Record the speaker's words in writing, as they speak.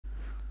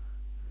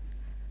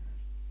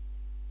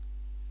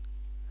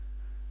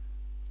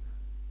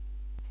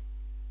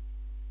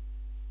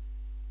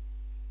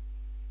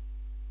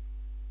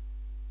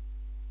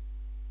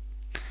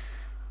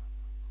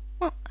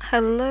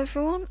Hello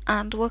everyone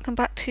and welcome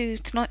back to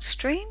tonight's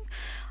stream.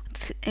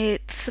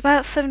 It's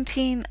about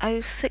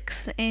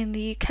 17:06 in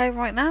the UK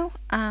right now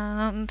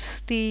and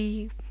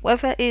the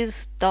weather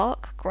is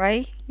dark,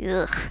 grey,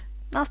 ugh,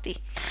 nasty,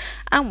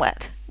 and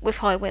wet with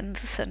high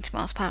winds of 70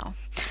 miles per hour.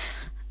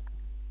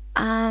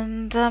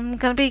 And I'm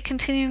going to be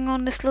continuing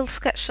on this little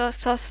sketch that I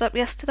started up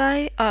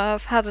yesterday.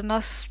 I've had a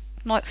nice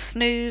night's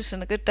snooze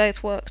and a good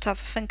day's work to have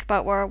a think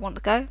about where I want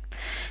to go.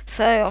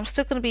 So I'm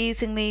still going to be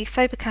using the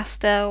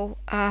Faber-Castell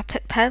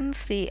Pitt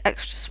pens, the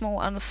extra small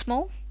and the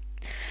small.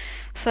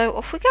 So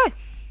off we go.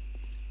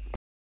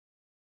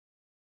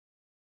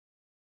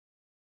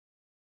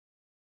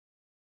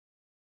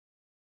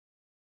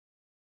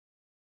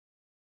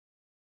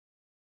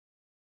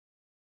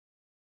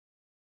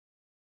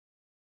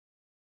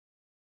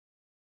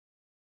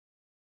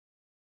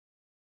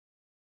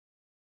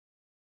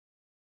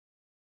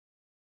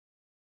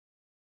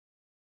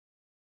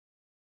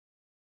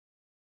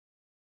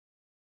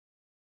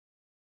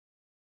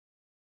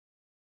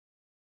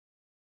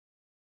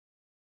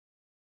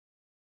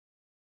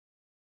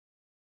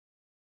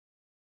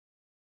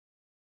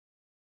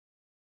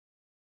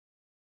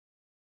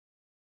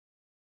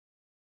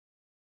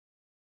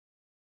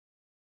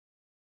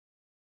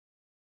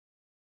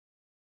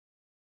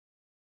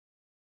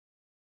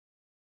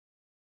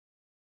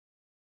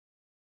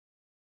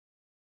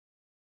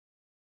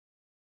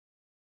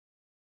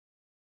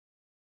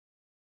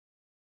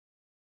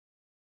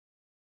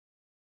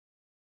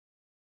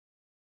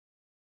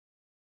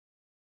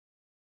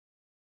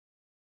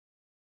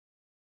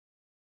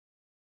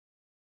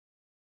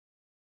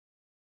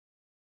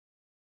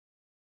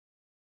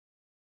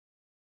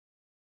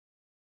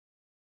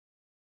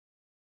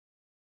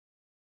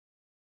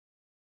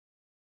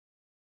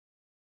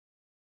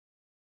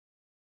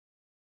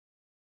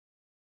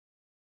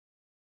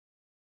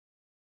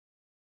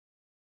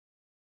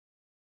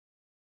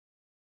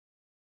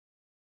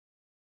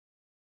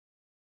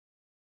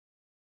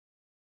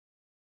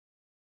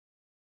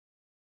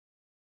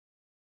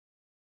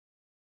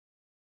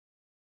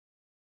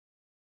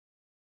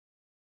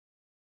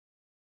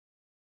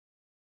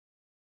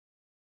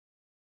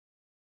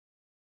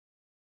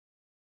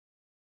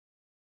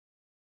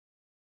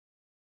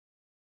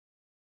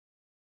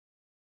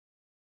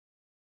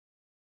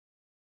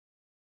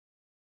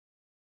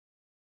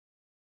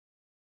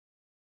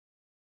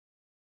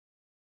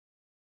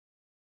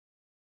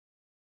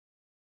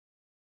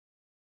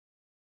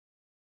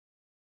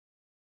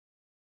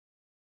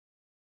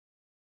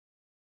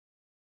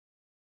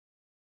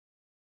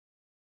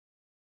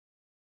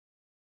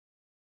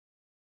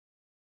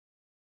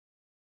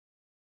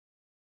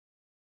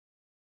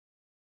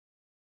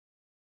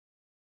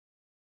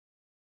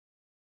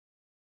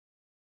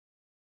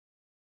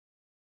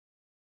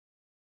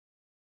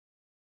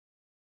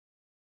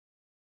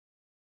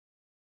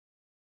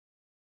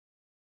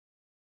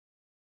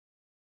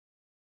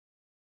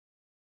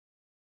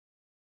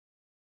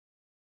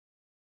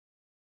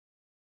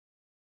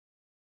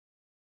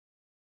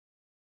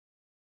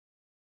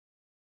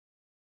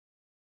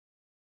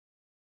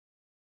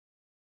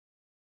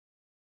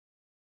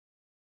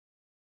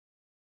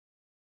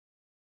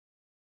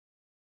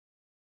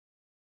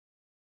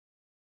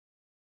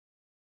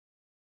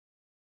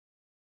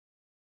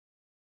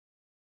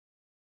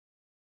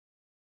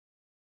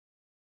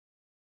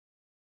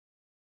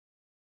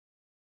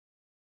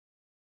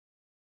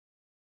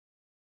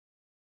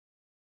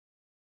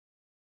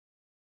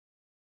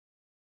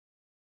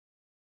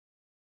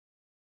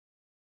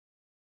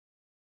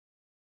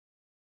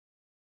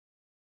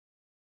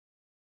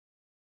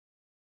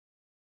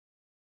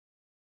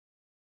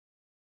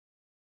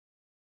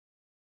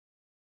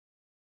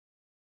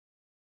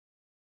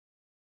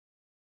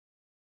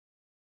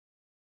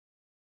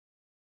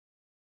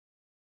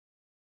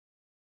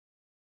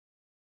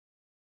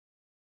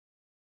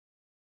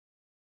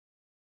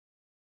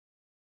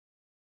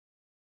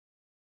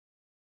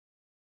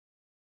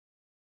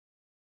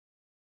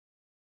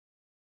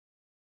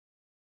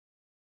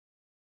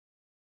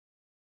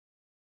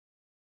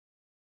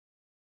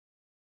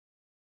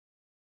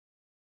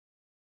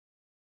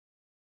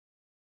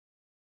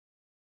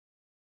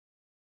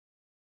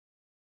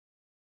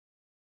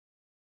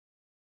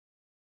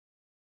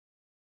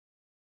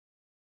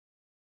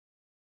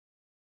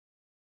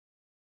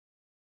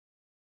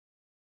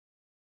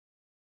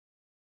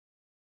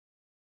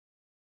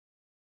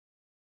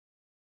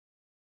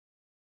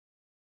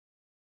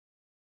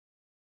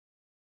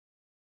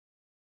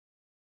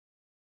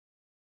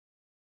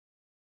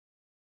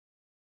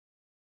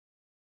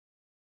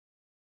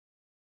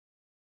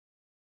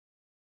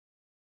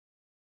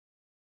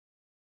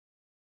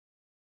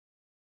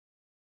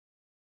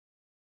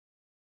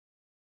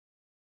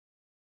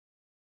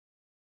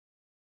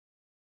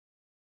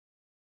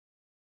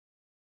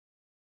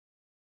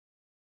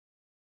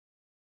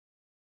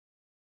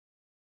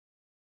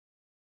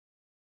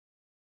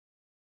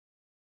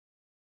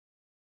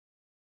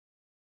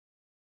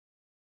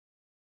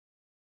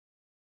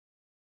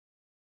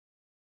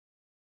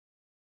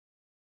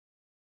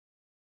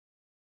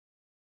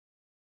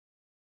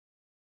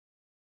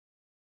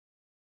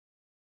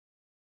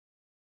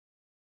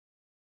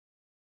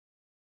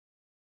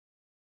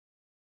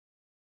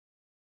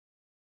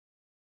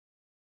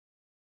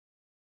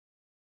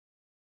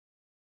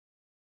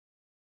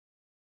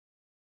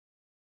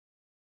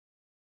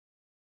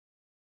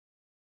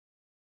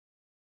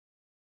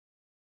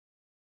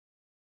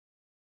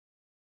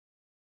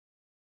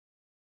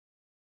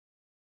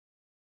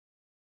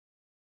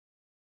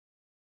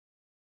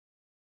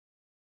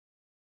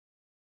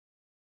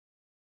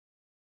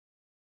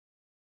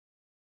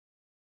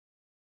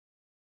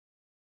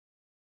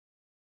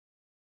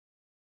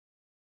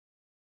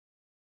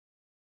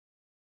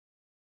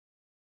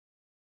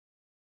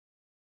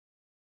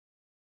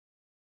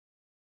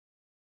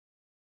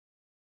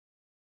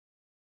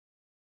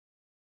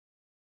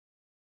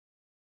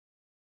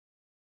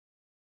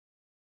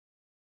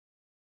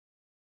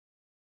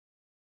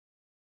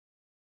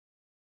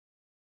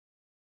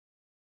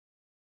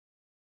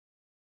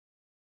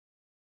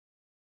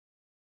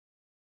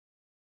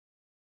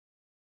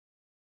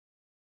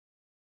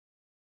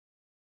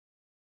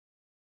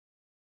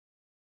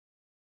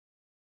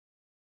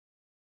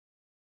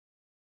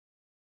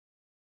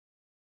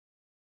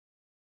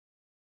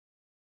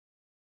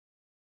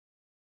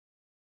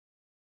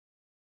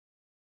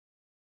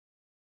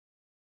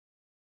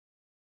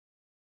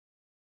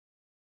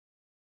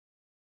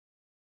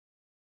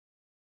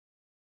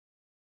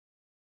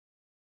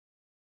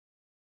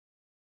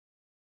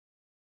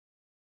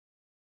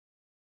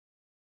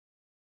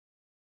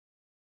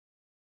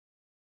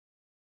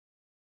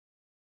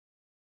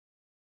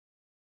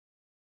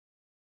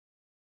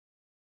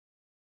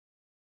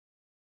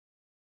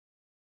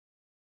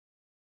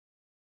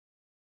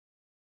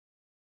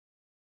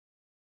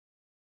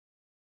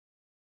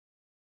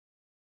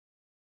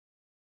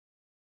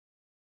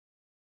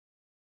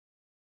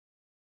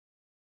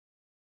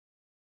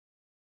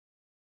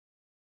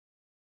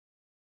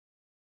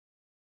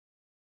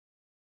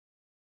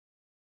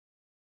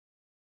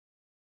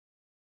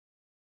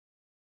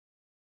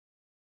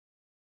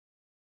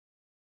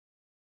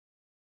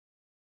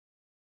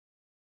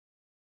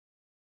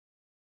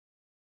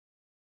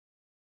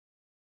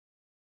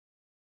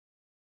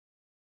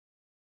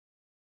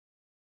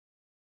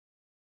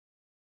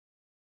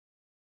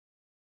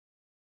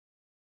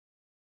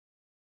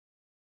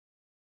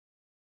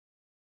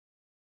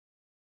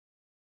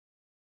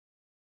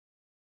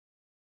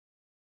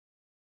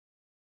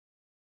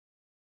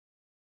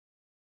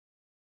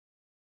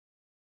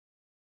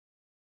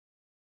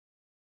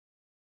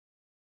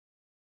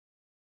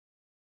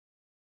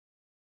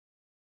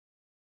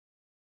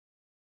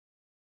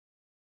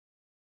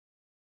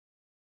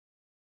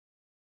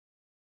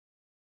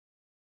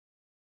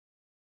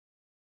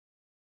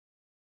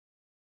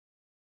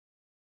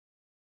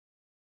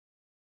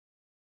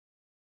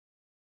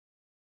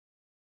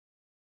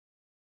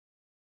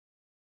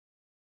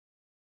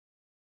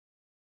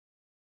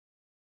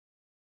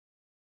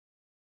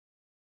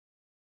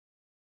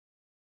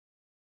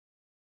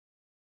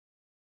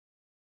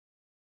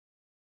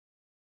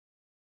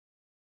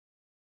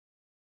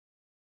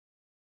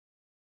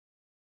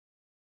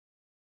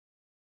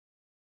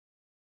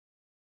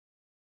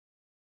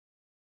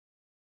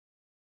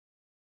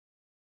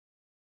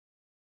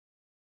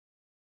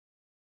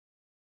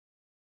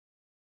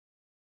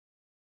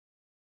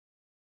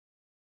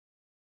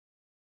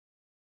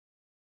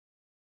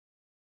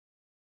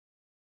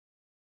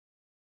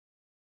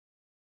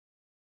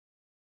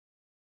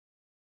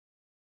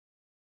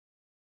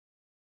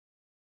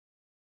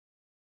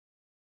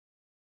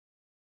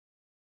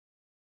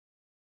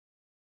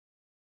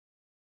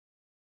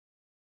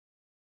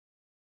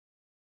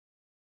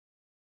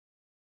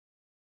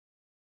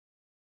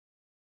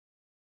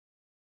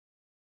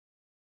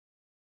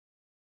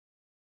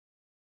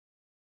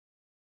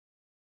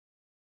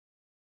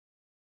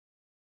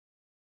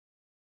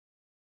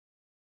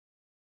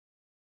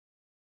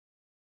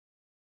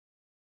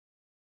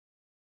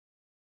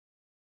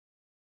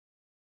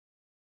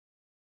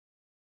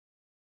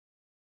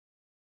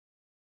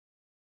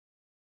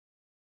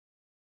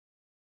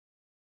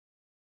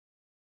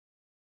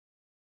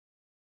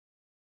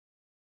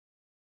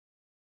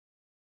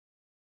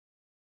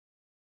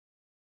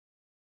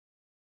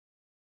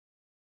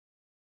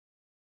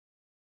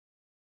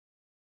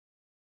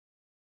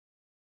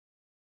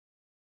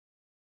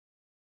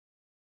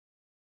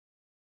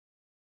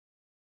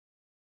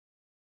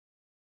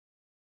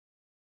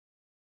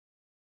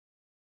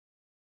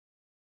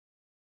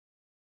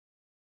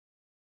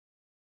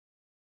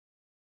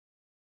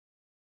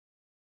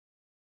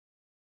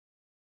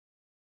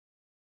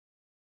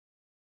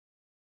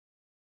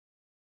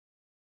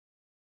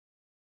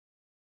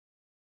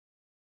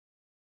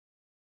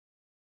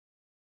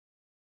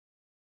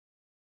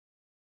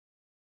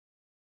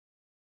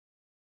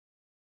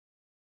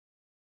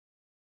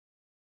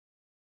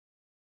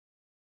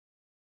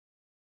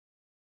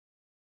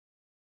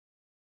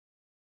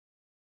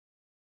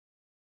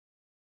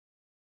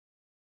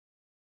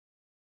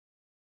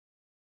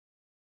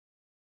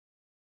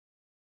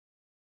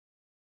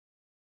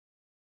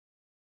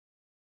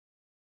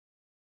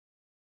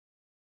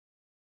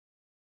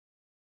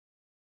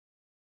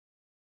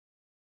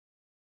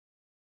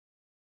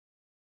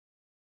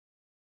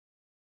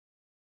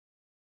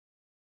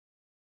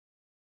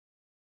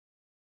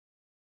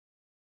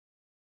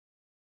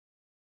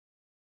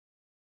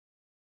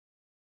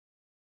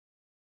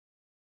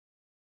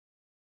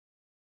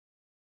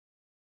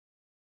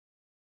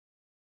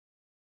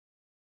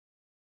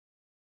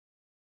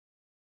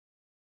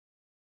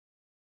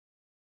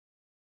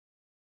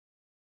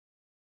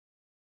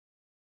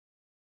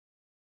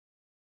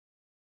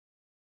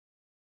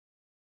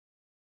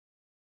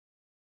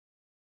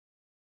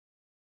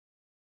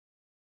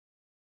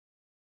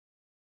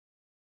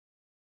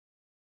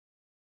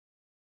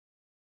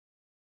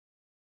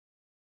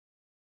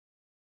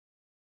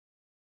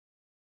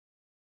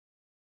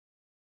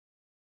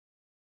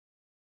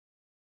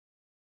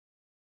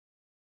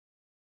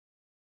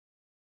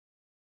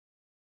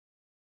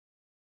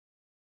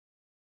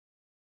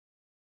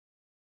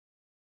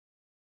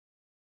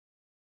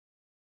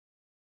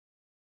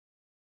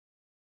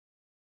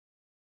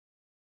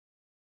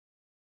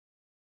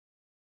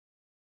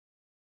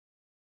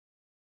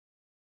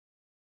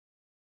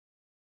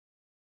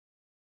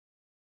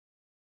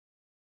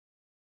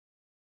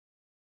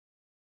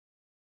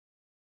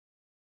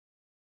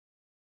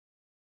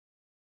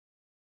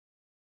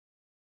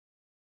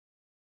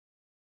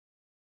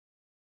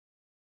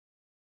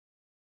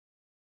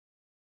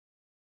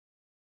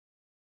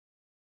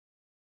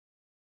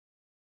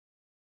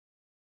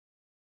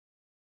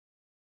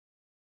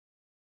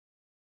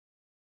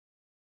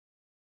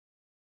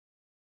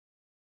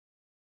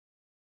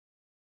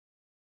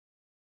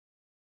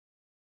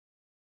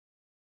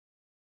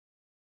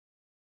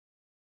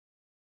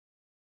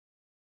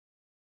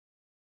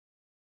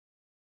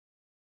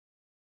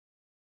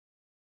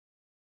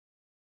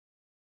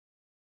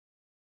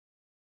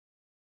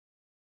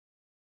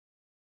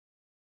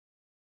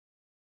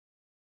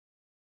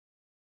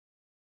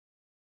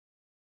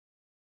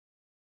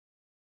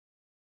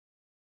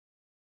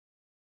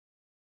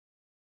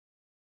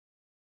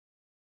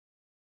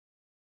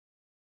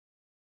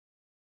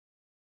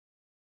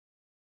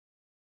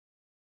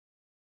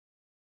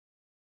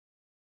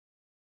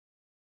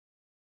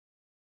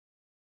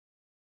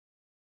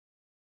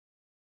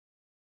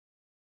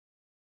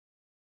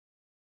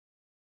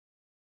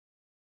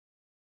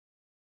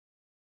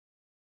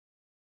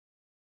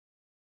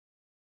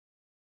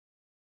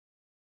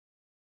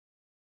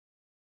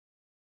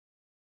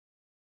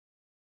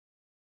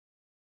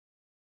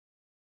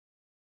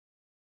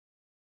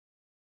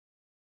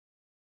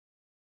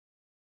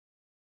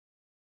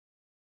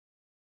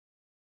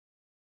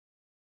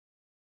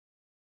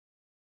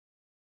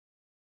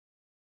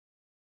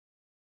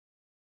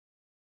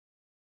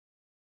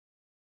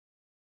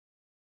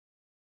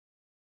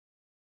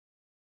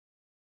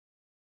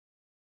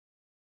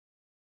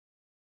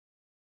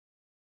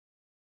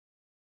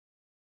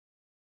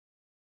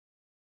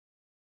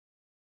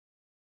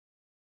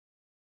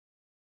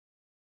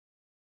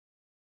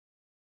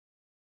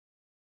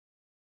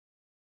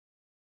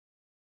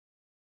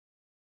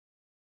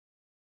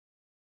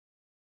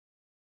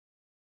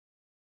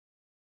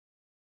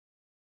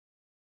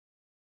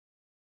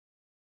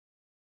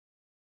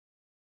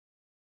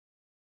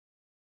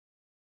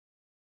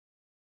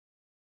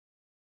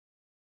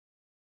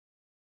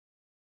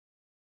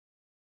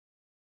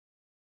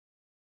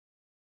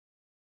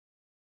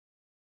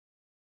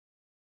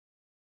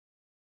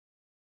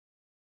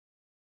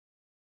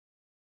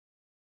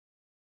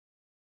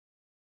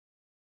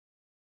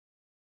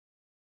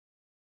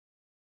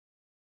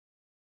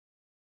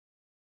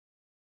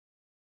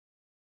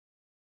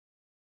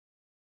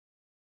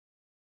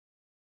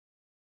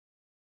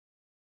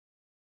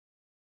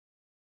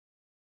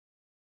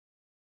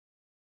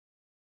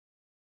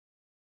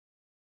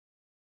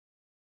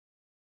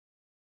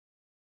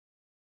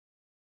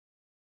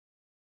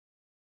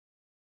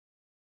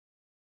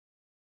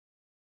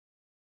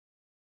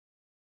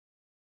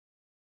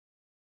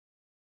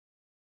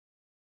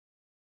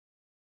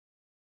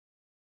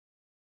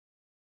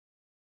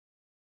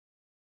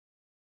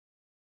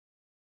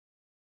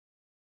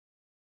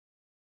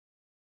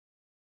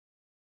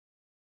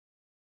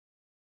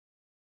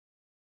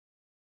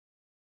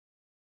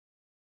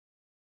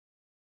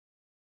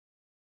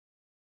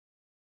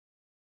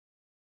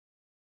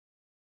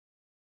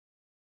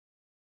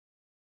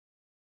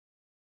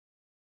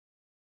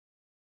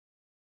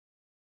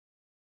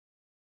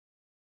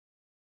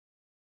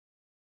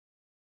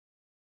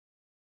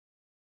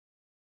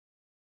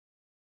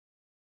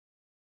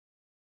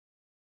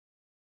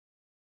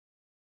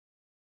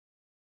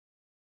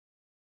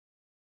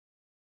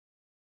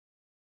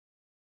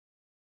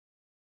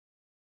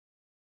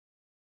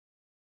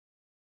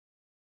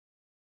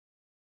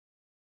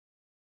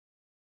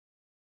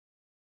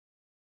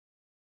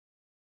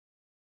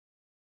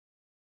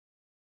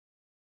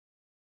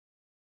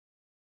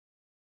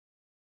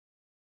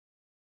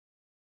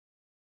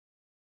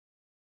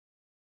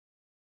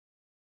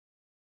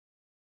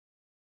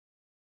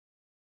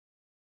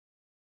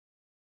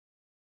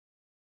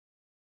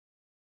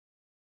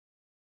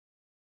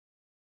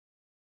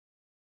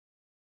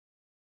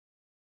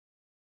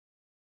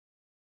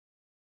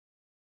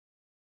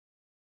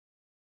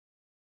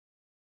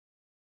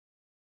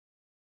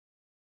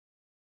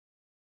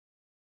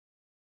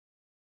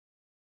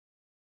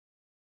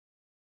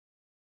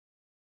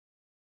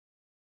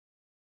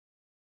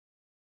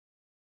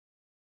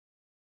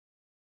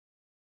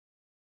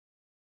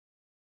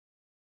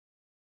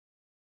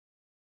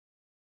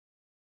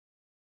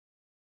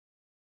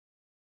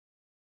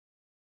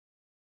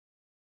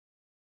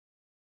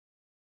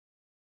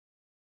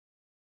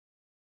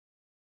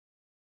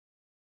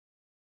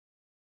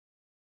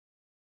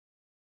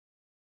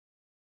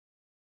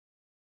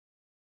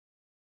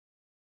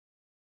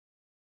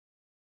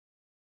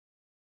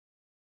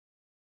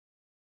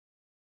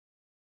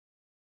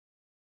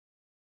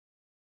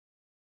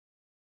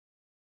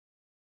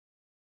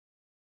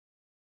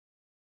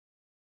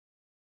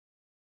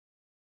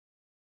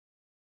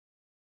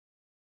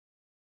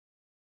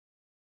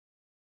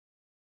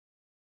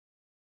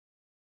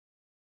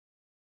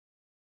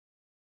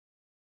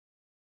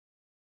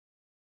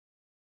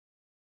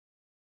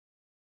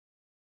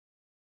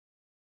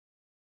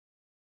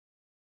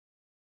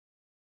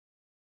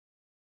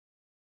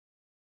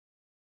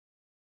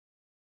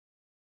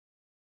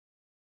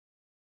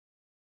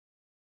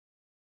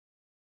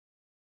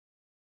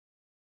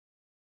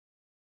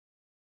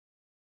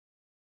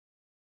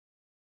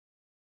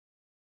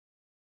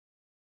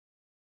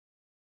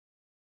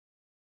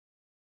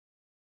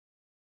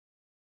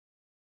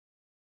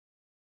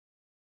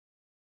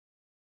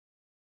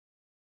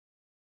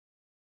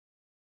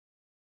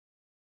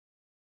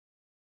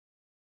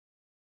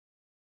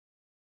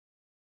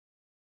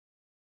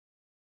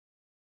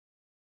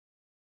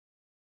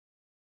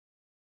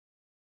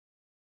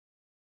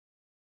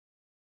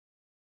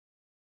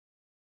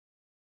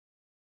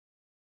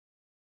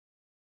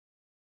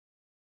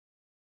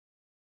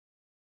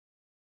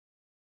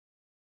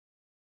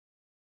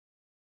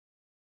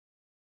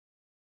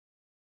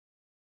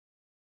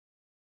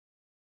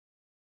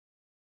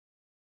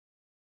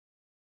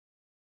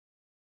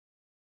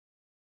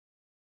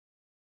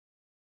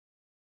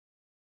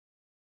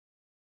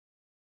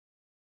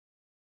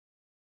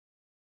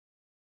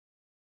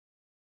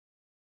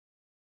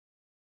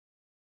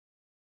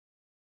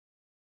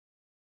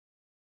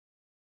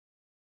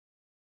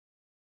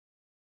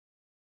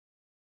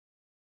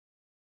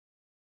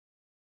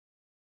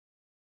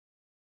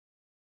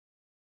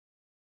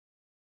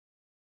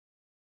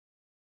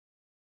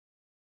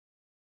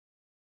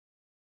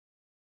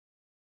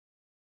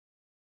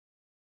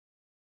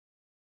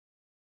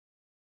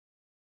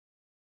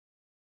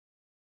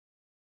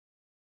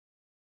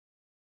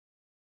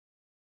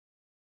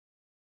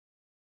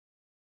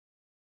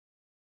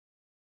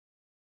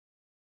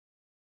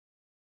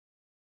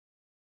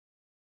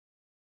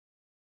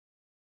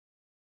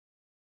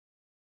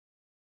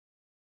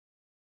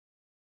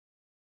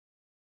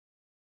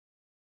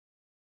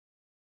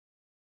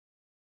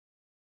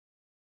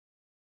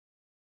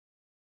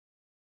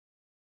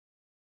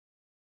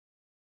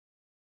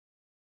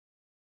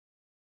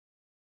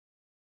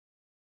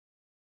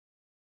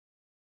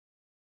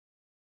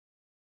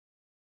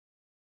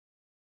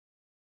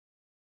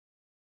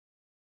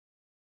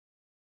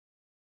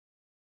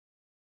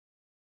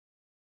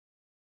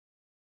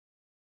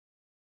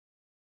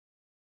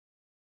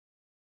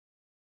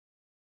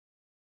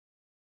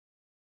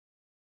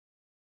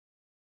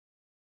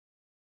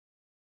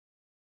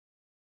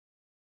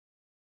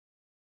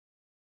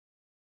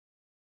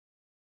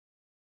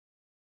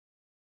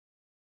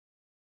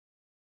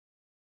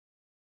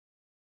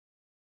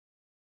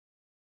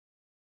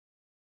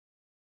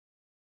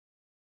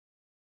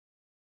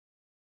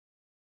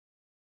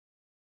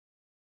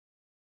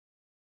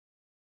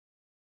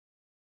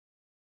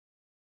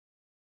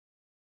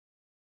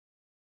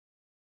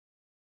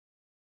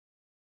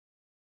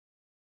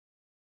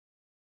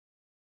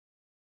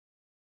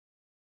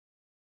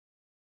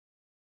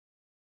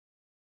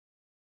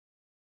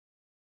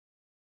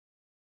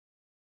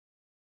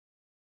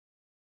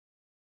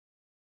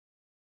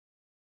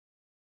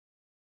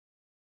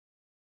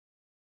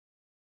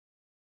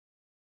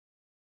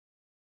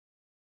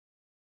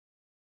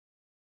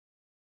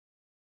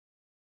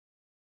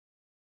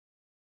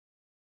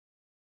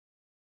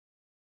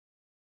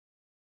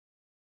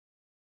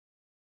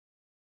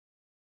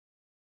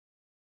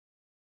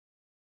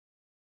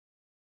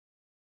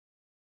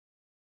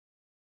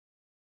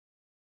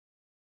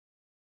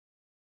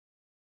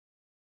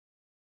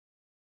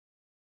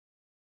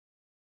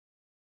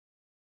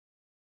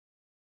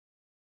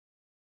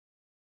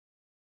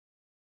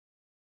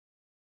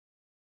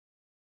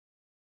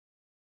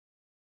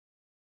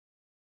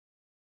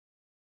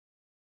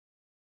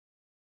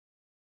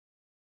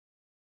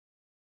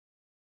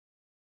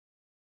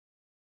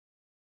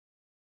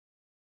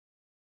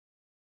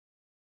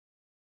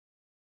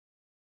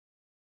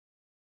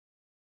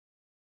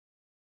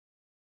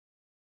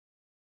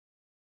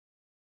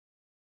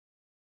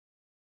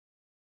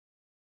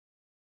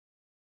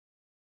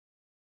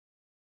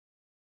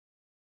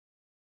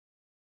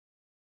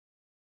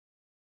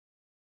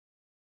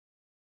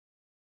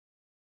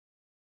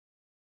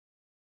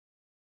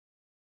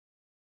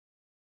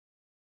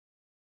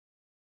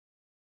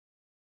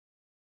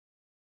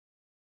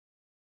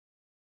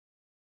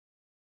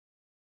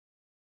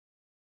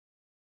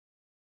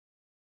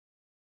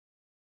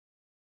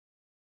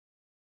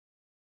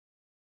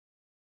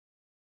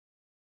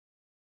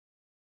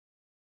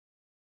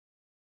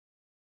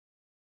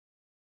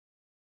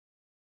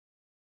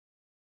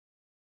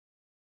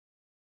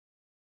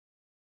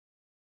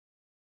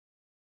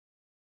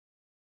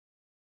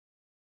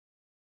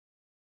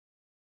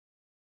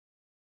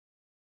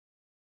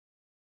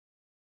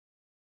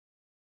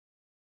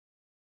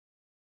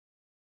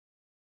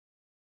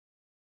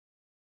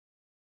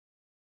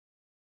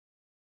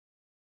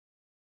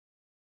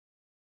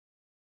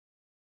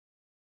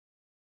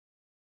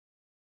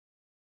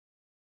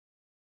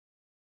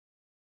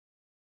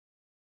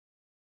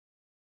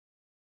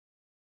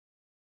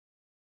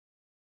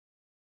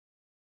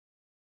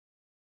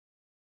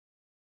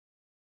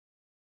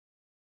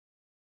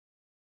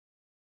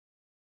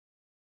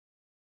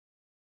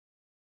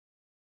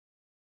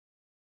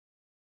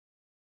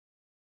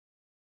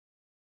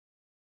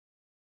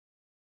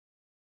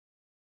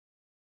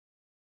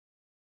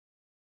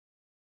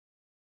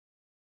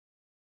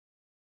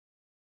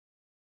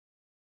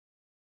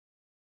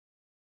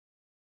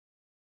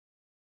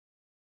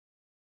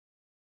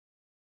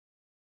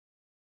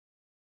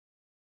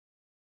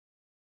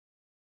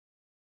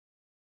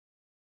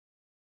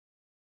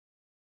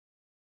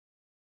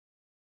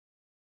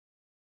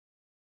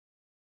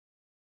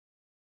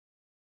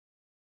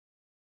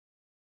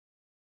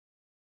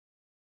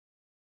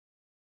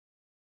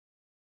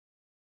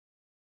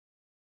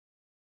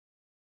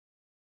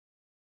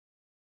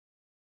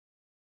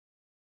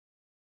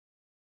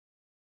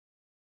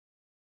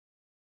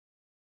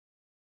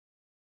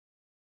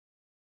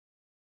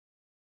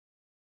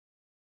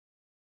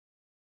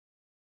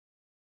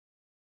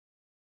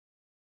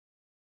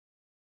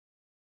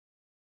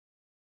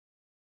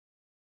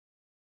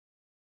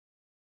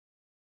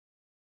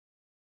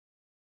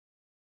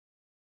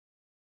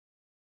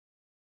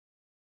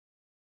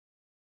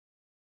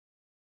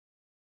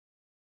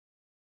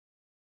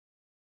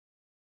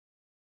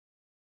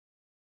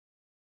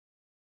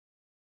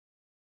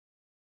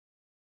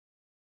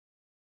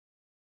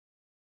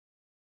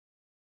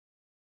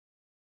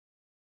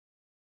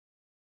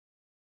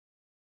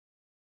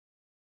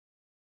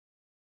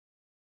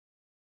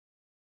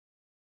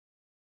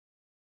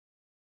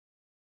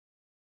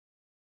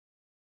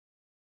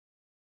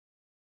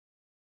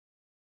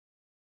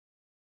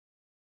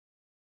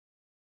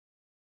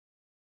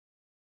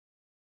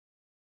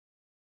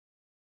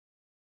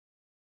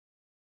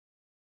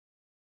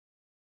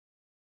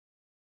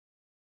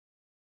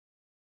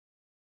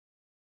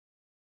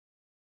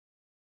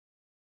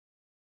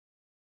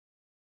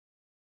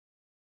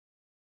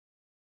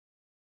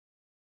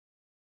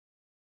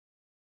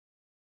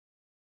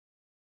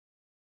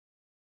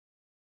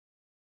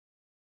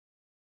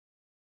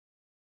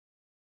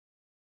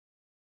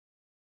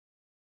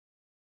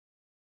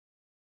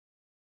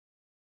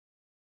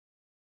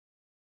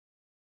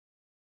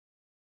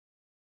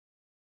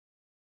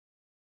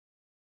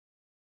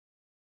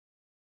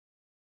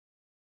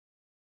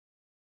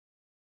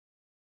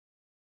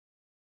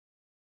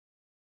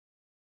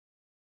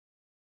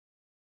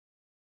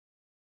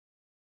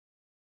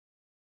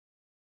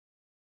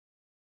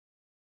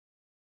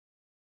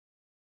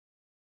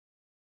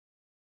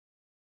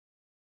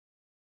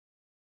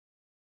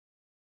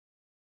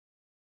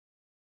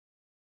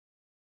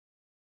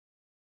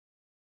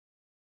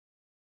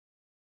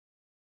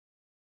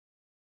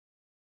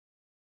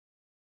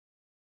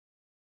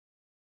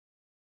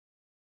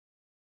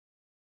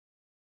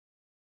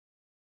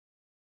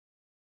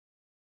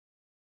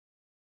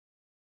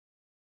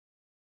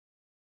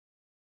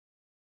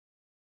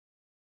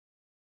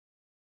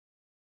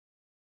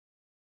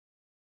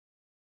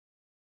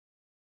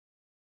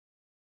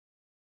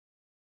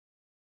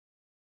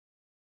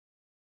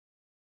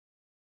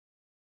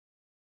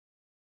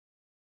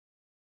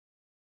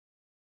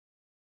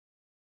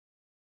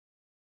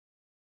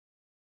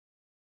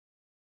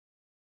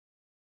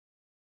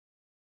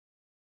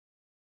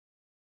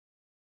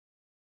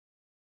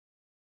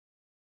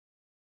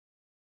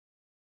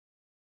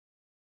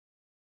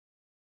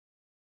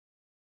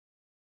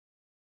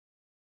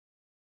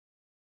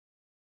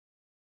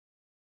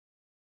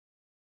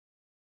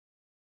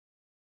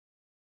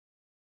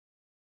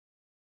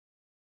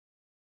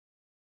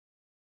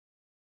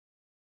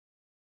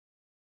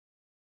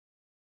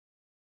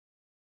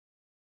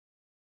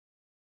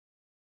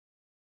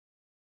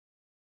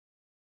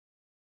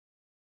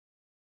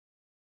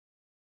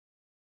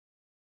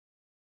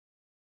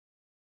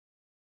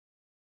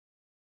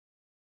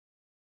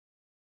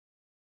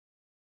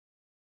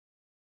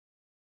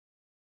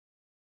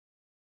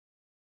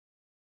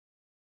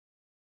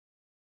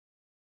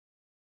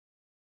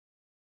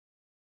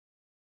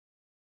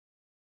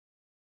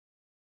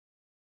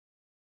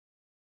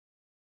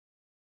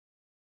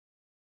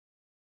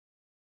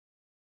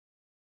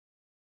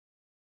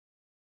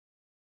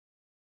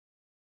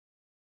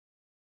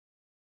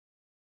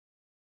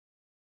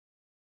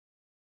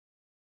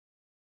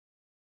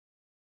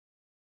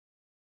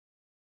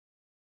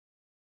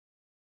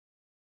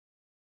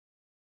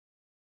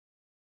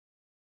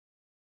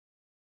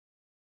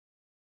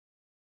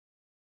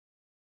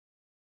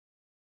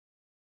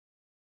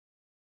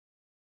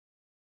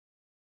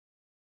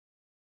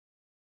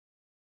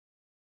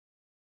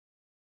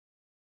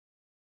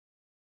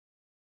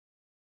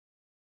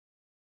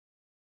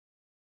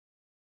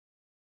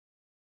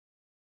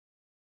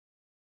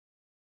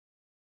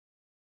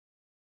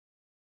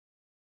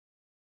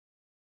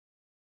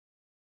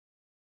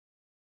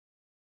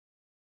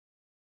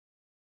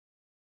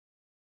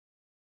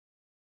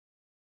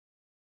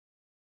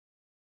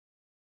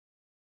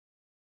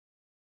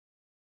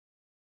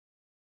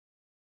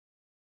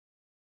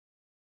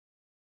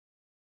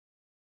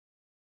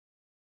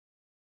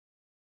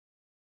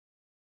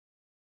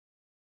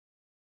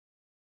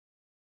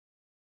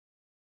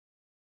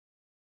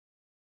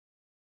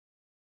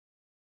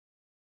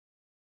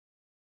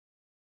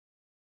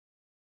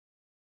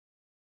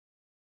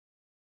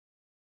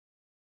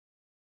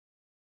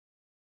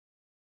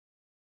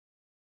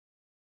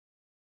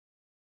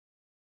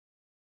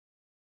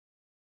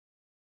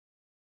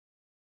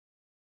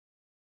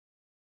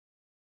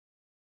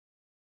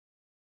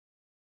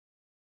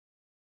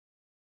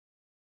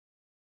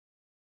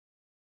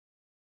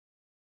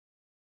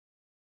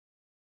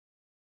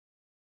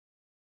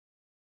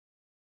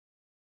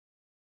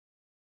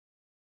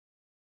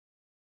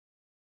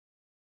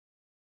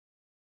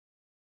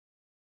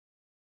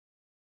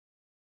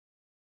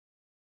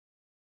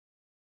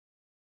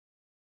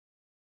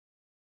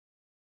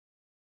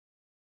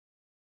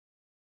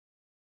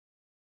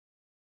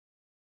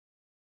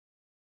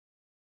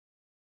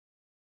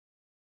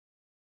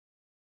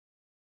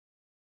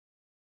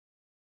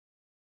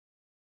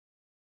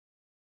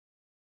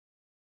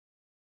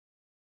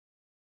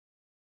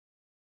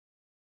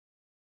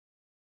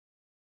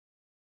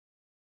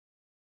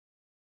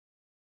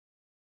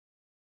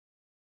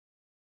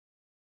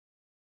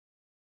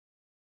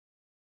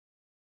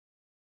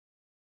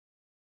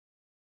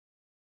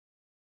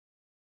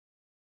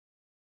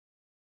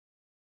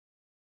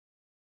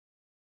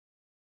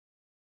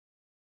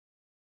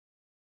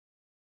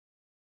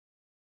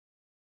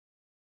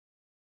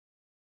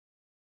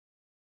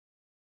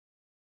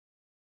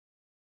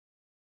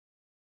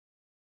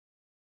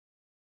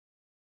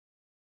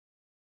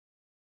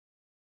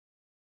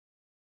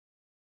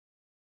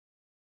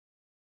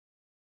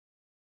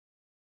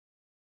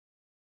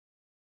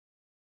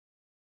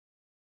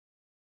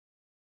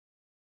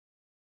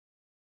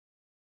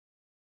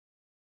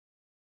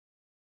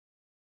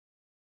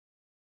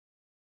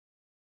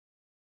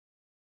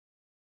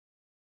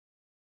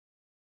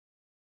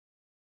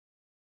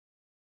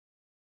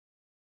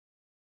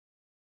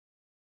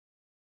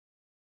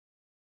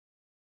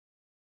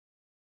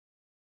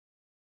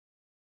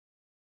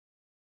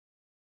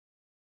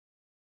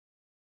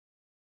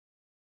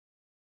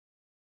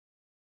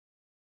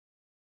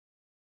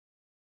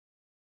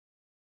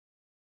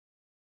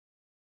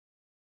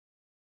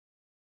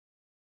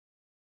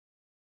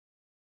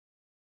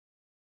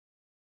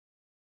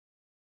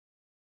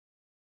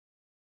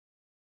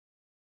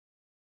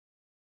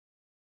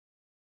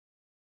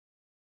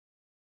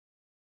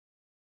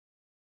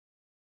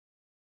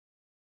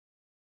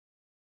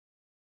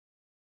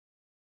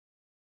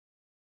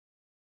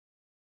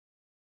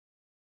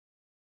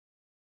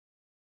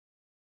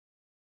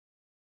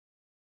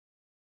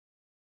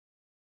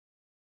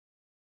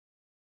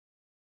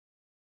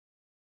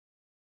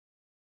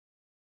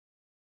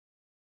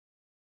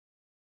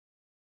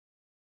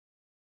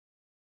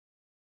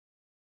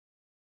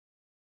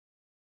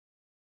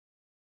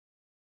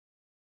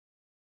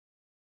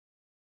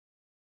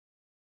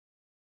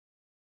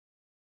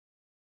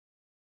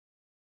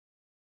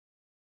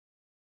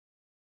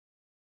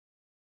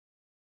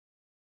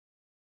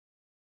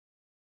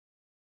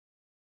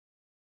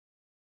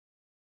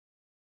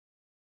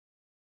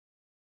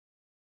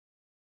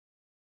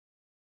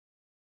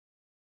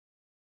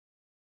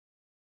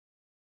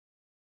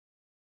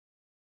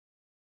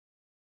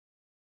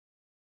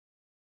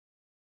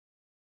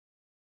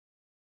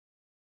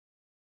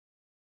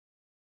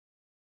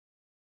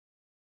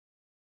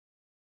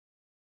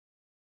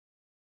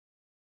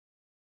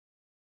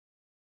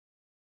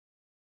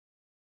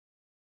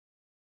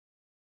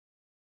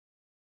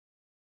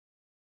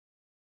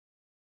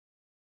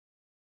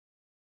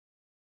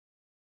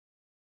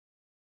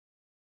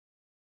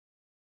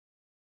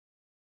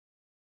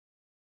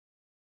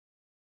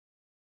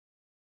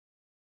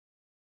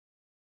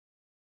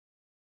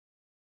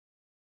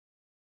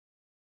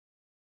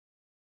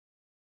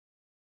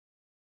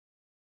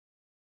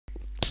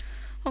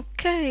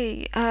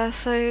 Okay,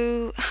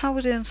 so how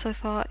we're doing so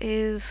far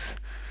is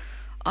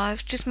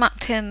I've just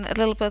mapped in a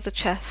little bit of the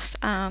chest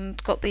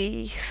and got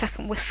the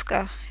second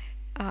whisker,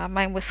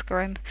 main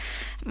whisker in.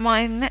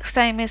 My next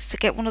aim is to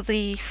get one of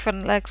the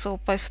front legs or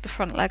both of the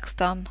front legs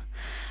done.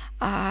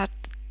 Uh,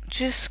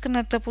 just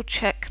gonna double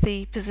check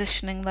the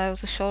positioning though of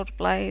the shoulder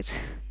blade,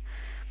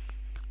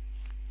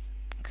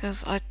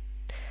 because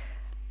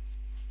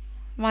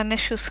my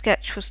initial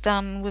sketch was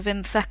done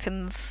within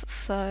seconds,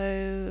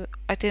 so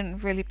I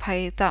didn't really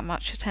pay that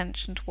much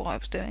attention to what I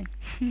was doing.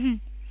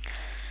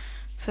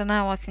 So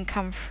now I can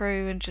come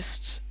through and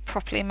just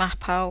properly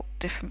map out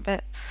different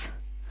bits,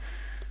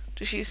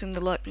 just using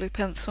the light blue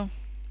pencil.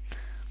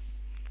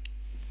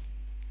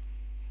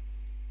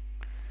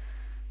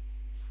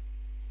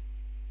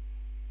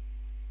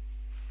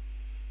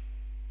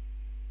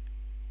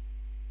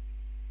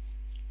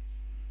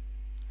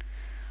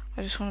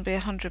 I just want to be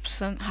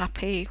 100%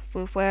 happy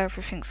with where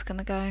everything's going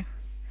to go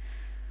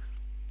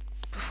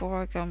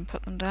before I go and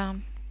put them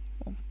down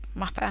or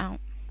map it out.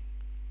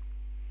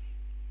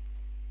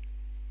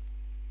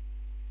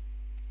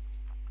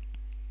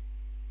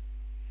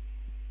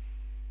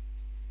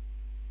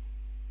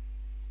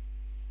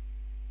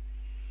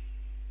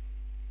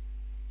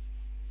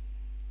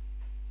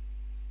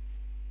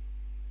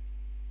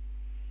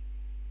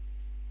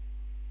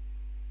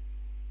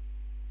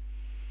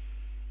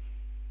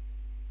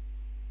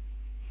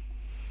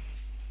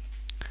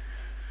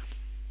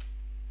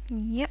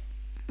 Yep,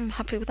 I'm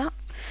happy with that.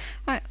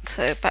 Right,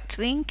 so back to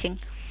the inking.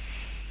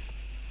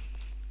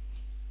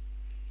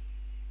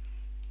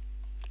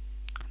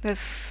 I've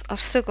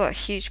still got a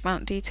huge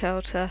amount of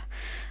detail to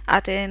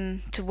add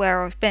in to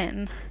where I've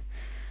been,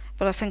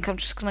 but I think I'm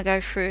just going to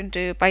go through and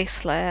do a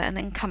base layer and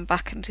then come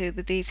back and do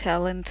the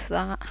detail into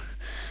that.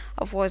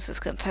 Otherwise it's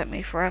going to take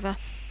me forever.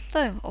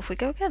 So off we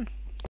go again.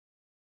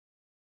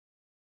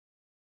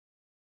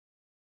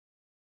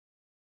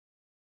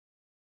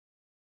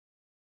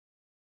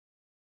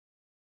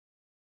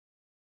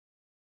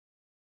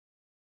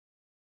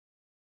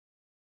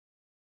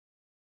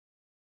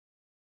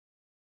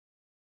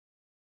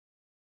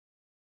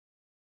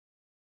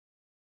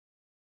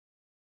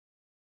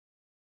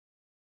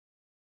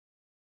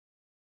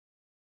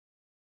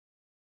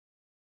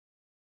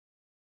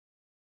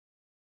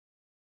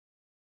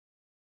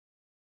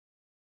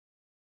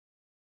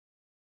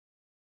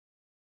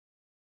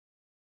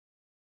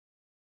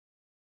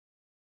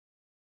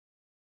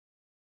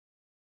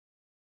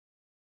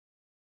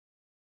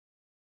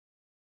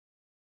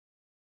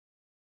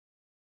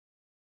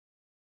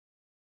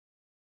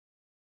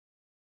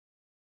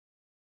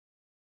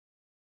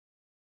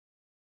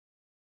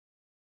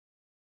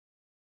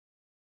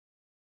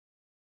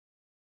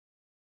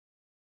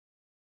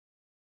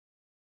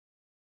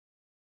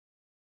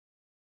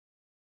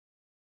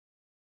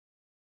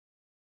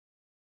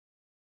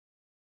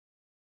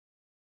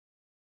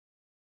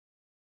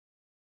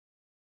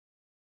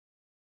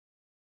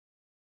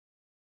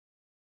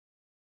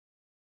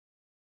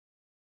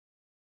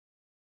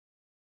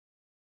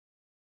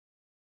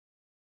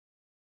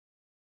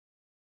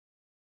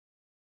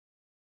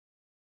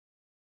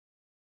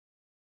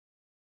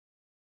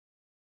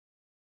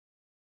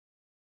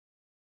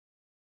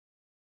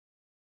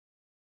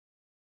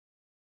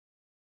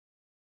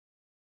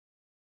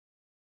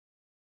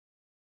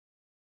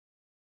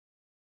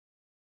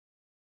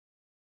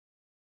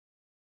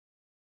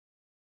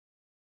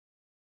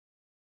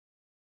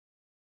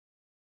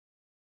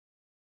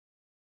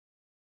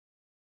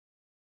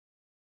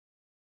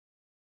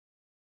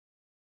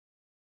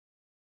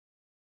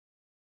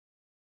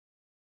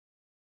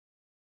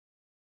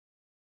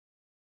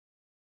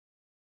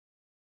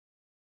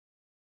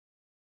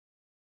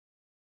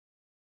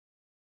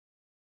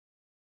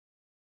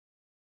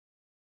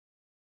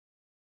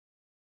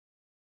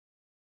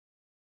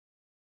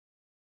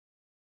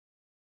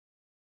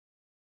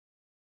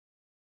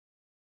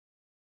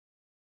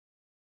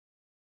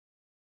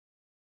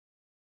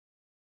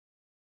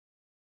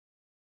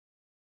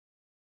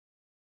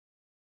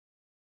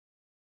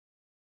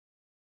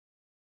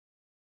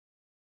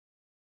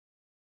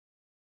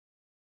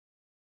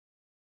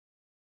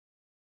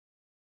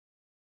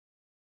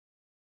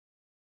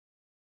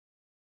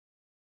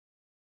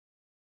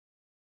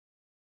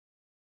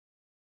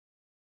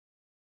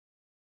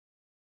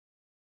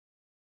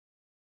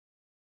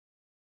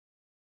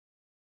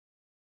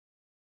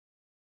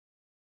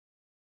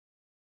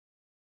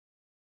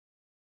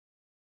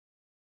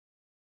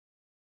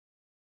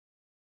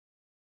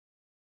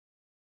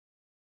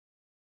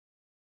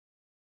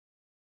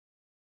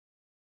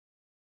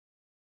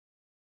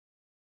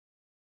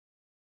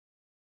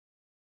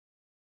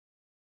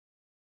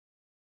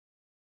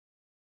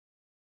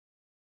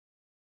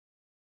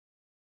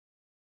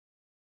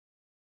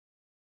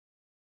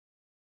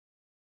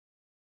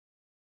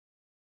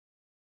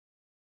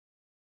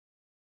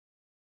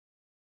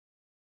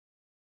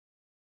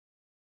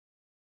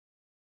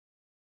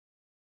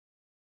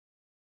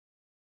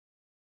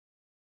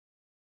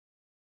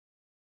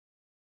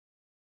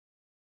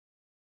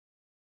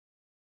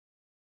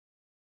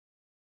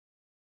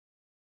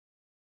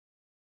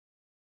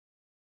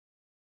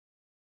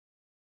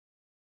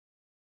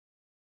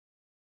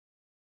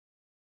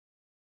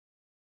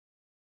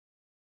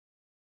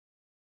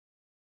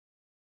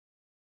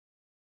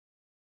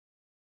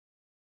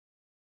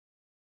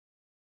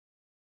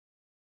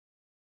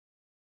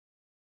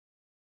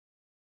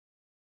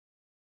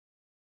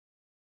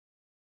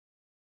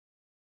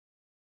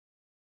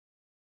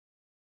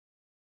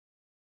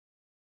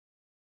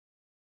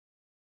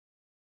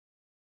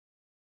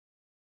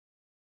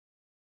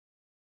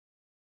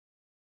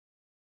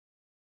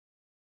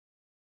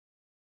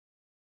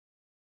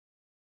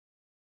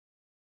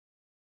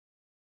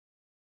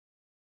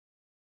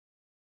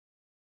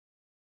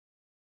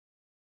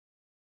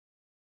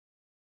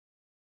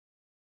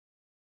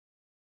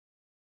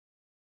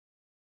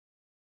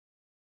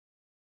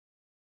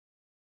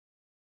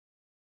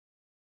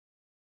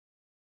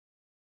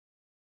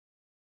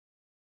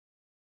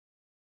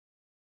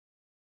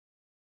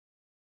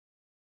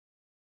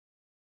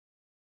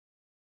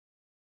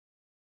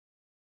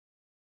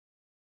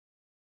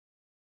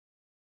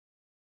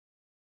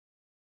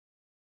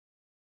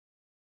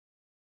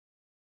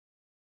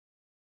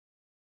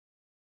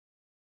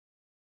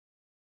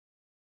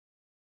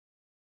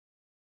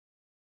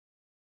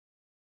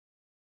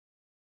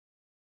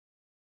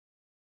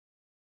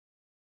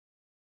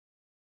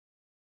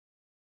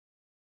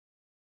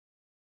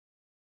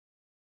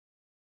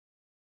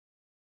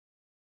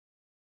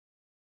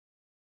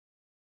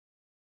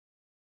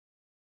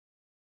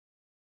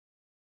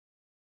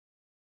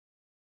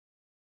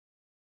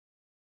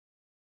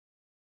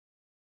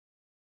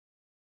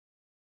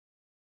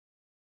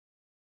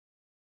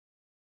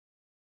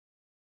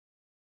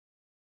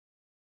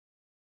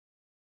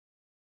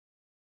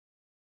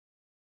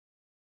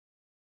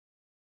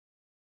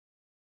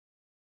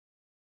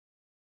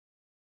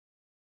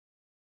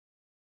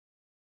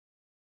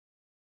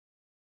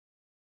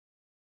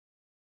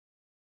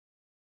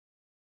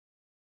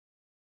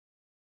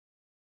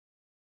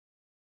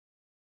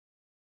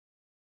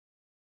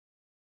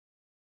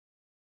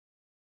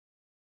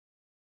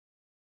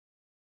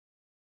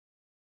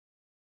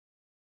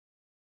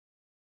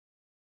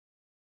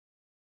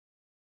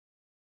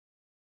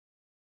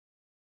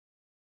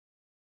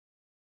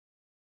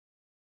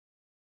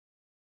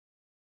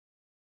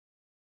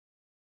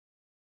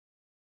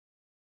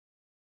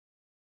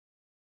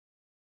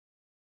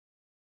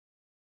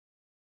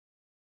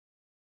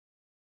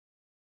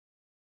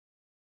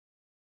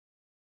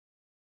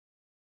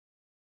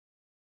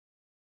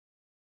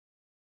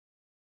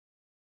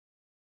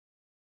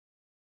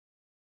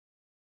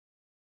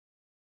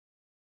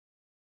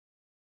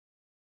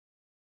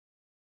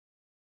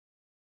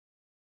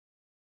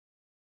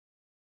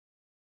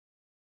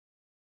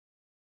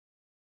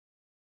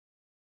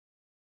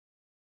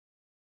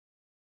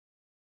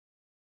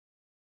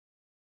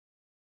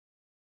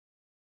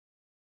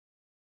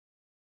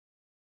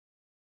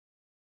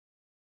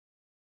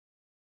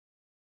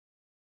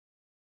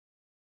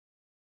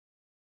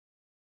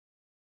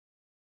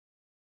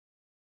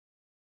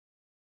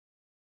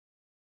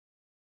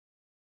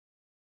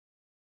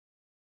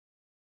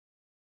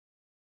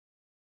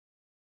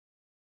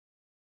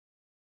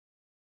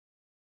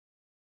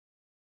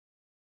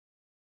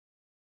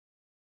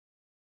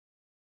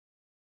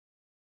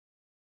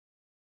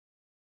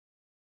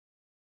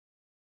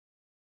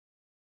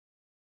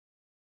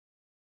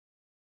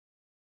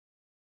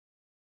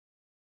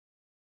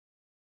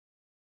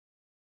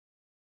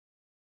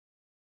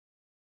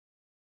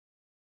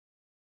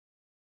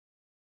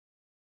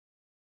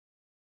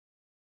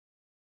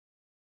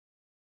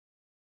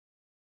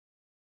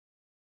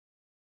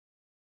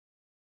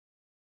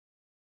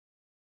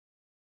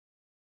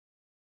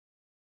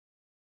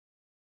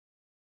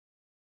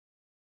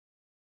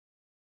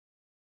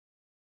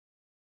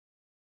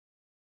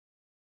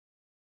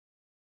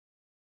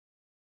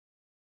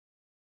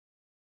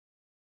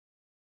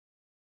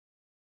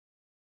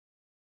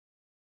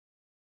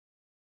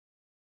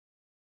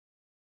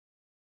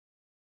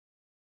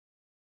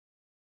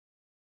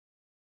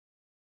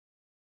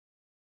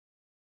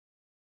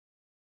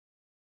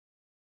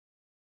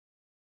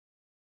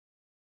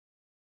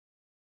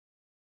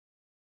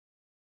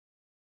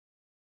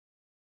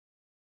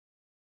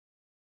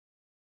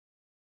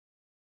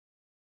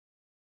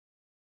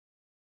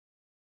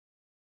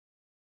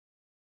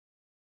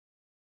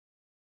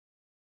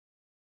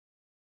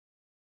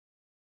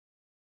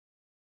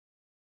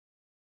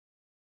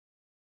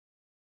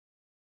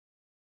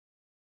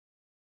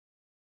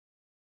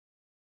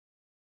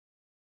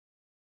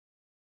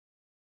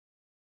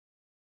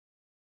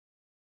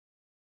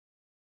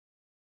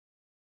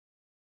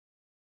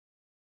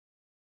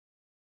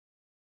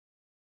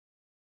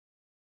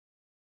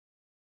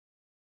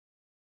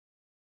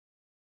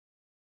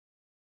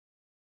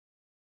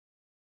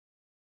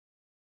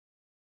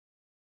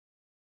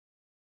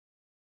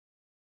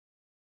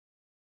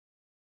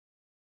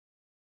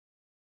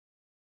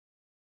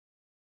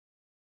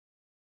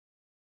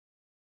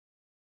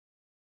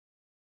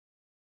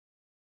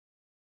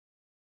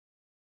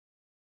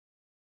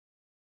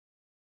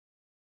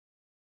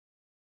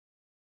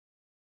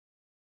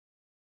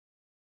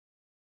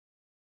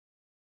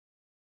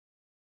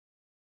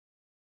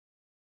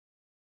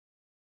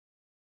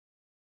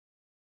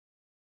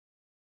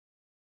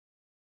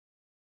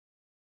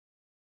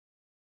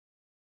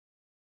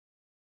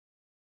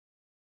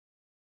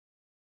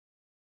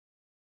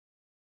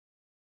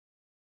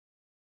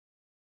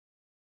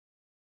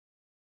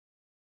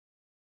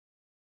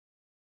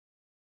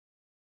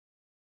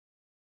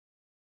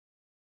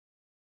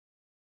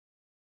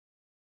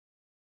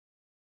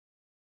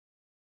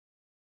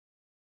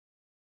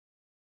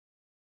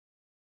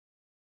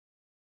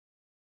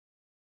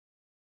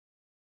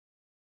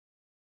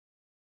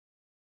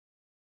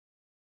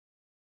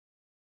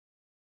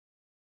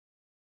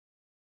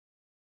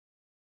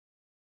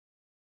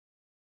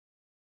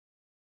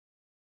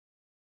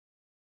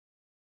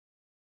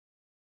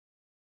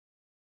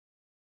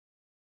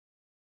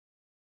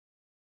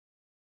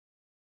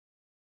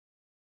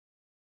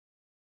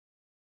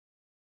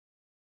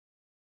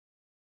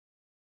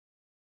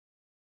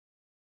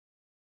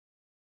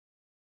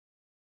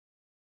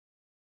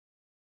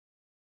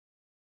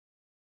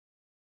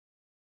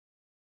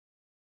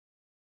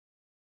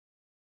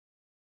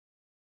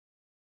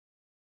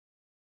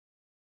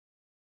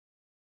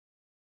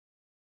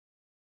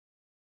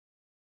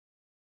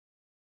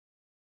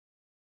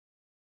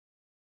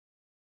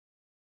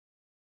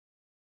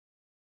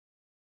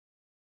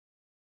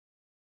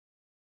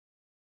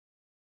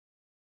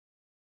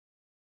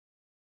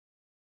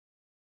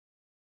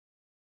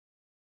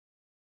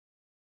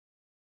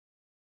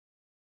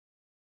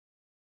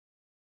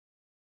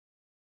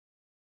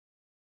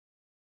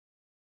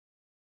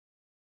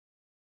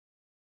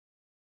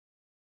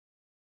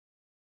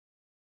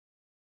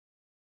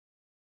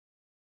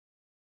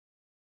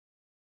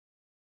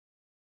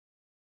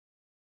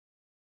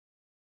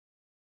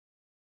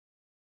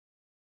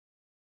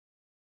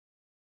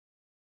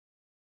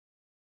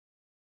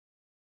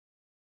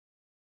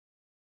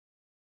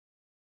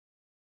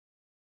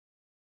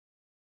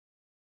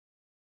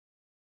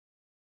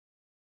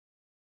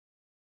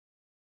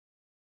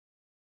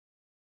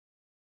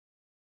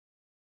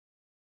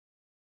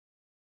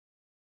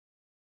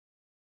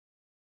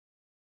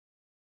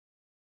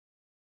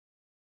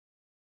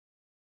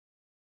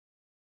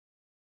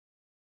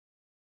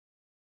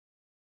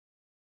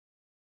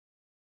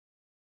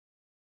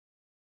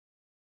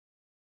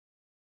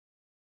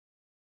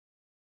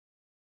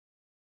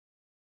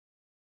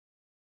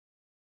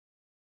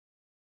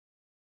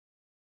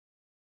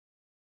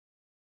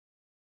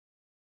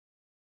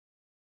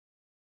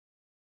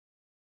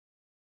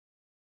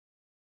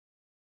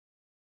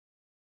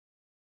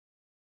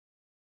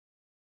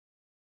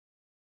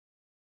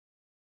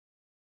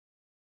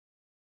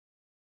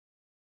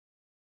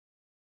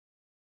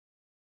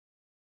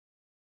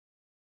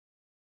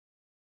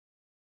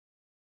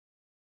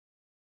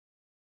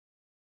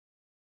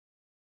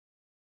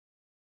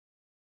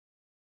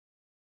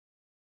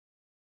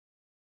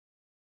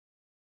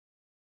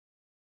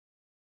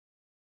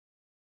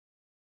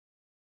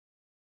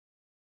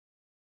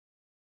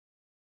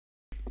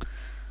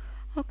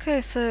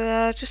 Okay,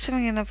 so just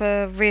having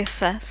another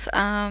reassess,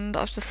 and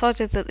I've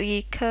decided that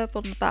the curb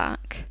on the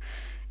back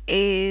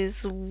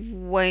is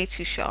way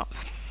too sharp.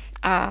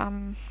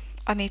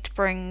 I need to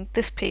bring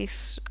this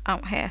piece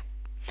out here.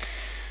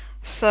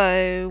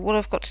 So what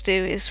I've got to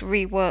do is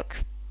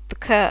rework the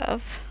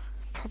curve,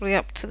 probably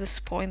up to this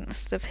point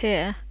instead of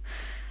here,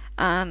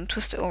 and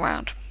twist it all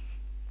around.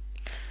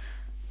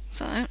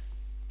 So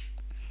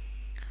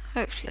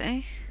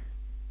hopefully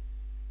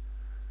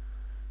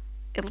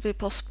it'll be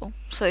possible.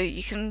 So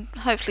you can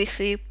hopefully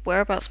see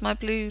whereabouts my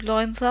blue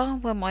lines are,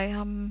 where my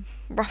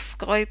rough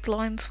guide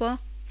lines were.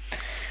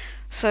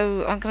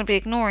 So I'm going to be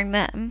ignoring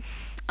them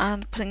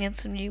and putting in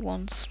some new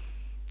ones.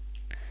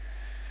 In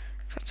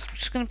fact, I'm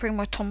just going to bring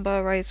my Tombow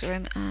eraser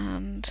in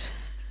and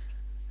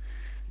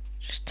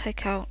just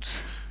take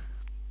out.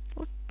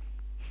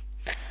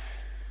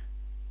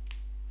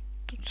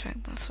 Check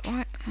that's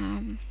alright.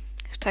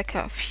 Just take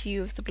out a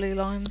few of the blue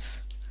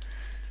lines,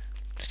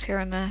 just here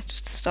and there,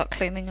 just to start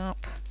cleaning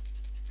up.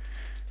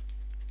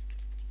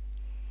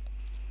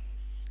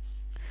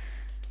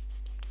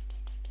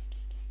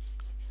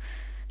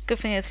 Good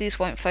thing is these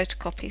won't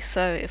photocopy,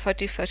 so if I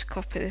do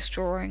photocopy this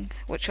drawing,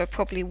 which I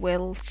probably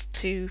will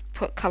to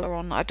put colour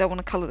on, I don't want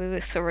to colour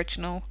this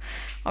original,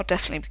 I'll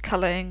definitely be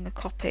colouring a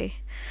copy.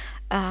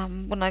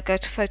 When I go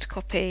to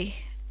photocopy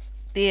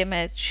the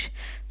image,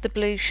 the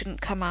blue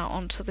shouldn't come out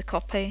onto the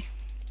copy.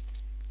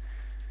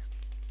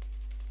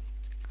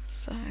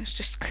 So it's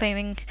just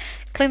cleaning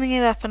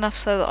it up enough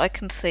so that I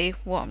can see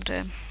what I'm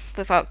doing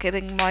without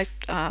getting my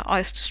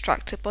eyes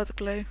distracted by the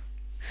blue.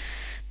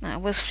 Now,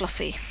 where's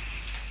Fluffy?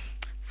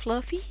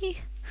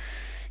 Fluffy?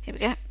 Here we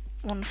go,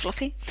 one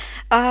Fluffy.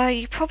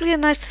 You probably are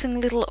noticing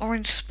little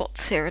orange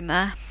spots here and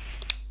there.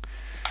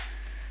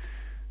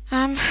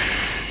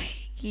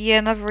 Yeah,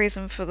 another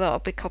reason for that, I'll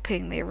be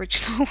copying the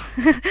original.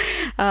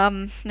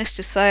 Let's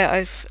just say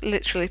I've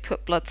literally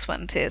put blood, sweat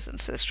and tears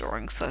into this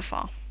drawing so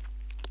far.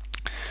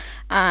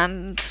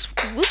 And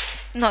whoop,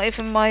 not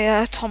even my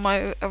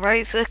Tombow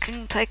eraser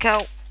can take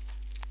out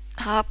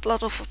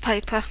blood off of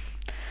paper.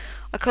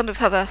 I kind of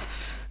had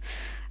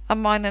a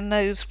minor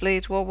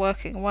nosebleed while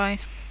working away.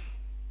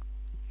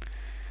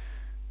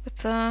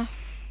 But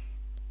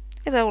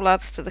it all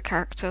adds to the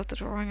character of the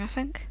drawing, I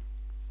think.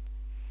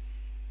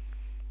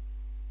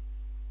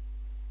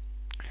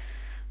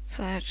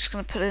 So I'm just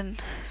going to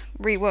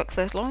rework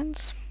those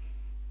lines.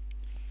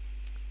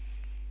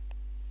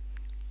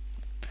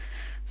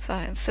 So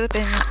instead of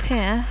being up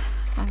here,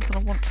 I'm going to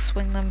want to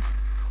swing them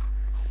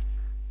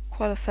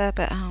quite a fair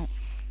bit out.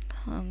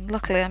 And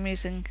luckily I'm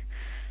using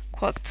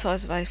quite a good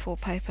size of A4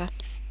 paper.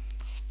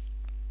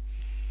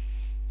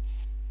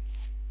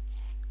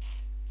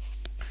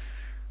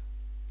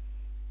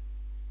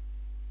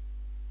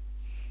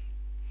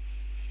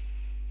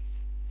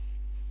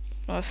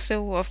 But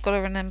I've got to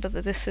remember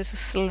that this is a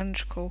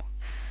cylindrical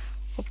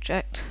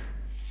object.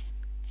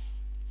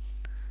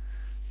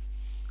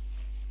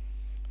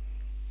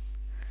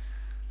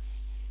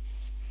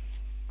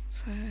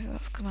 So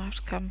that's going to have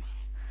to come.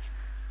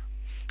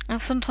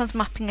 And sometimes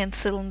mapping in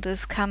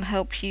cylinders can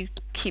help you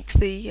keep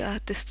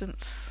the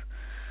distance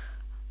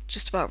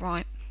just about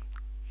right.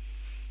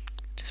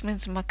 Just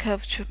means that my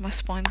curvature of my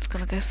spine is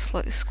going to go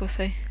slightly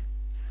squiffy.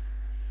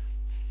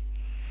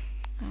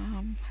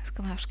 It's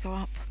going to have to go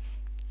up.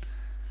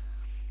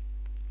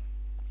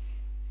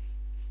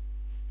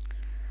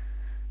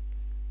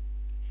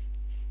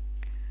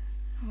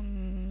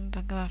 And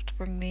I'm going to have to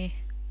bring the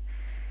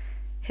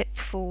hip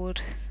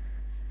forward.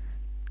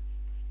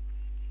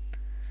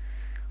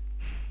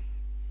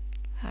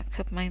 That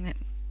could mean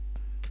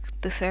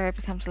this area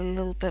becomes a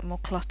little bit more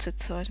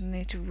cluttered, so I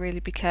need to really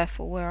be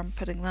careful where I'm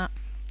putting that.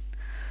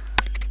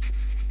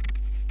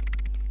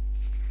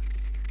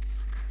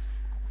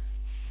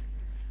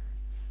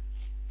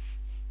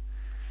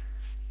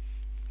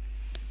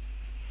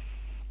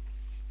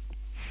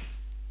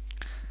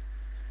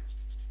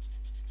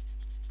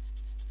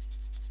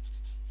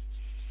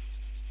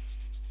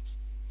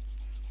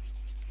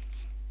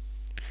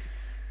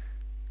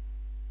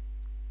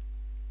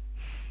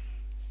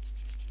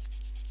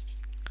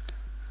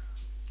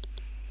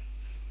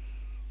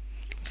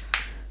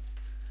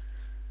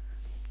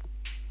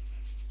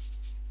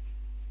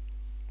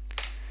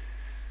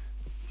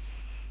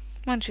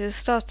 Mind you, it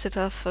started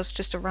off as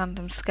just a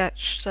random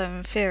sketch, so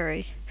in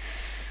theory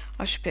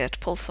I should be able to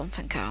pull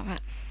something out of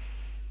it.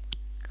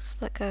 So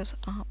that goes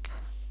up.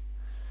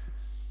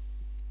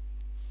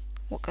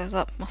 What goes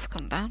up must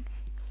come down.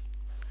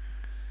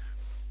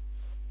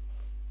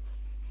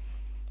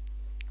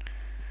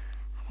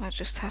 I might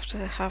just have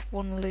to have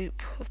one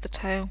loop of the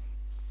tail,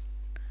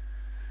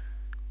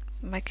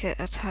 make it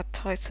a tad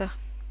tighter.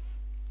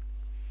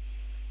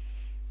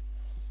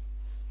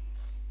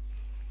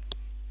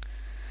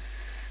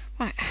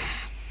 Right,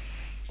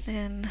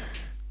 then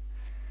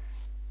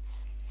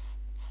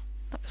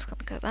that was going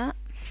to go there.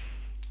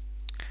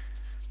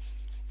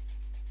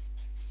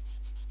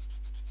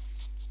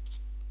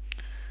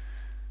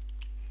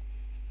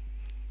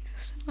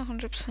 Still not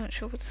 100%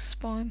 sure with the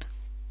spine.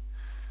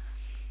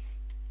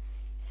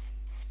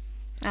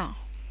 Oh,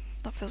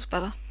 that feels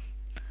better.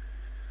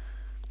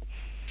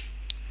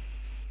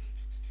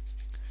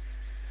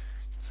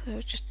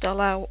 So just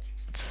dull out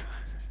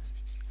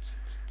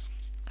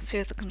a few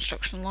of the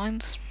construction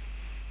lines.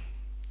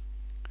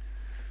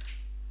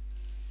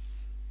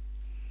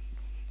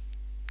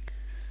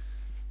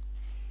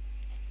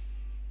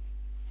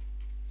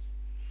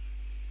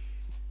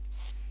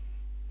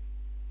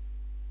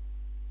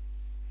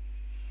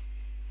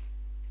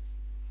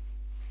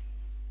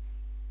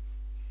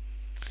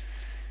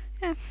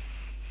 Yeah,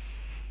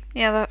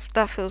 yeah,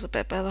 that feels a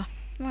bit better.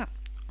 Right.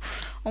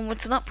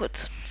 Onwards and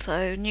upwards.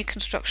 So new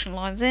construction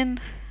lines in,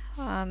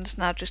 and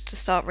now just to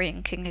start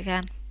re-inking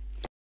again.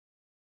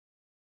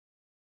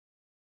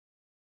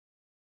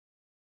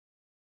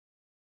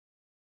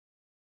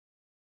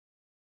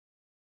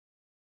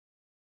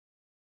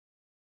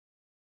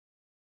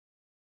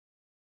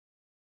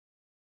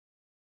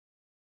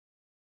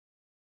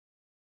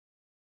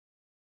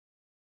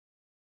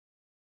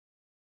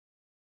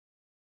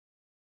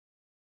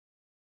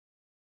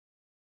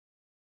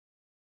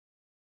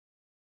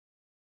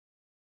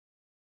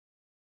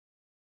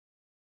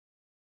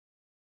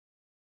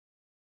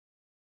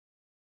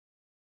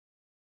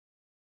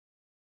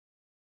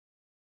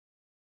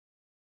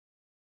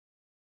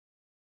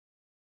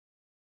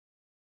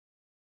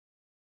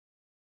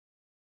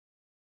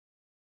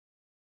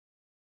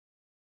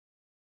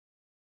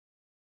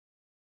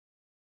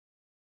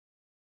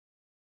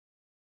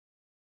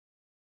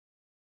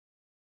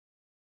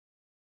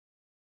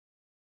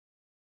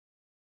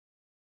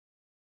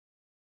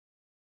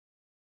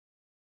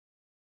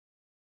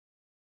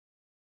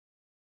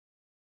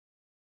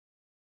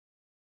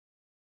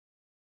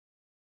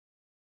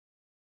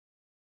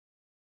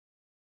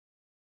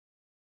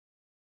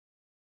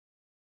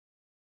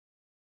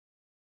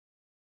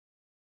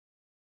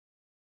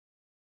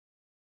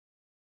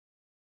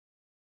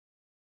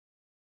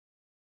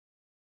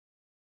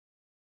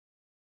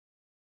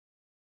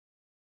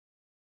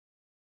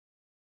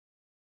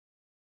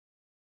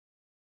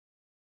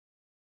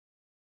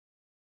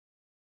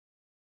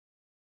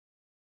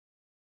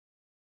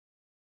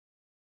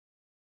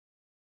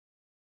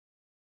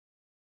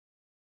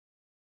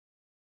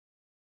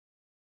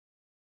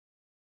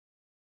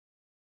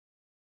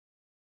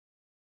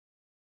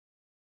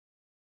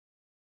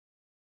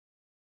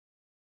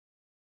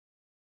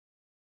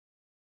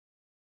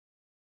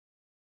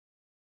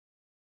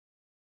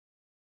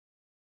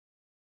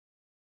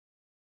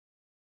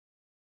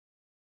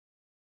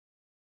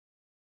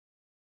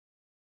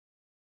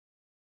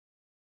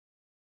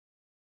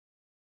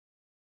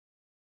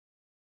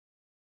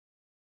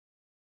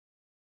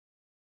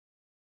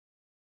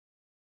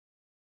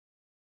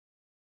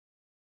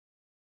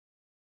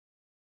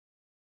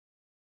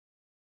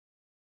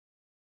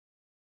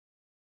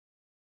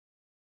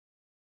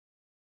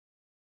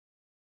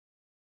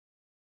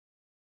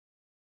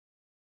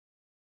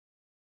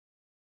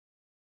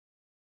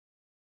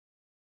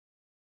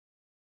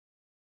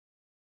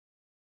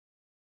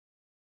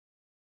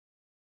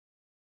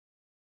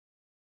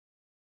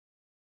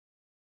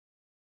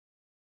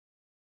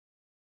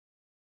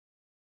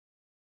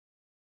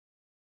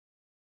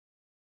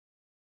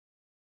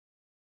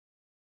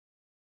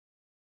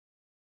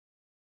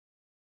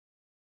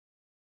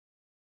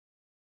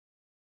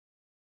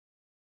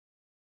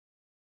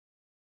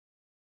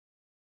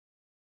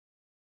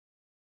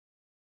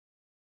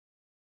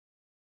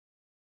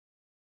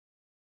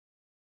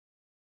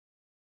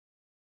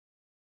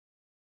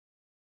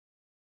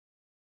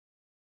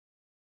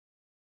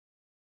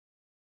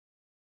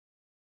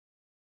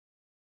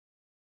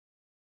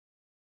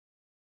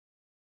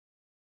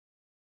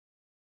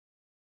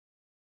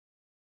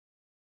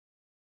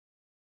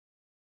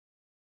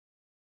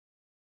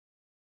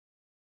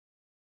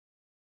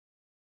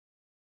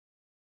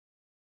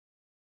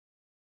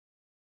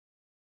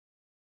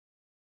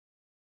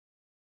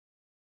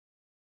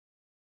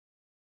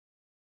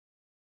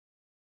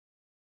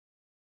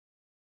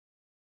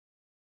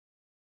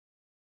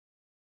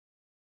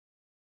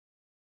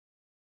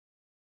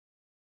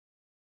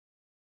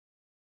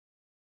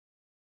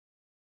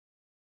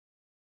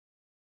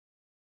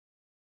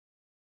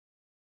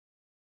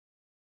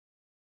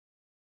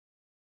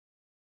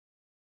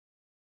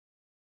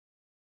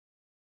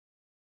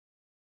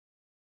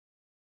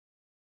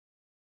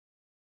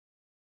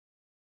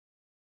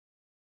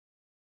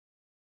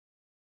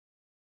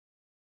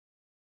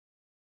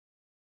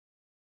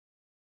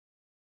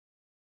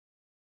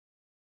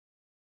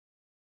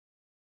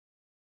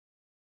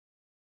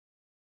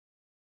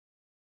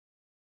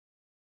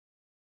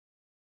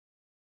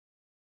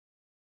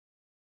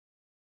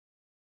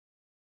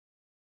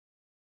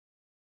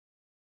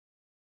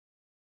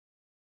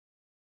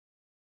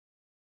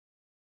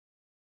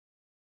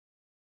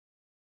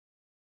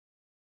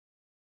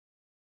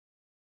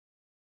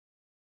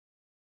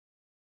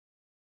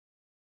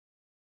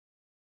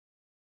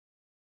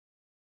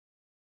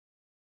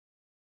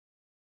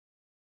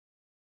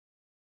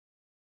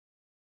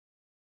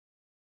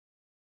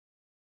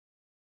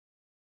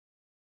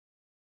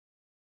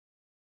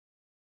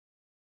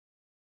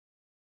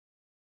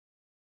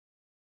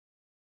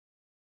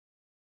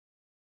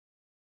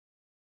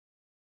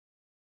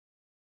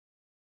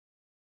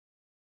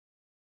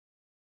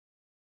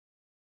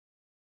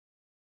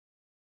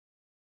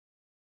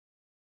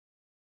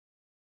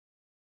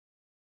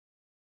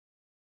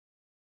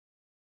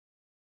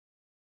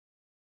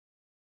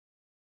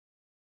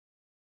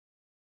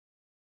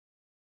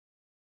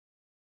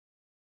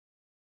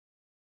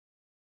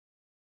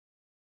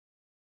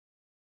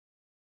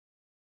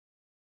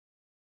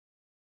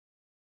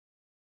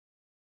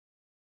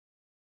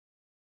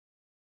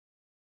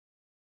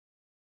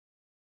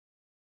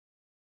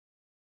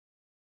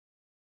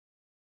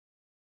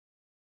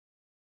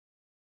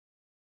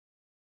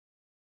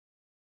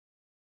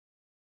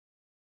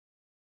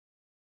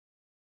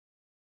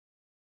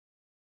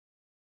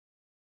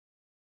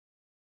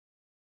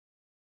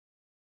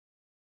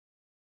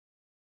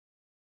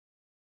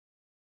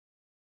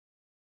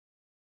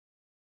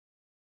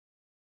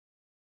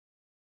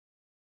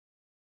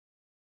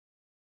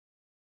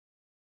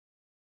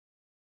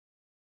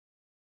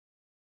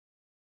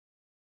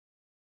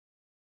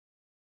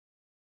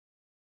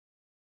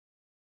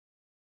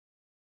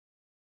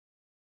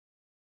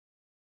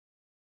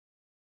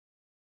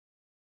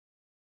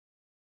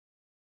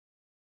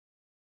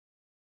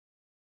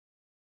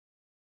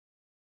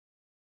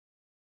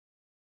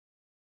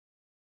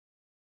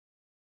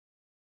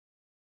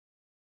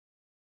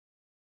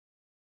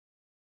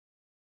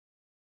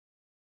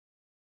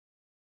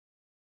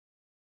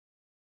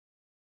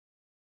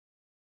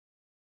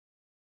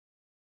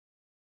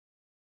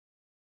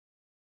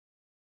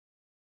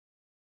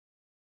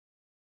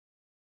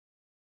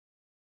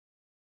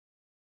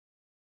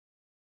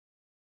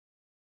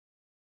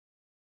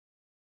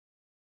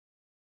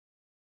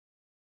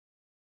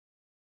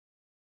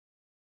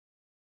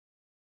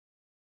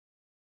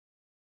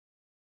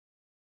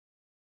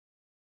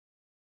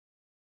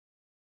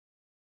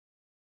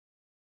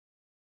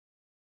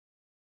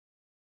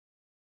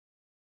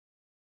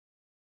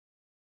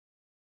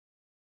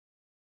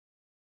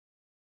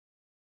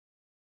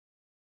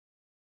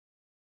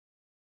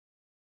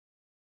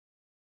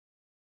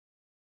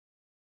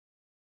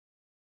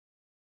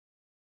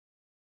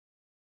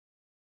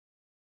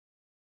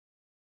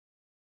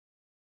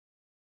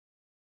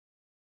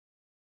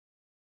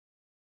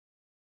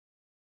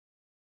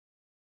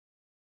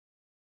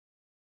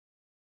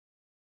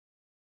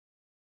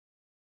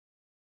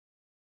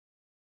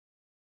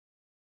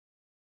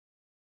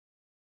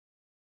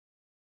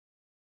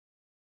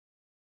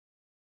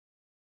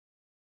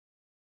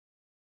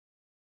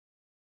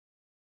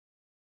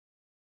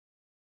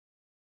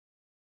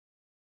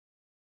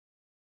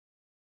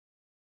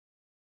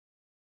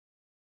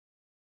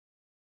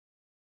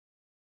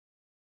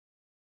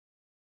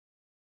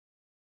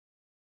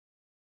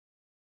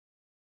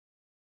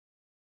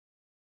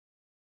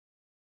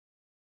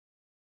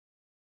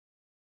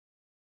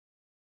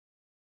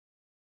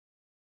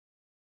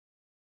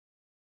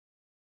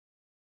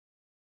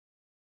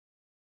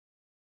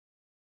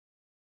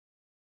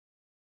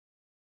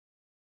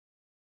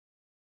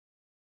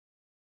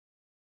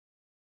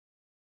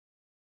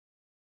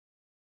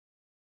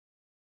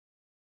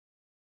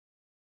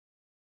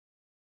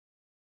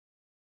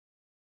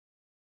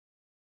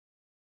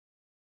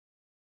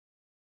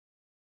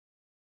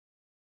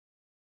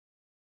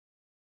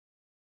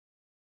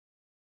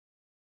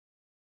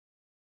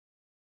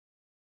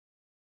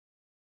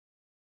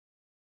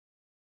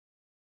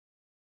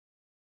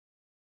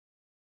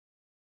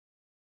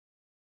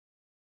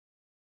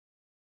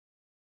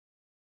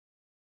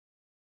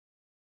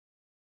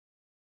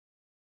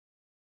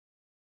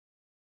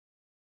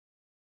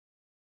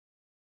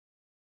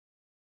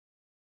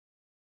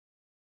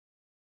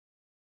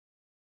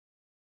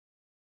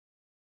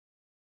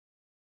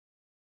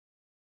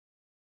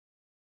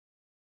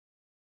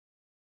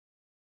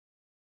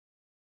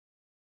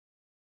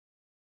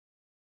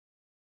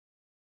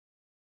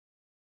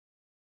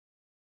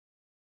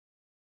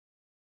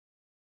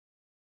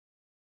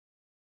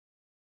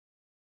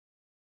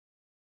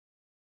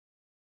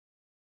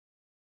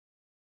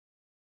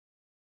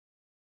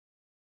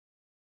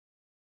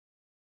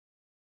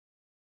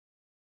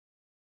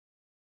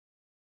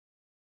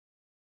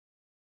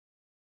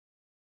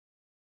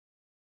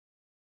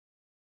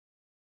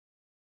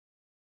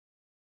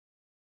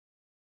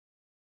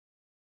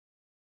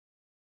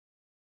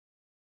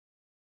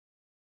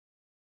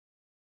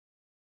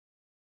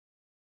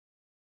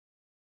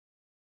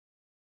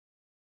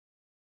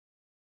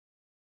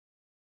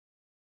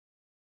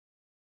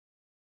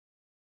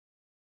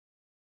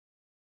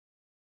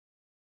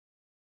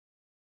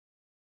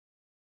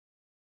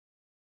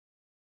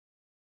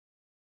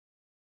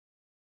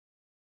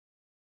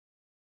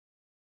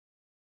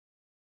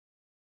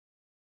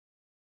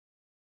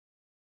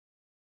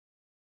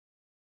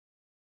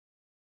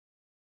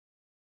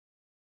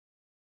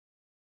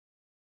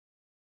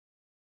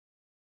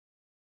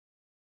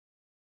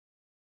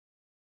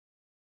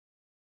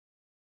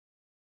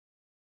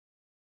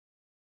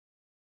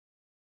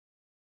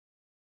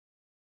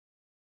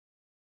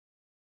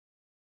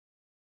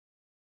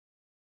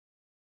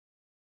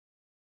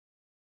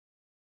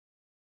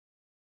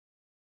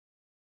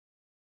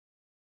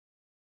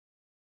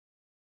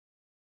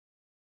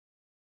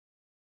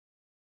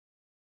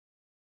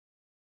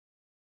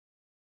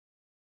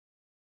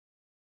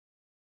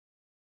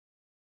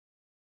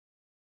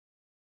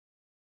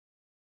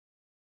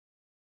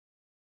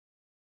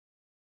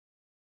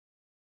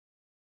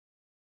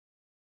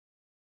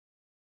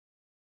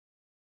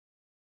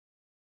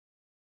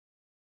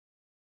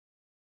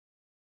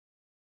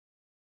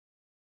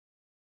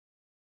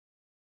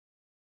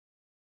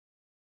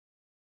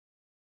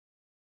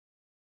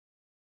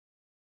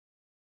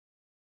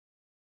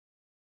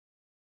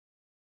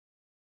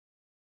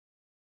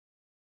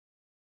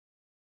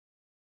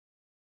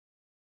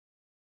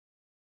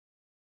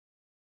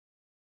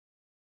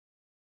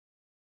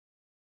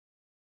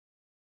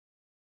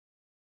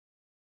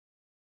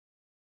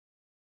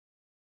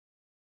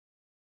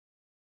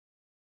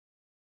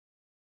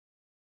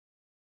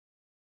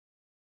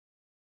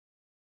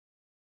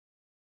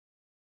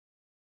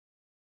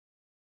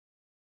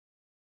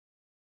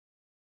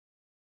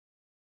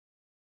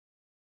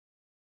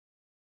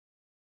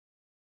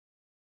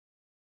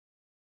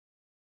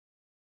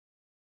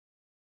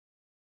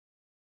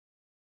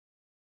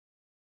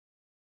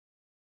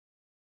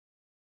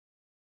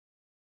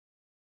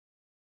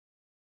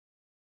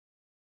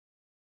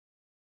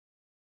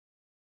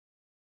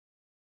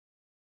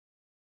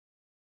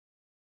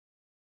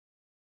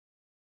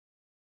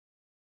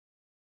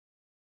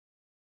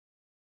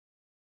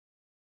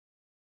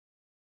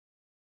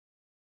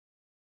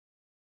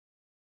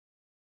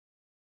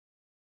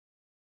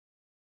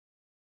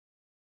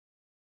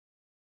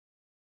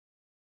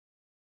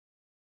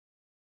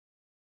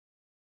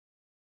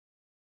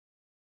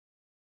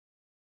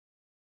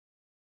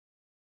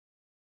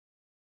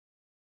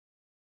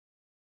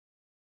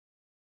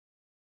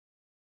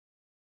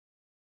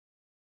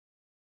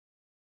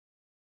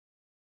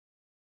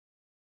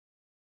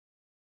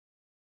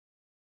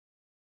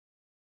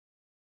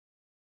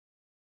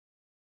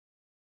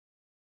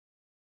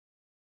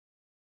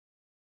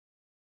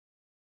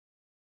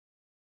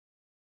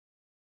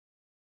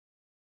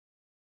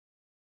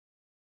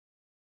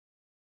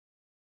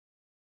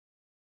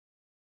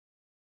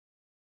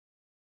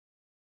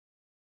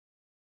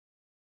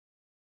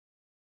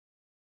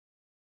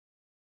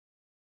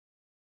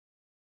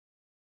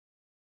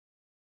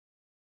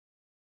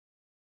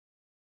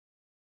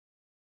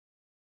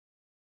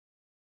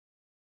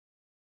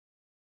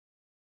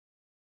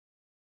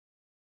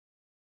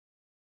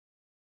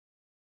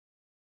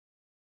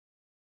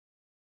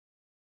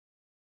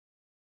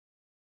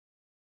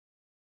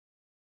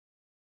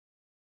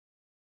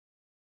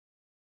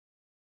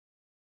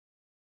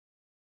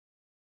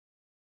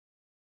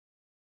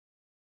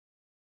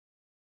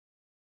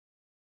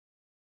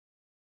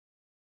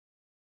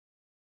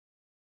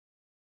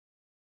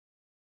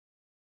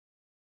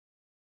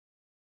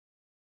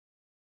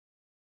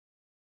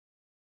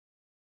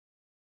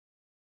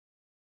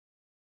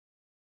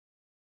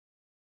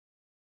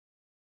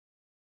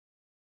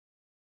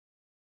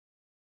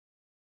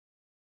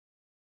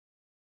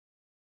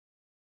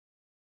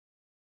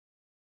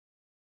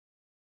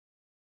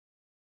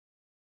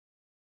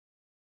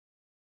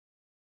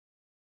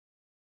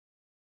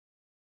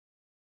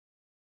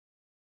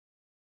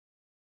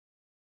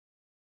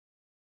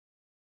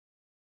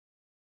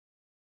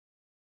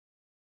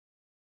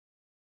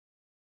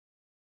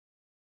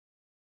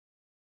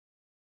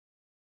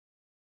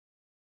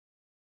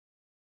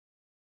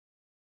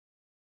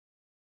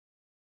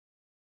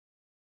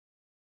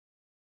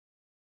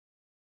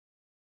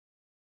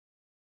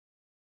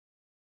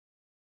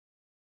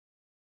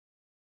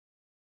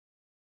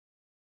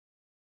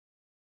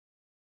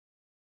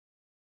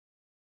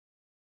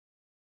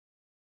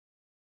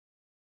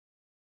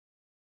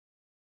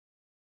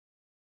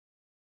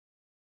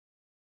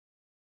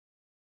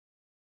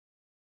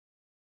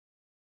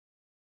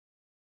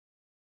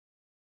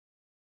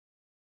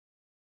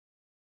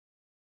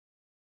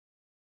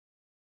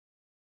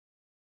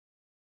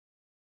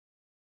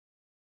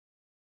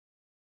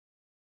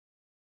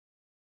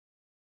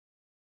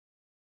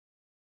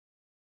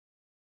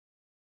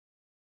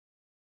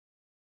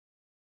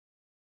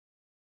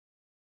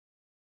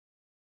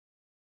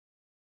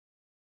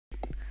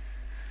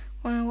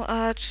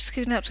 Well, just to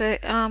give you an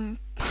update,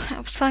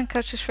 something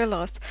I just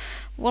realised.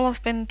 While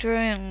I've been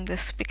drawing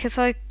this, because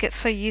I get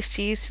so used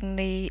to using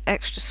the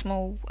extra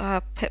small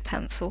Pitt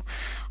pencil,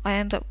 I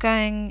end up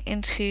going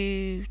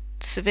into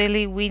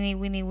severely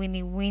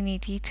weeny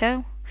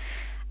detail.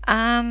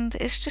 And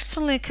it's just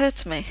suddenly occurred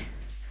to me,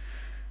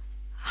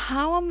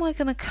 how am I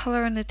going to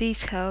colour in the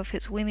detail if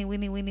it's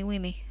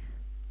weeny?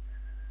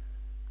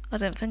 I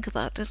didn't think of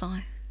that, did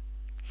I?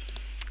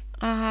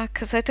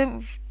 Because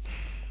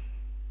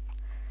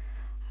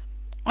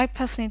I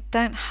personally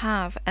don't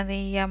have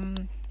any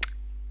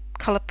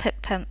colour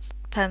pens.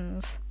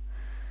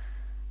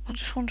 I'm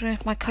just wondering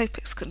if my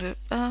Copics can do it.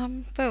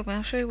 Bear with me,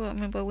 I'll show you what I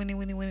mean by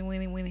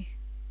weeny.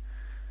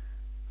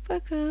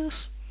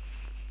 Focus.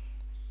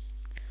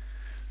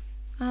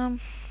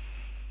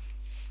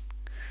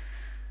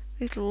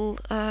 These little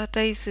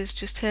daisies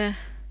just here.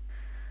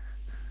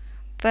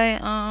 They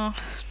are,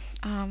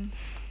 to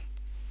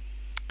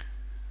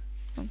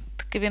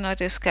give you an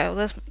idea of scale,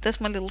 there's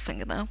my little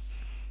finger now.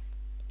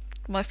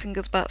 My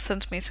finger's about a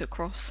centimetre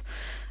across,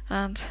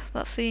 and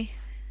that's the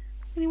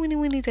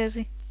weeny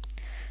daisy.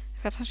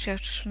 In fact, actually,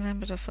 I've just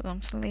remembered I've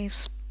forgotten some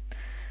leaves.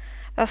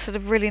 That's a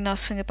really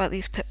nice thing about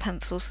these Pitt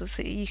pencils, is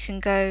that you can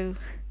go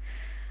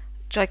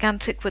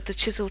gigantic with the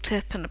chisel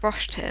tip and the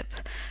brush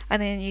tip,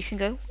 and then you can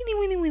go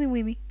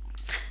weeny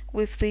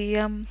with the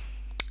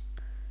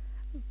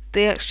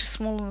extra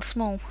small and the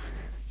small.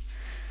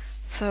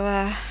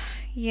 So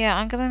yeah,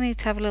 I'm gonna need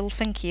to have a little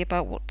thinky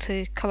about what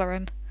to colour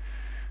in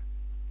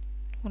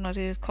when I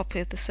do a copy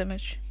of this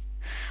image.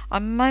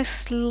 I'm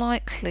most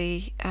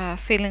likely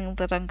feeling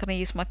that I'm going to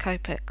use my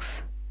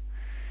Copics.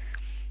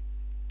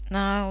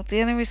 Now,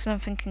 the only reason I'm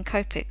thinking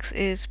Copics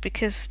is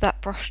because that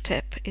brush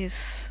tip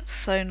is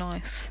so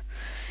nice.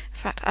 In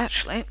fact,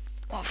 actually,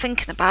 while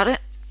thinking about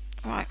it,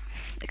 right,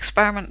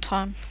 experiment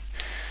time.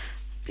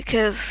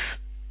 Because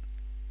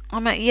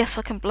yes,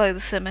 I can blow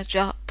this image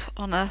up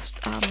on a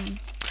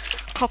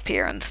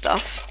copier and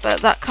stuff,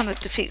 but that kind of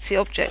defeats the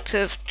object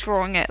of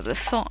drawing it this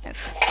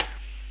size.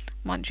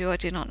 Mind you, I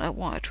do not know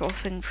why I draw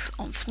things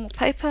on small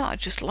paper. I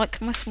just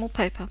like my small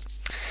paper.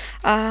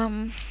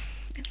 I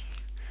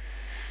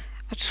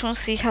just want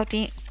to see how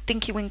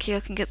dinky winky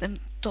I can get the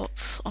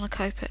dots on a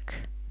Copic.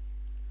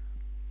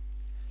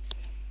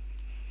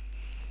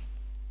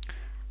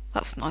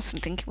 That's nice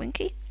and dinky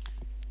winky.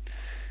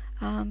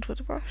 And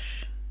with a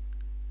brush.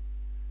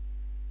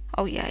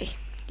 Oh yay.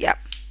 Yep,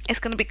 it's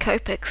going to be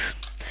Copics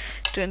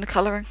doing the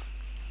colouring.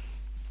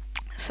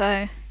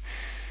 So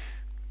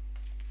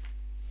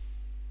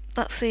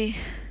that's the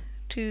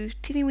two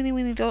teeny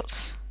weeny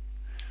dots,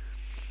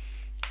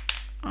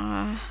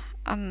 and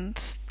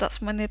that's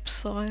my nib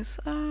size.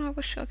 I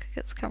wish I could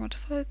get the camera to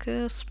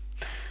focus.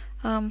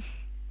 We'll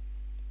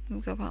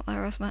go about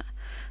there, isn't it?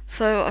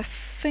 So I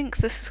think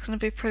this is going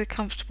to be pretty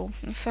comfortable.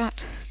 In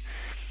fact,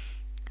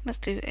 let's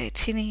do a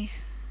teeny.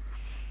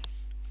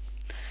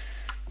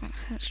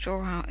 Let's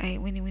draw out a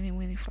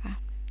weeny flower.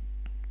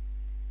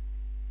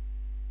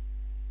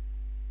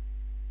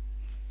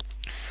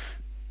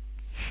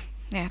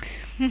 Yeah,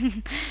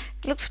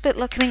 looks a bit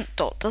like an ink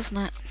dot, doesn't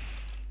it?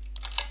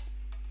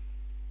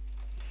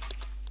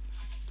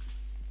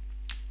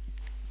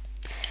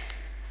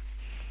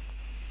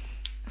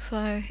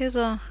 So here's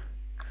our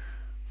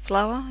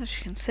flower, as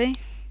you can see.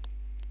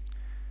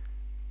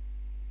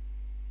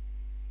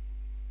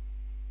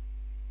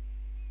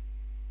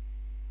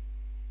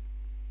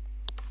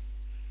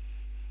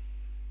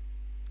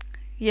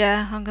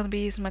 Yeah, I'm going to be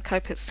using my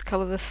Copics to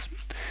colour this.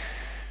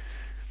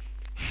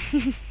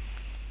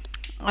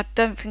 I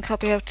don't think I'll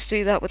be able to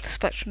do that with the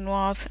Spectrum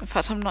Noirs. In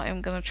fact, I'm not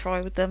even going to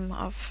try with them.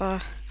 I've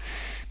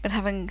been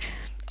having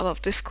a lot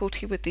of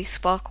difficulty with these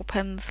sparkle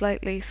pens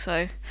lately,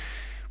 so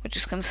we're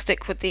just going to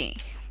stick with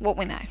what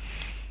we know.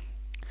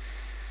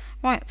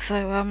 Right,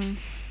 so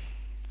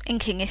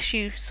inking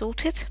issue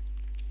sorted.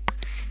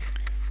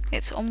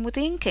 It's on with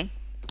the inking.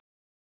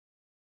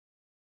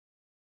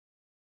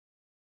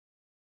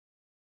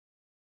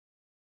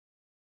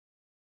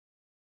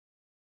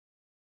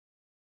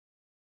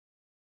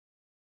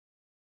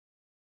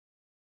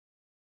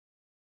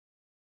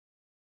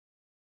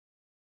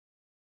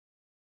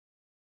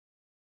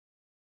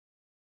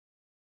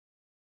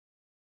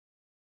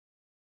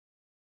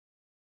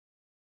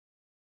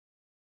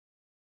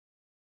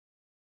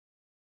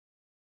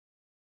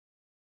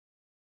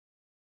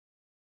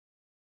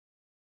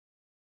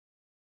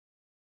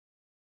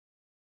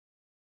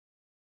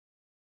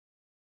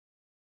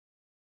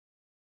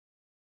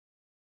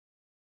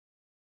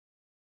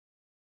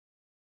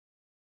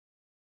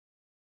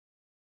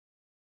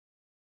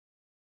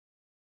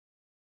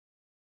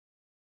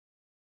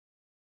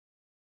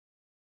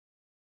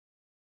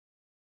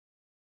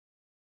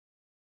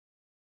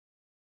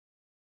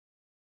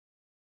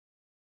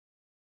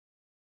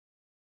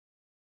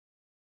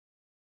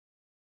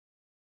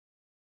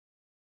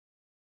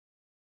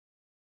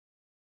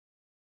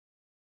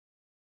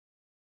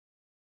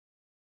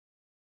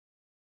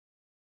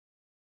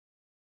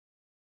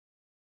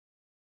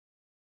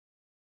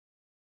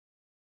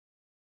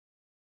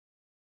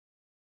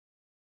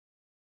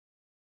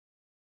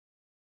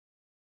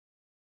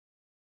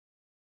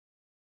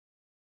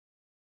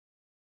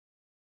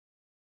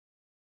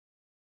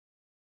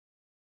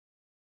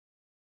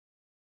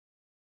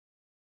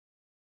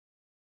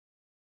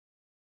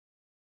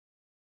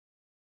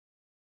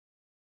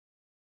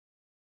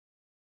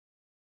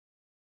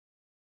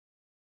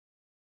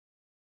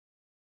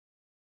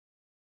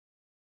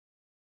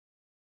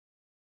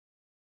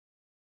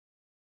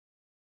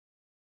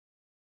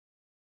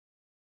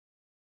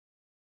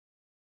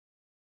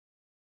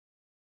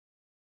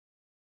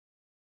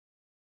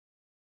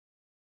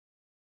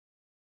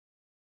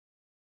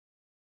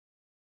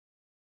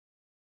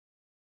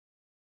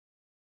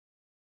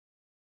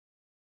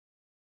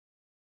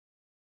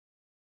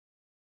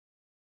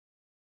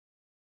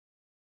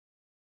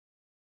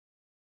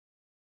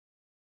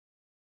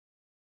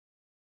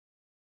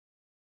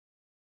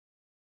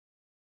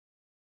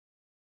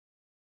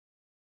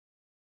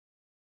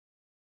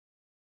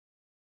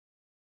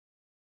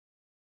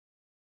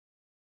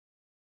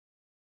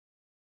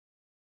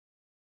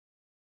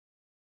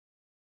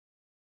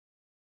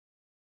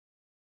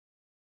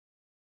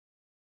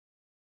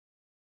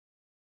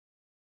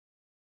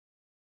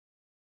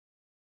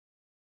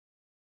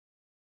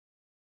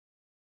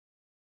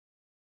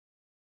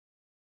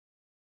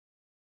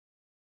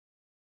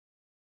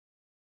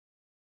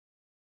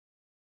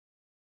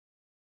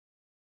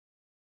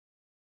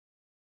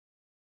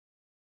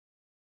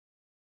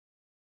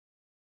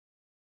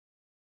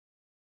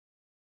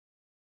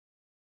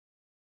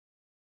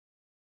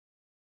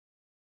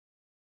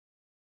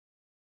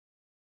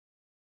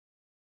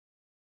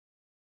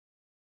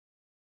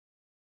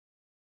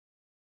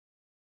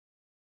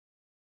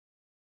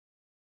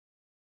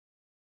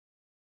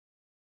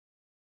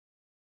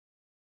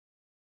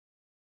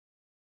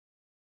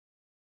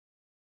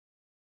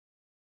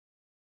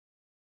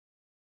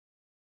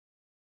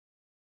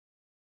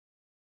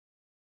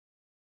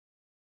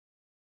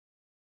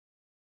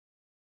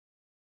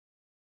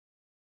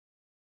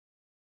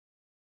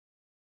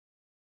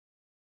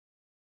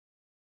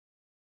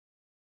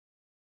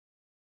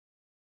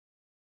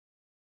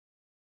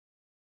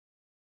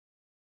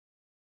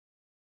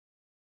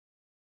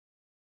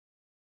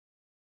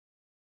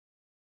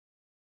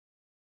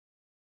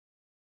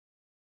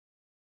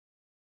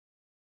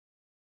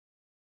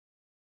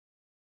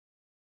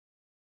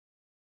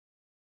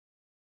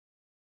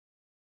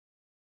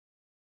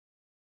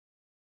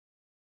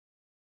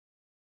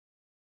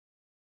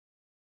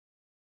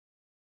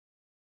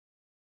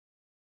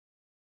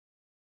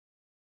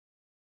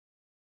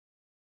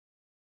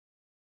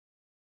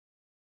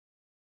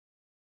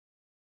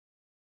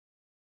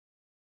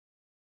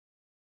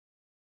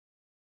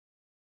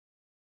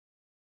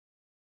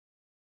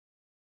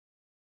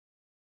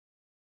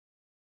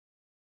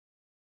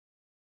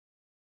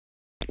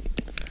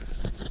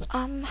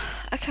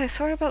 Okay,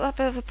 sorry about that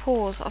bit of a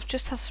pause. I've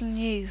just had some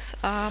news.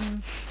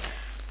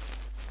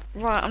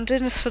 Right, I'm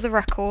doing this for the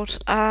record.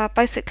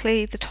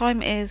 Basically, the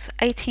time is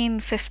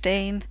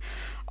 18:15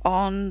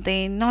 on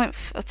the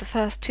 9th of the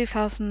 1st,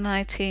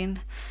 2018,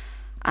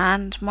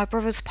 and my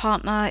brother's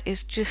partner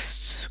is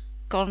just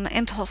gone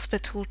into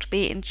hospital to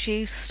be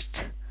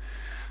induced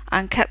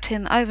and kept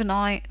in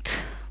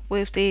overnight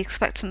with the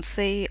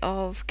expectancy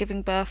of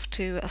giving birth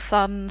to a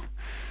son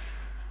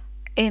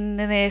in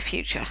the near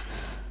future.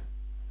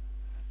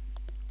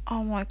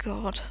 Oh my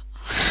god.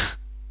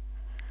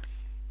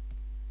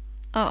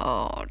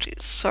 Oh,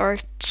 geez,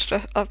 sorry.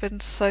 I've been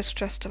so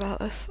stressed about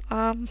this.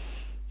 Wow.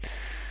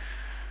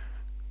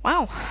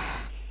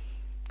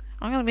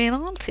 I'm gonna be an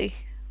auntie,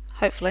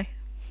 hopefully.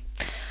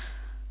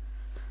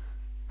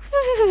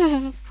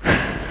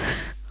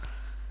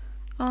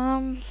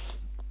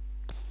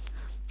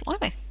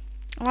 Blimey.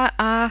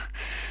 Right,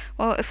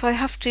 well, if I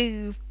have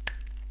to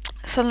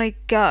suddenly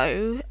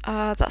go,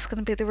 that's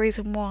going to be the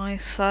reason why.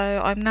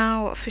 So I'm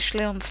now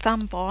officially on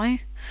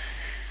standby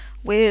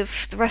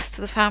with the rest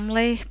of the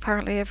family.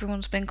 Apparently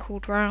everyone's been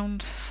called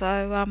round,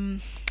 so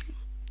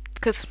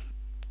because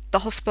the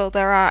hospital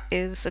they're at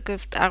is a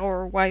good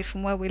hour away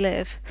from where we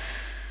live.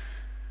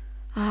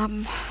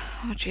 Oh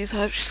jeez, I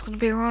hope she's going to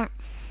be alright.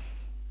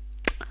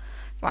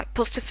 Right,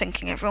 positive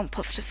thinking, everyone,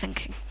 positive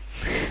thinking.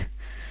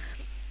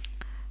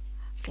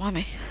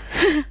 Blimey.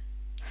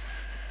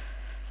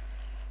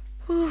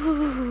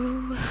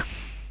 Ooh.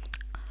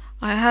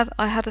 I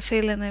had a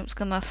feeling it was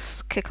gonna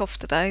kick off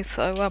today,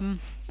 so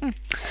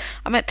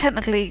I mean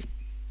technically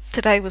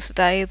today was the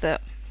day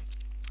that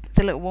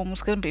the little one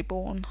was going to be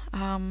born,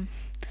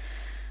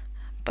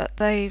 but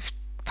they've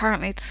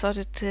apparently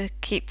decided to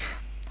keep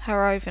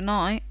her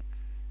overnight,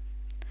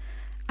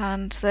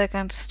 and they're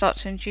going to start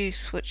to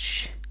induce,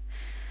 which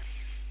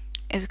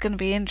is going to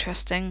be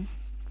interesting.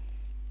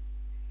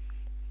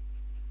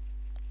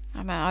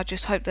 I mean, I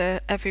just hope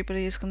that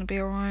everybody is going to be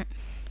alright.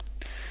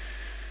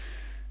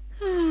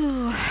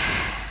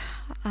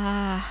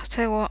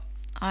 Tell you what,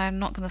 I'm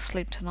not going to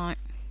sleep tonight.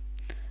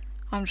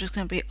 I'm just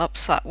going to be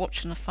upset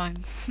watching the phone.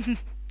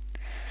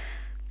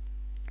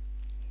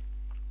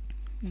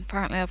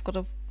 Apparently I've got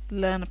to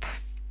learn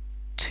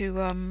to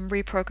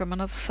reprogram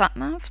another sat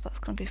nav. That's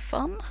going to be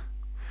fun.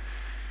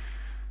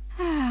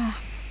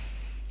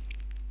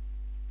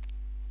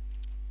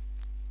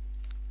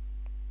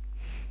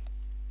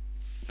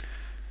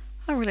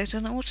 I really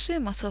don't know what to do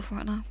with myself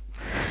right now.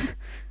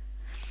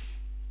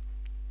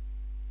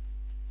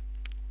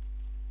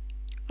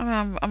 I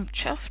mean, I'm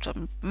chuffed.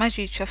 I'm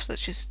majorly chuffed that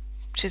she's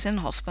in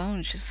hospital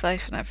and she's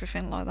safe and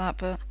everything like that,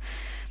 but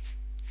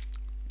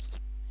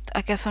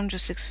I guess I'm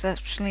just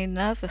exceptionally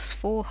nervous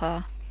for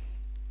her.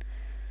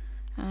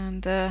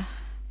 And I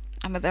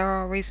mean, there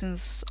are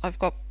reasons. I've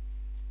got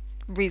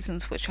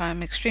reasons which I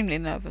am extremely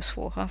nervous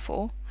for her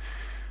for.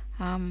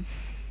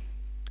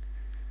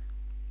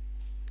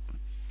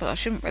 But I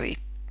shouldn't really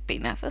be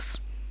nervous.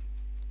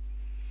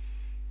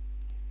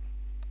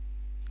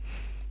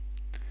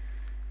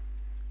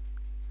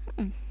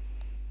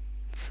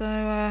 So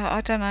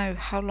I don't know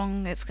how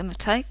long it's going to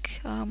take.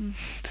 I mean,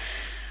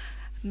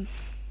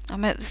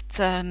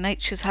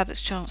 nature's had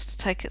its chance to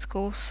take its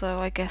course, so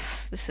I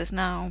guess this is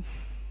now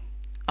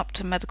up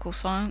to medical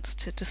science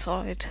to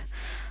decide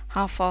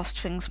how fast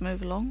things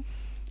move along.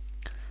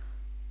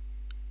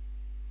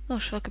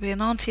 Gosh, I could be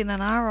an auntie in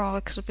an hour, or I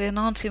could be an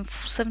auntie in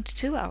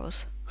 72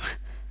 hours.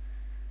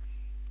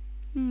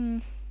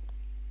 I'm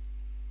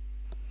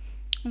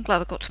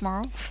glad I got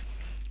tomorrow off.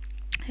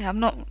 Yeah, I'm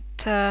not.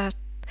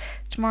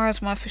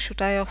 Tomorrow's my official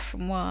day off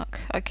from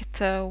work. I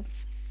get a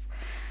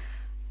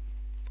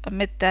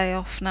midday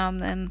off now and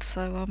then,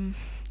 so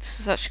this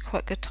is actually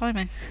quite good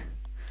timing.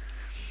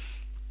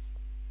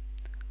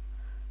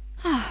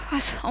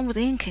 Right, on with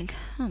the inking.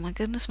 Oh my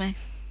goodness me.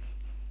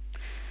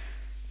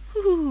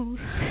 Woo,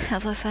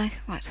 as I say,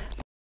 right.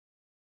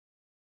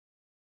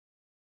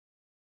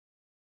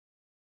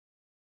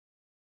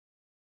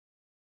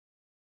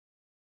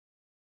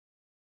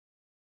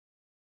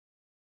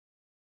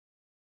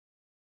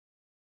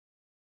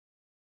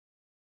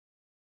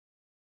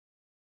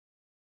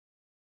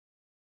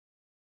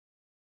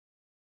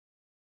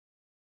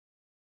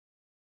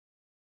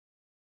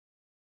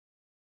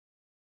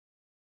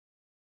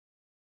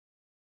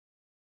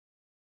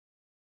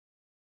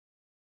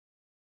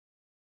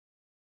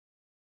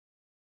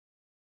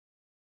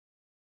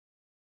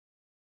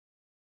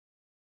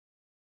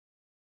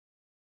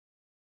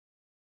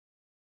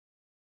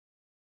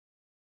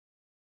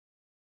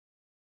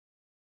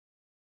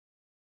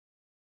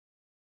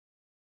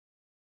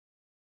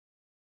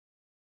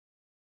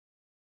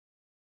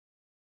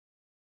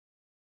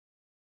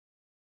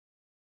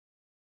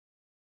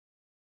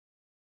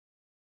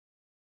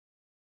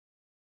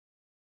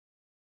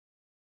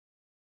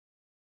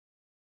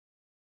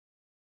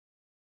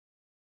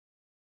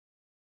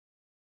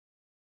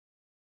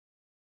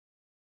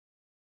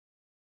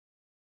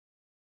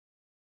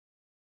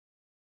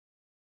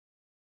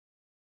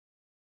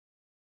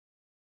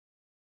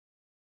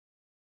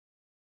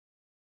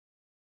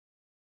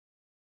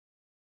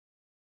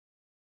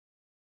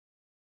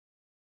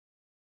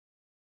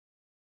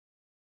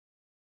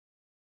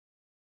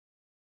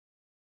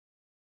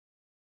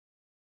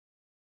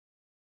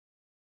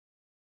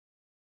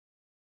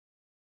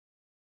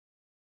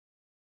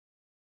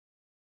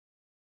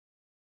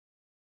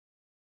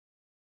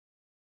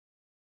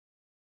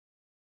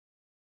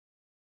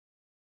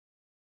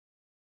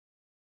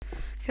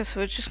 Okay,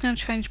 so we're just going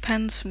to change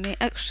pens from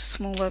the extra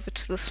small over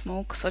to the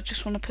small because I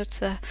just want to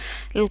put a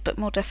little bit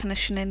more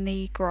definition in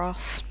the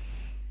grass.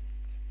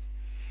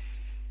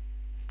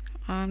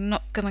 I'm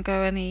not going to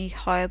go any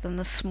higher than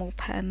the small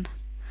pen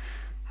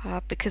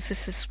because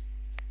this is,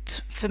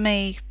 for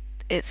me,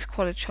 it's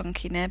quite a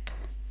chunky nib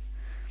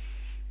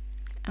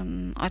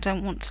and I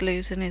don't want to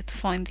lose any of the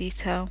fine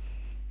detail.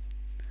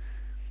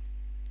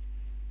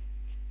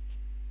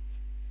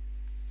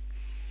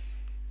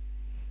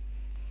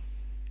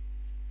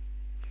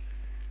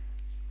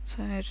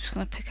 So I'm just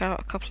going to pick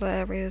out a couple of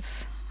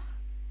areas.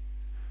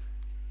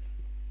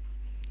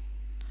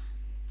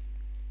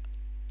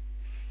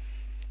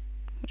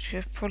 Which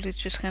you're probably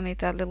just going to need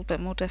that little bit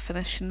more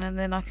definition, and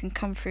then I can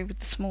come through with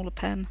the smaller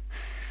pen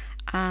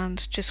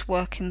and just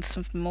work in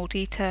some more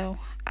detail,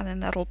 and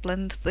then that'll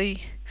blend the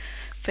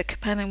thicker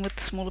pen in with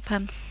the smaller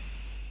pen.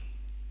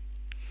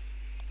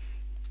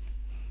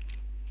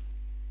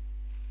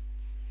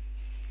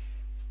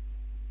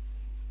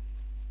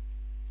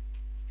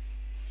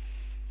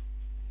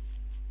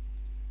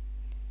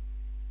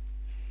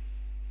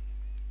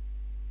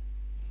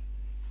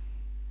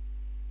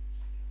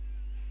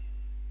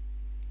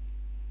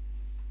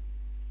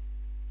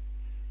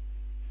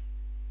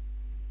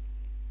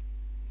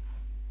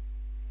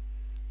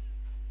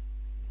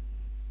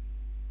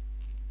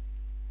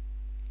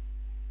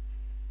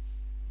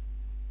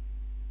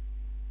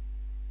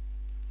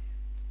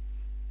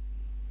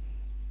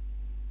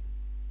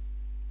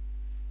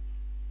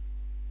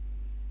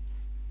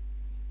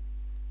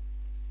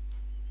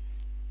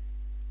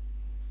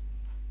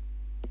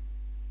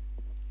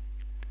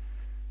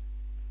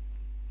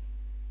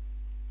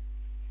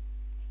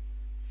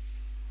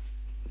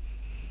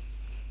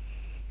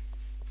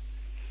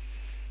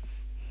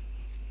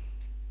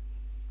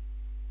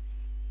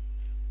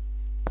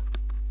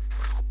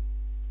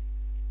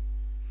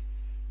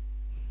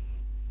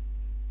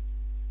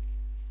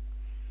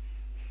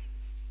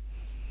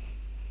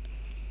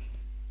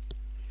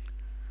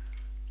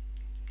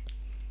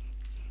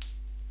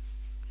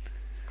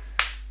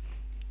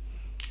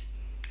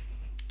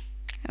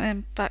 And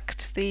then back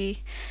to the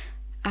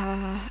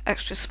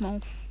extra small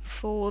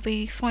for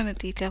the finer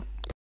detail.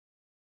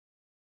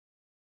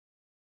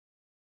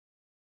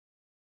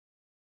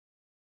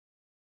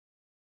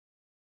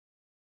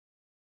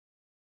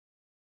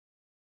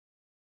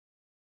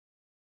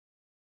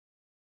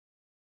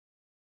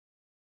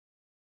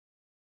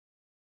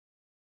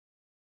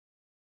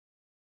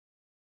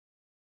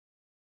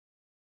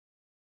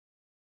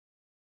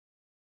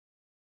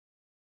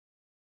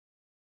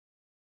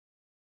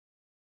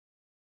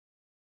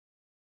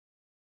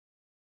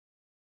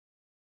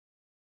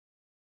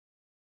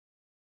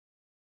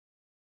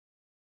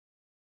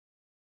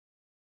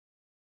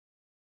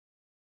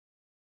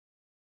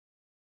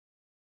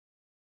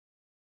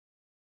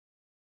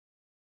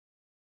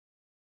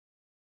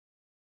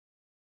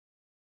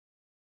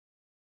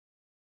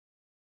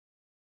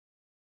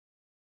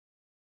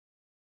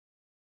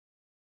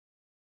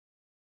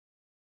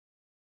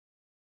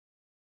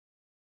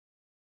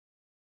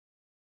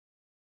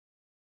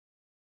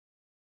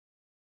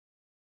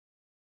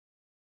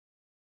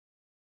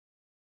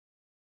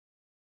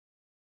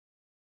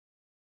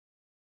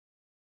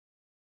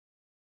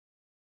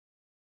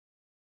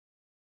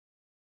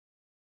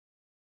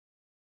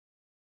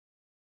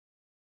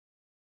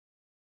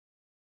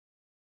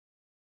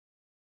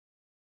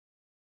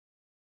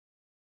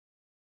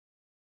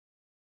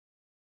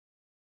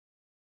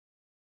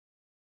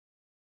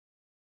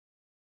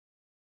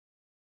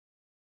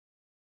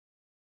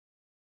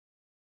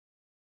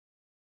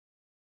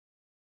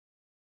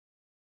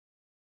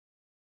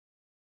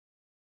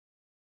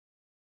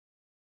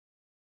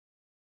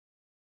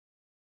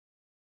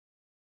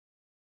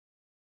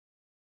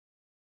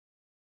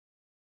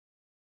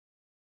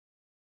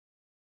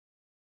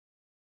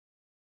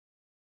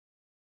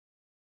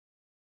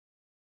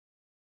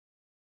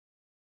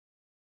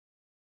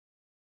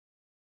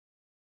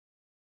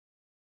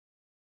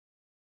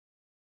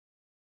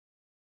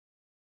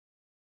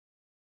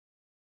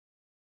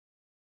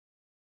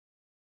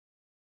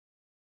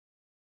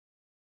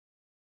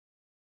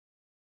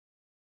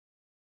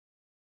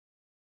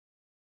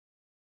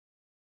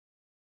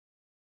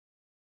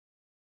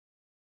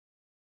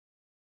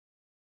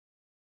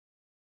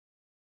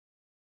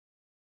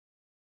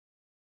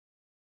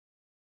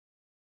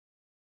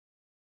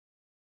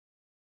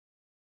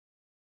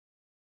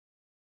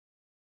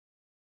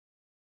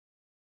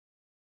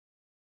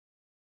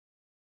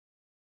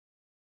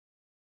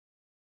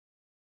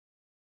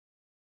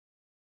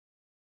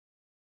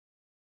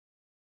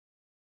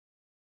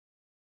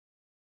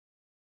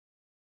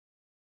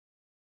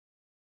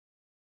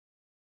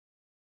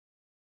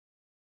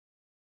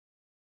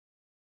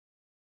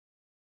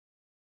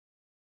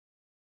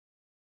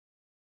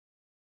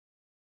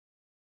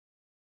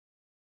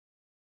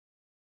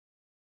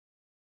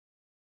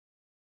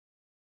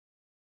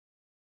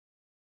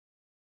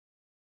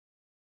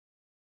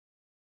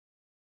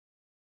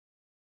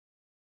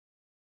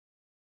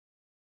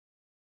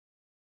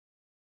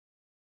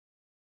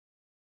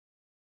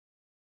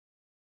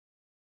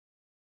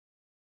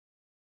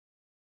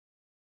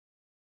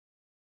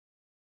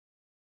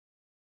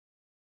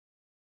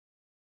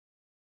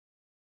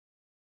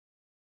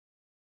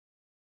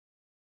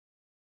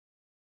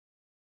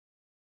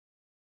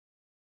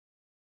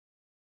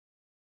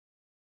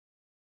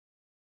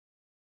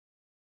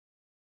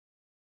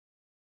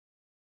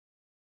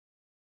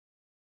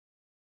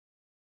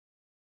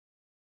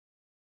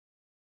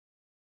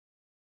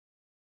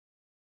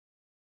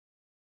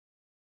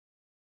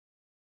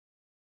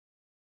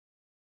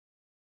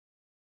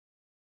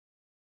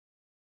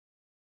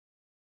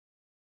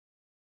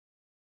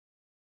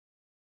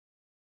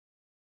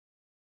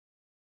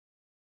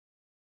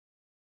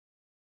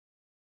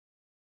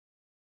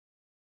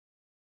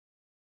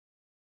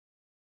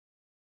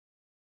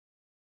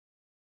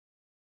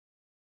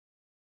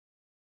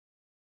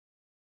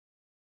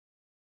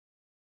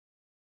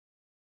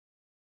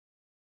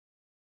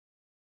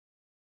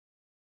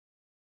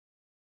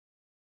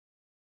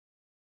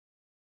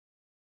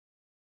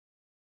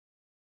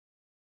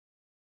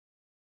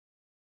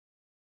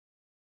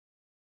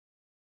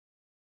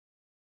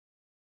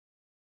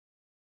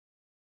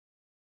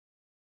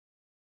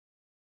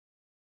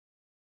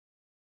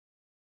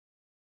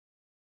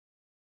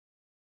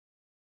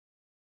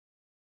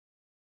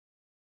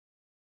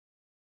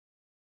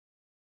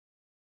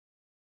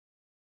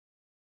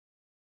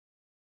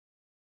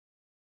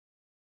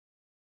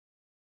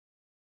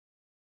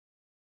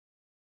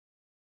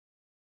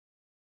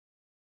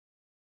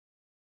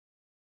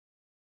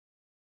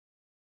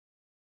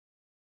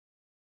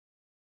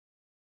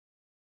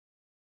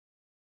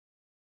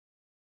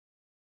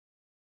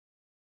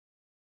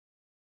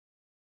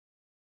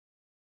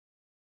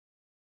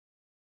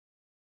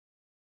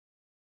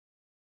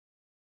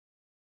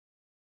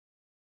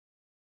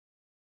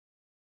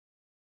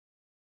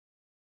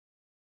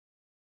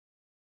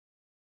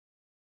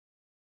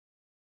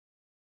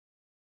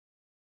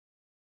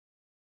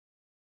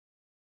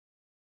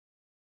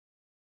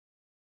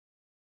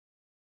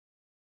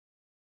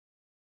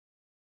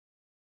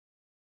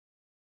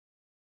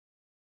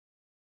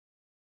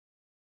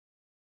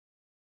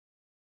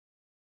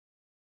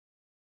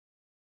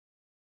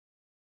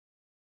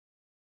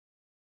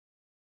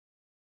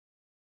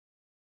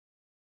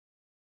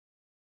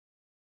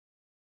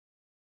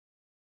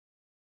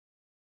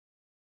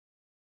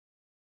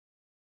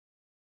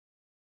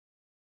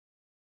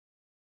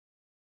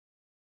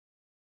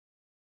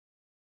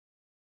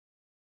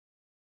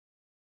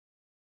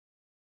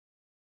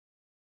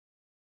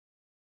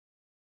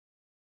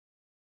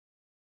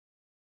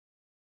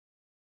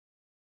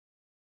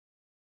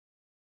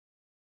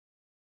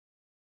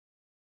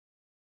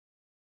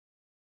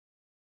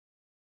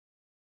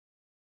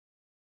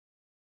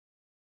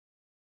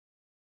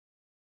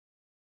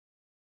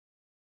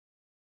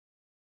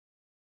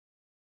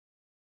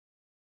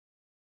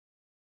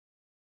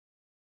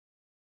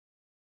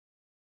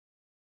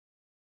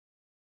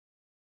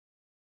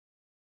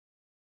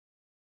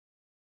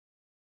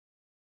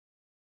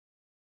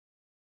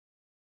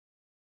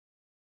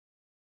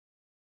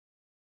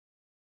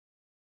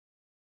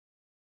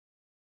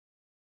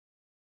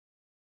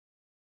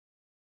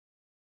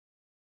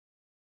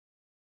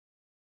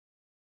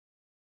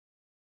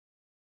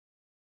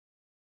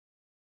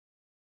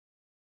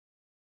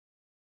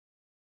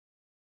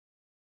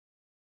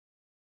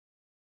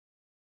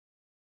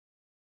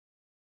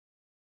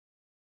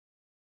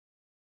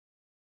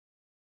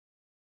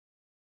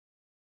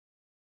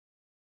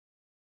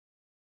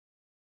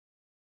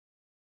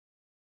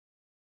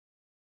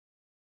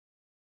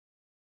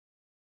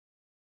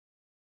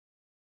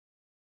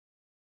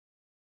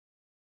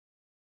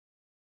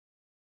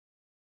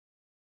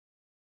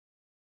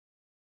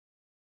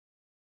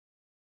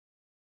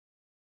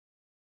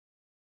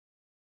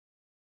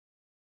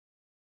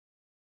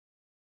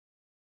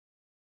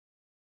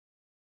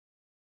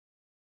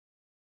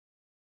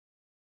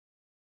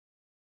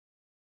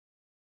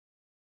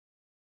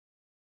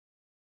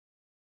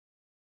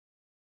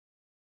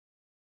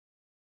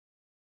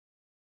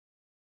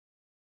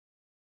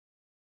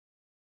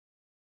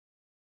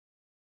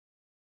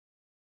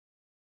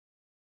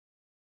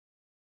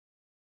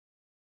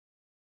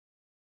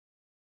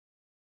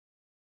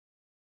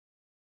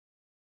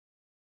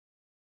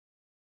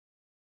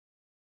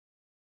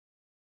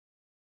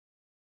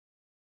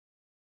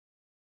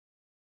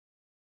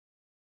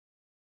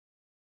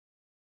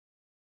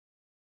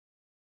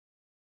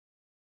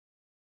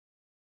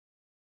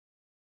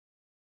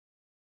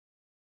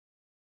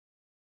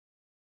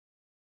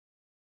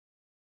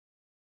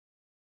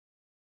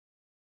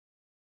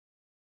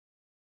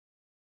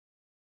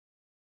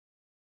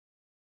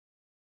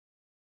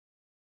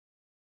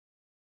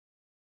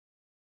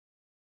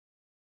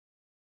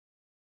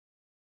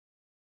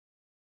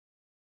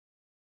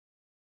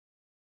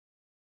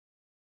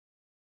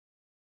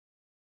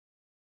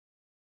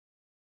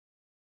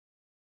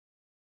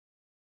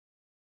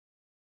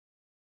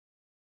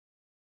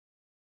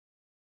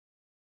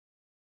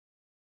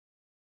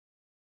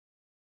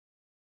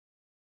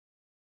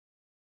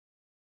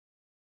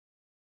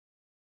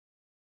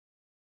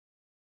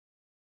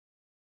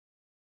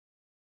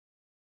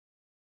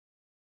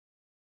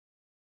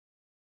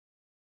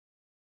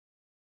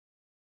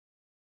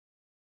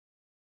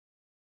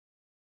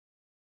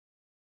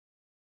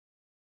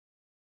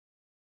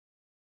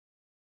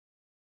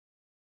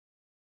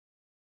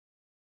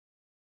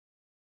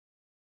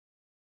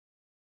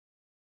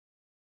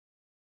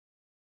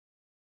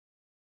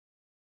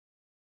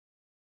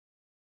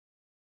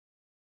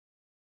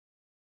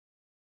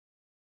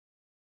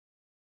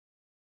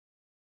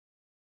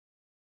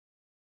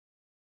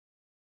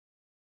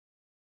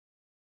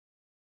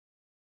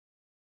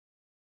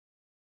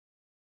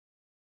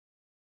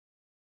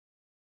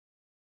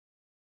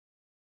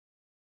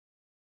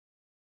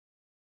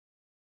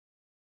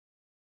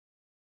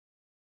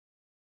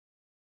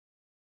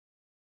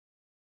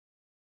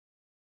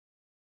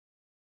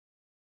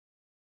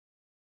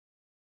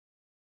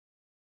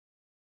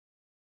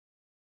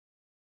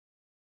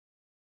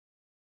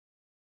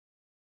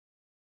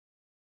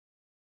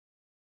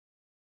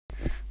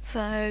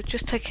 So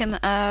just taking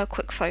a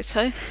quick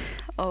photo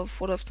of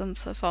what I've done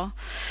so far.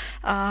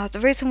 The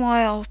reason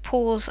why I'll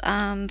pause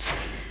and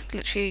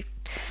literally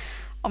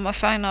on my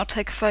phone I'll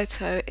take a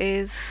photo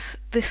is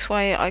this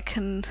way I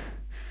can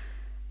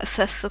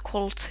assess the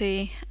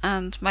quality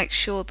and make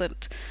sure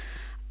that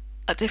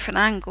at different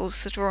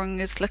angles the drawing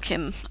is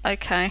looking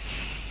okay.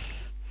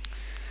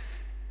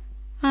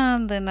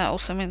 And then that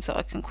also means that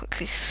I can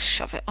quickly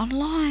shove it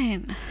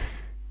online.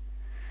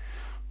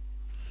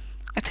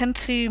 I tend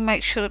to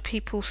make sure that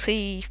people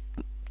see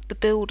the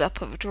build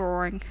up of a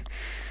drawing,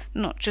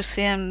 not just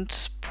the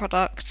end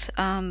product,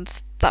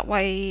 and that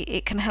way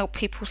it can help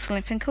people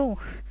suddenly think, oh,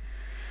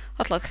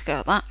 I'd like a go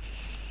at that,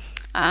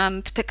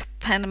 and pick up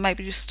a pen and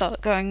maybe just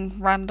start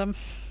going random.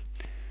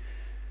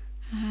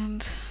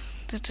 And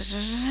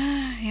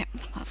yep,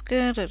 that's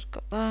good, I've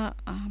got that.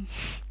 And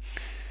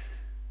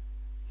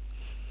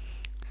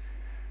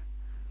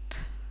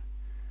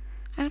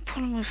the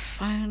problem with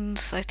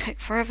phones, they take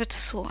forever to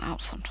sort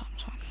out sometimes.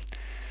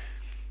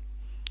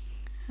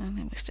 And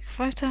then we stick a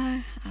photo,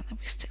 and then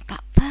we stick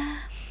that there.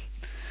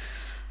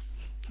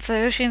 So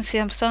as you can see,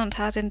 I'm starting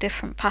to add in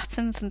different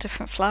patterns and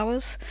different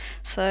flowers.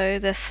 So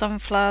there's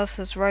sunflowers,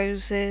 there's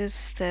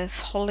roses, there's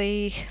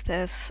holly,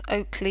 there's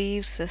oak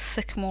leaves, there's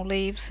sycamore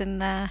leaves in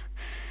there.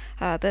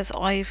 There's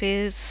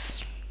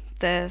ivies,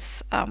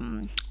 there's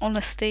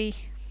honesty.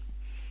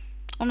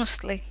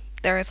 Honestly,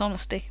 there is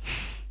honesty.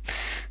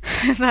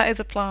 That is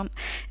a plant.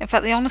 In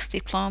fact, the honesty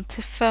plant,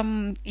 if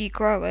you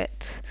grow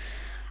it,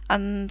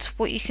 and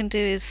what you can do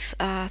is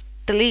the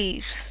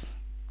leaves,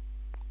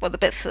 well, the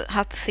bits that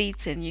have the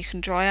seeds in, you can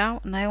dry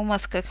out and they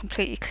almost go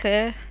completely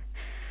clear,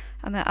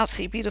 and they're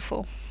absolutely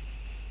beautiful.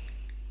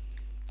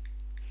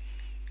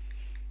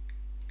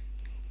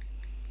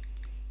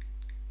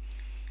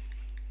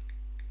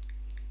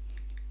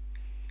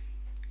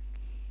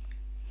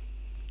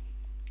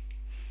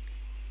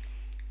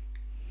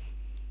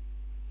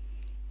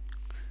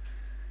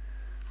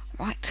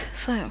 Right,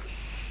 so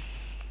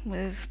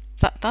with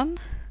that done,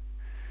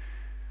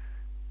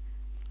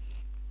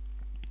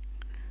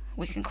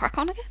 we can crack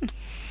on again.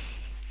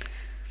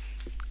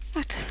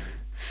 Right,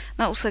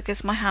 that also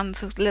gives my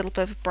hands a little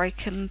bit of a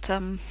break and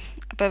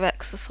a bit of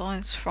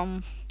exercise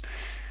from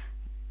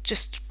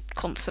just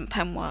constant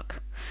pen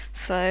work.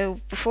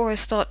 So before I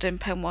start doing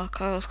pen work,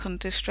 I always kind of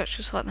do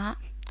stretches like that,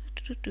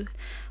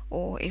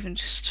 or even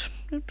just,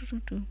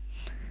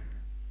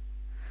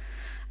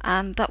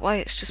 and that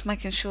way it's just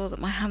making sure that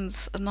my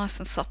hands are nice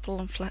and supple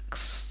and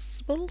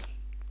flexible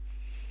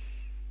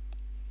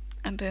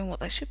and doing what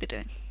they should be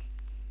doing.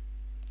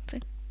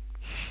 See?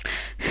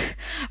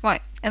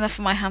 Right, enough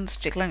of my hands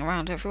jiggling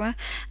around everywhere.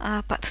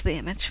 Back to the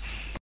image.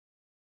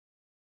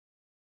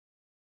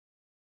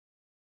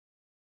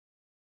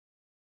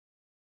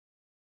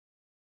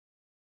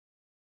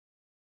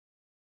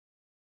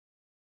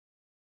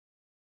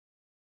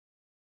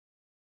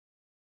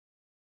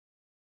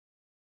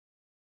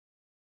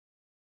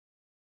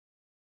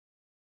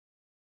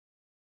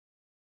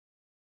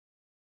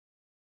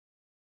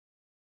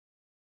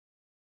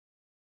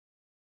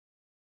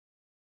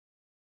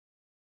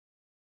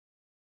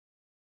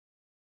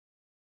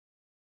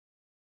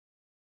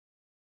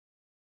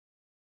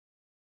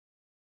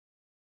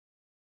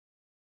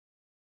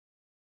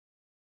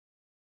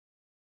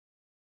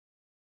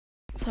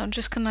 So I'm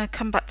just going to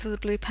come back to the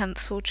blue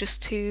pencil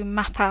just to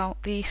map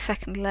out the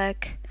second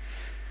leg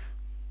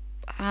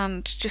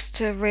and just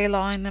to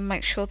realign and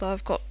make sure that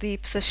I've got the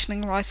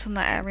positioning right on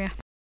that area.